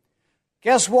emergency.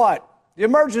 Guess what? The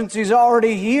emergency is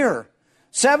already here.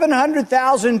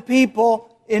 700,000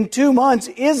 people in 2 months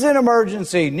is an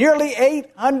emergency. Nearly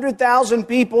 800,000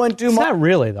 people in 2 months. Not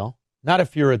really, though. Not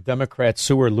if you're a Democrat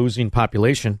sewer losing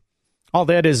population. All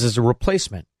that is a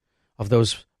replacement of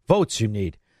those votes you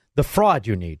need, the fraud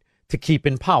you need to keep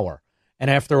in power. And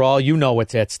after all, you know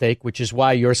what's at stake, which is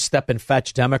why your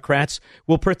step-and-fetch Democrats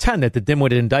will pretend that the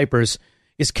dimwit in diapers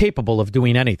is capable of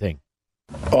doing anything.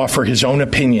 Offer his own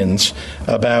opinions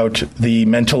about the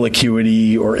mental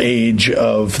acuity or age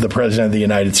of the President of the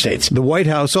United States. The White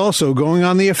House also going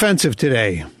on the offensive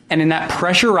today. And in that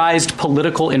pressurized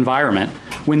political environment,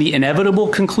 when the inevitable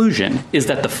conclusion is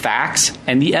that the facts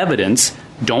and the evidence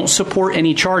don't support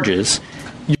any charges.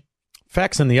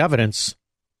 Facts and the evidence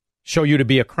show you to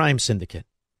be a crime syndicate,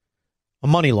 a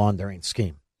money laundering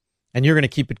scheme. And you're going to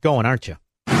keep it going, aren't you?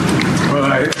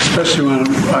 Well, especially when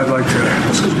I'd like to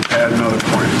add another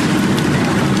point.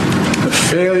 The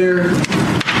failure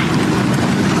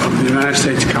of the United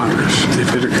States Congress,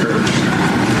 if it occurs,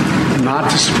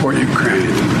 not to support Ukraine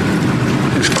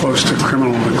is close to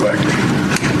criminal neglect.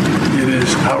 It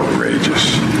is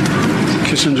outrageous.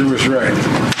 Kissinger was right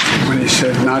when he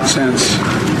said, not since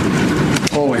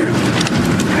Napoleon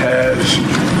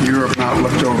has Europe not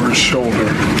looked over his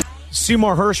shoulder.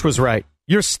 Seymour Hersh was right.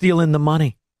 You're stealing the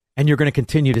money, and you're going to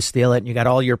continue to steal it, and you got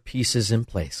all your pieces in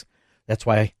place. That's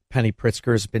why Penny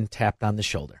Pritzker has been tapped on the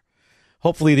shoulder.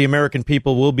 Hopefully the American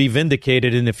people will be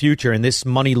vindicated in the future, and this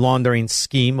money laundering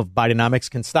scheme of Bidenomics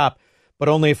can stop, but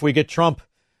only if we get Trump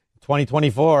in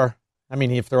 2024. I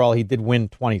mean, after all, he did win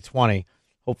 2020.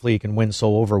 Hopefully he can win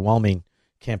so overwhelming,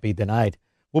 can't be denied.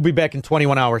 We'll be back in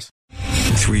 21 hours.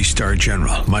 Three-star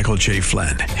General Michael J.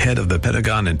 Flynn, head of the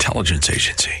Pentagon Intelligence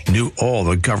Agency, knew all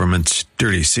the government's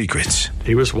dirty secrets.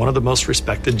 He was one of the most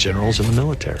respected generals in the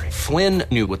military. Flynn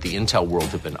knew what the intel world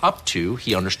had been up to.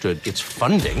 He understood its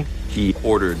funding. He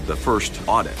ordered the first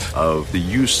audit of the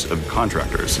use of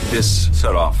contractors. This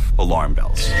set off alarm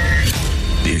bells.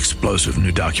 The explosive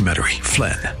new documentary,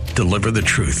 Flynn, Deliver the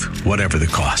Truth, Whatever the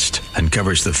Cost,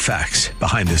 uncovers the facts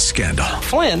behind this scandal.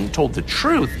 Flynn told the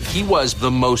truth. He was the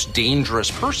most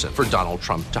dangerous person for Donald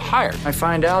Trump to hire. I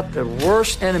find out the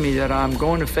worst enemy that I'm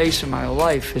going to face in my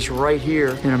life is right here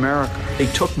in America. They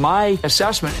took my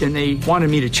assessment and they wanted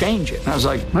me to change it. And I was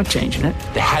like, I'm not changing it.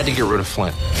 They had to get rid of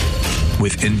Flynn.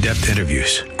 With in-depth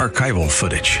interviews, archival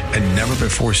footage, and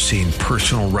never-before-seen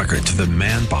personal records of the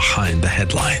man behind the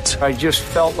headlines. I just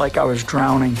felt like I was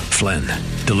drowning. Flynn,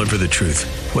 Deliver the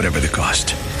Truth, Whatever the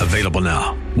Cost. Available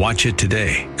now. Watch it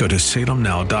today. Go to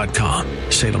salemnow.com.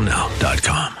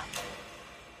 salemnow.com.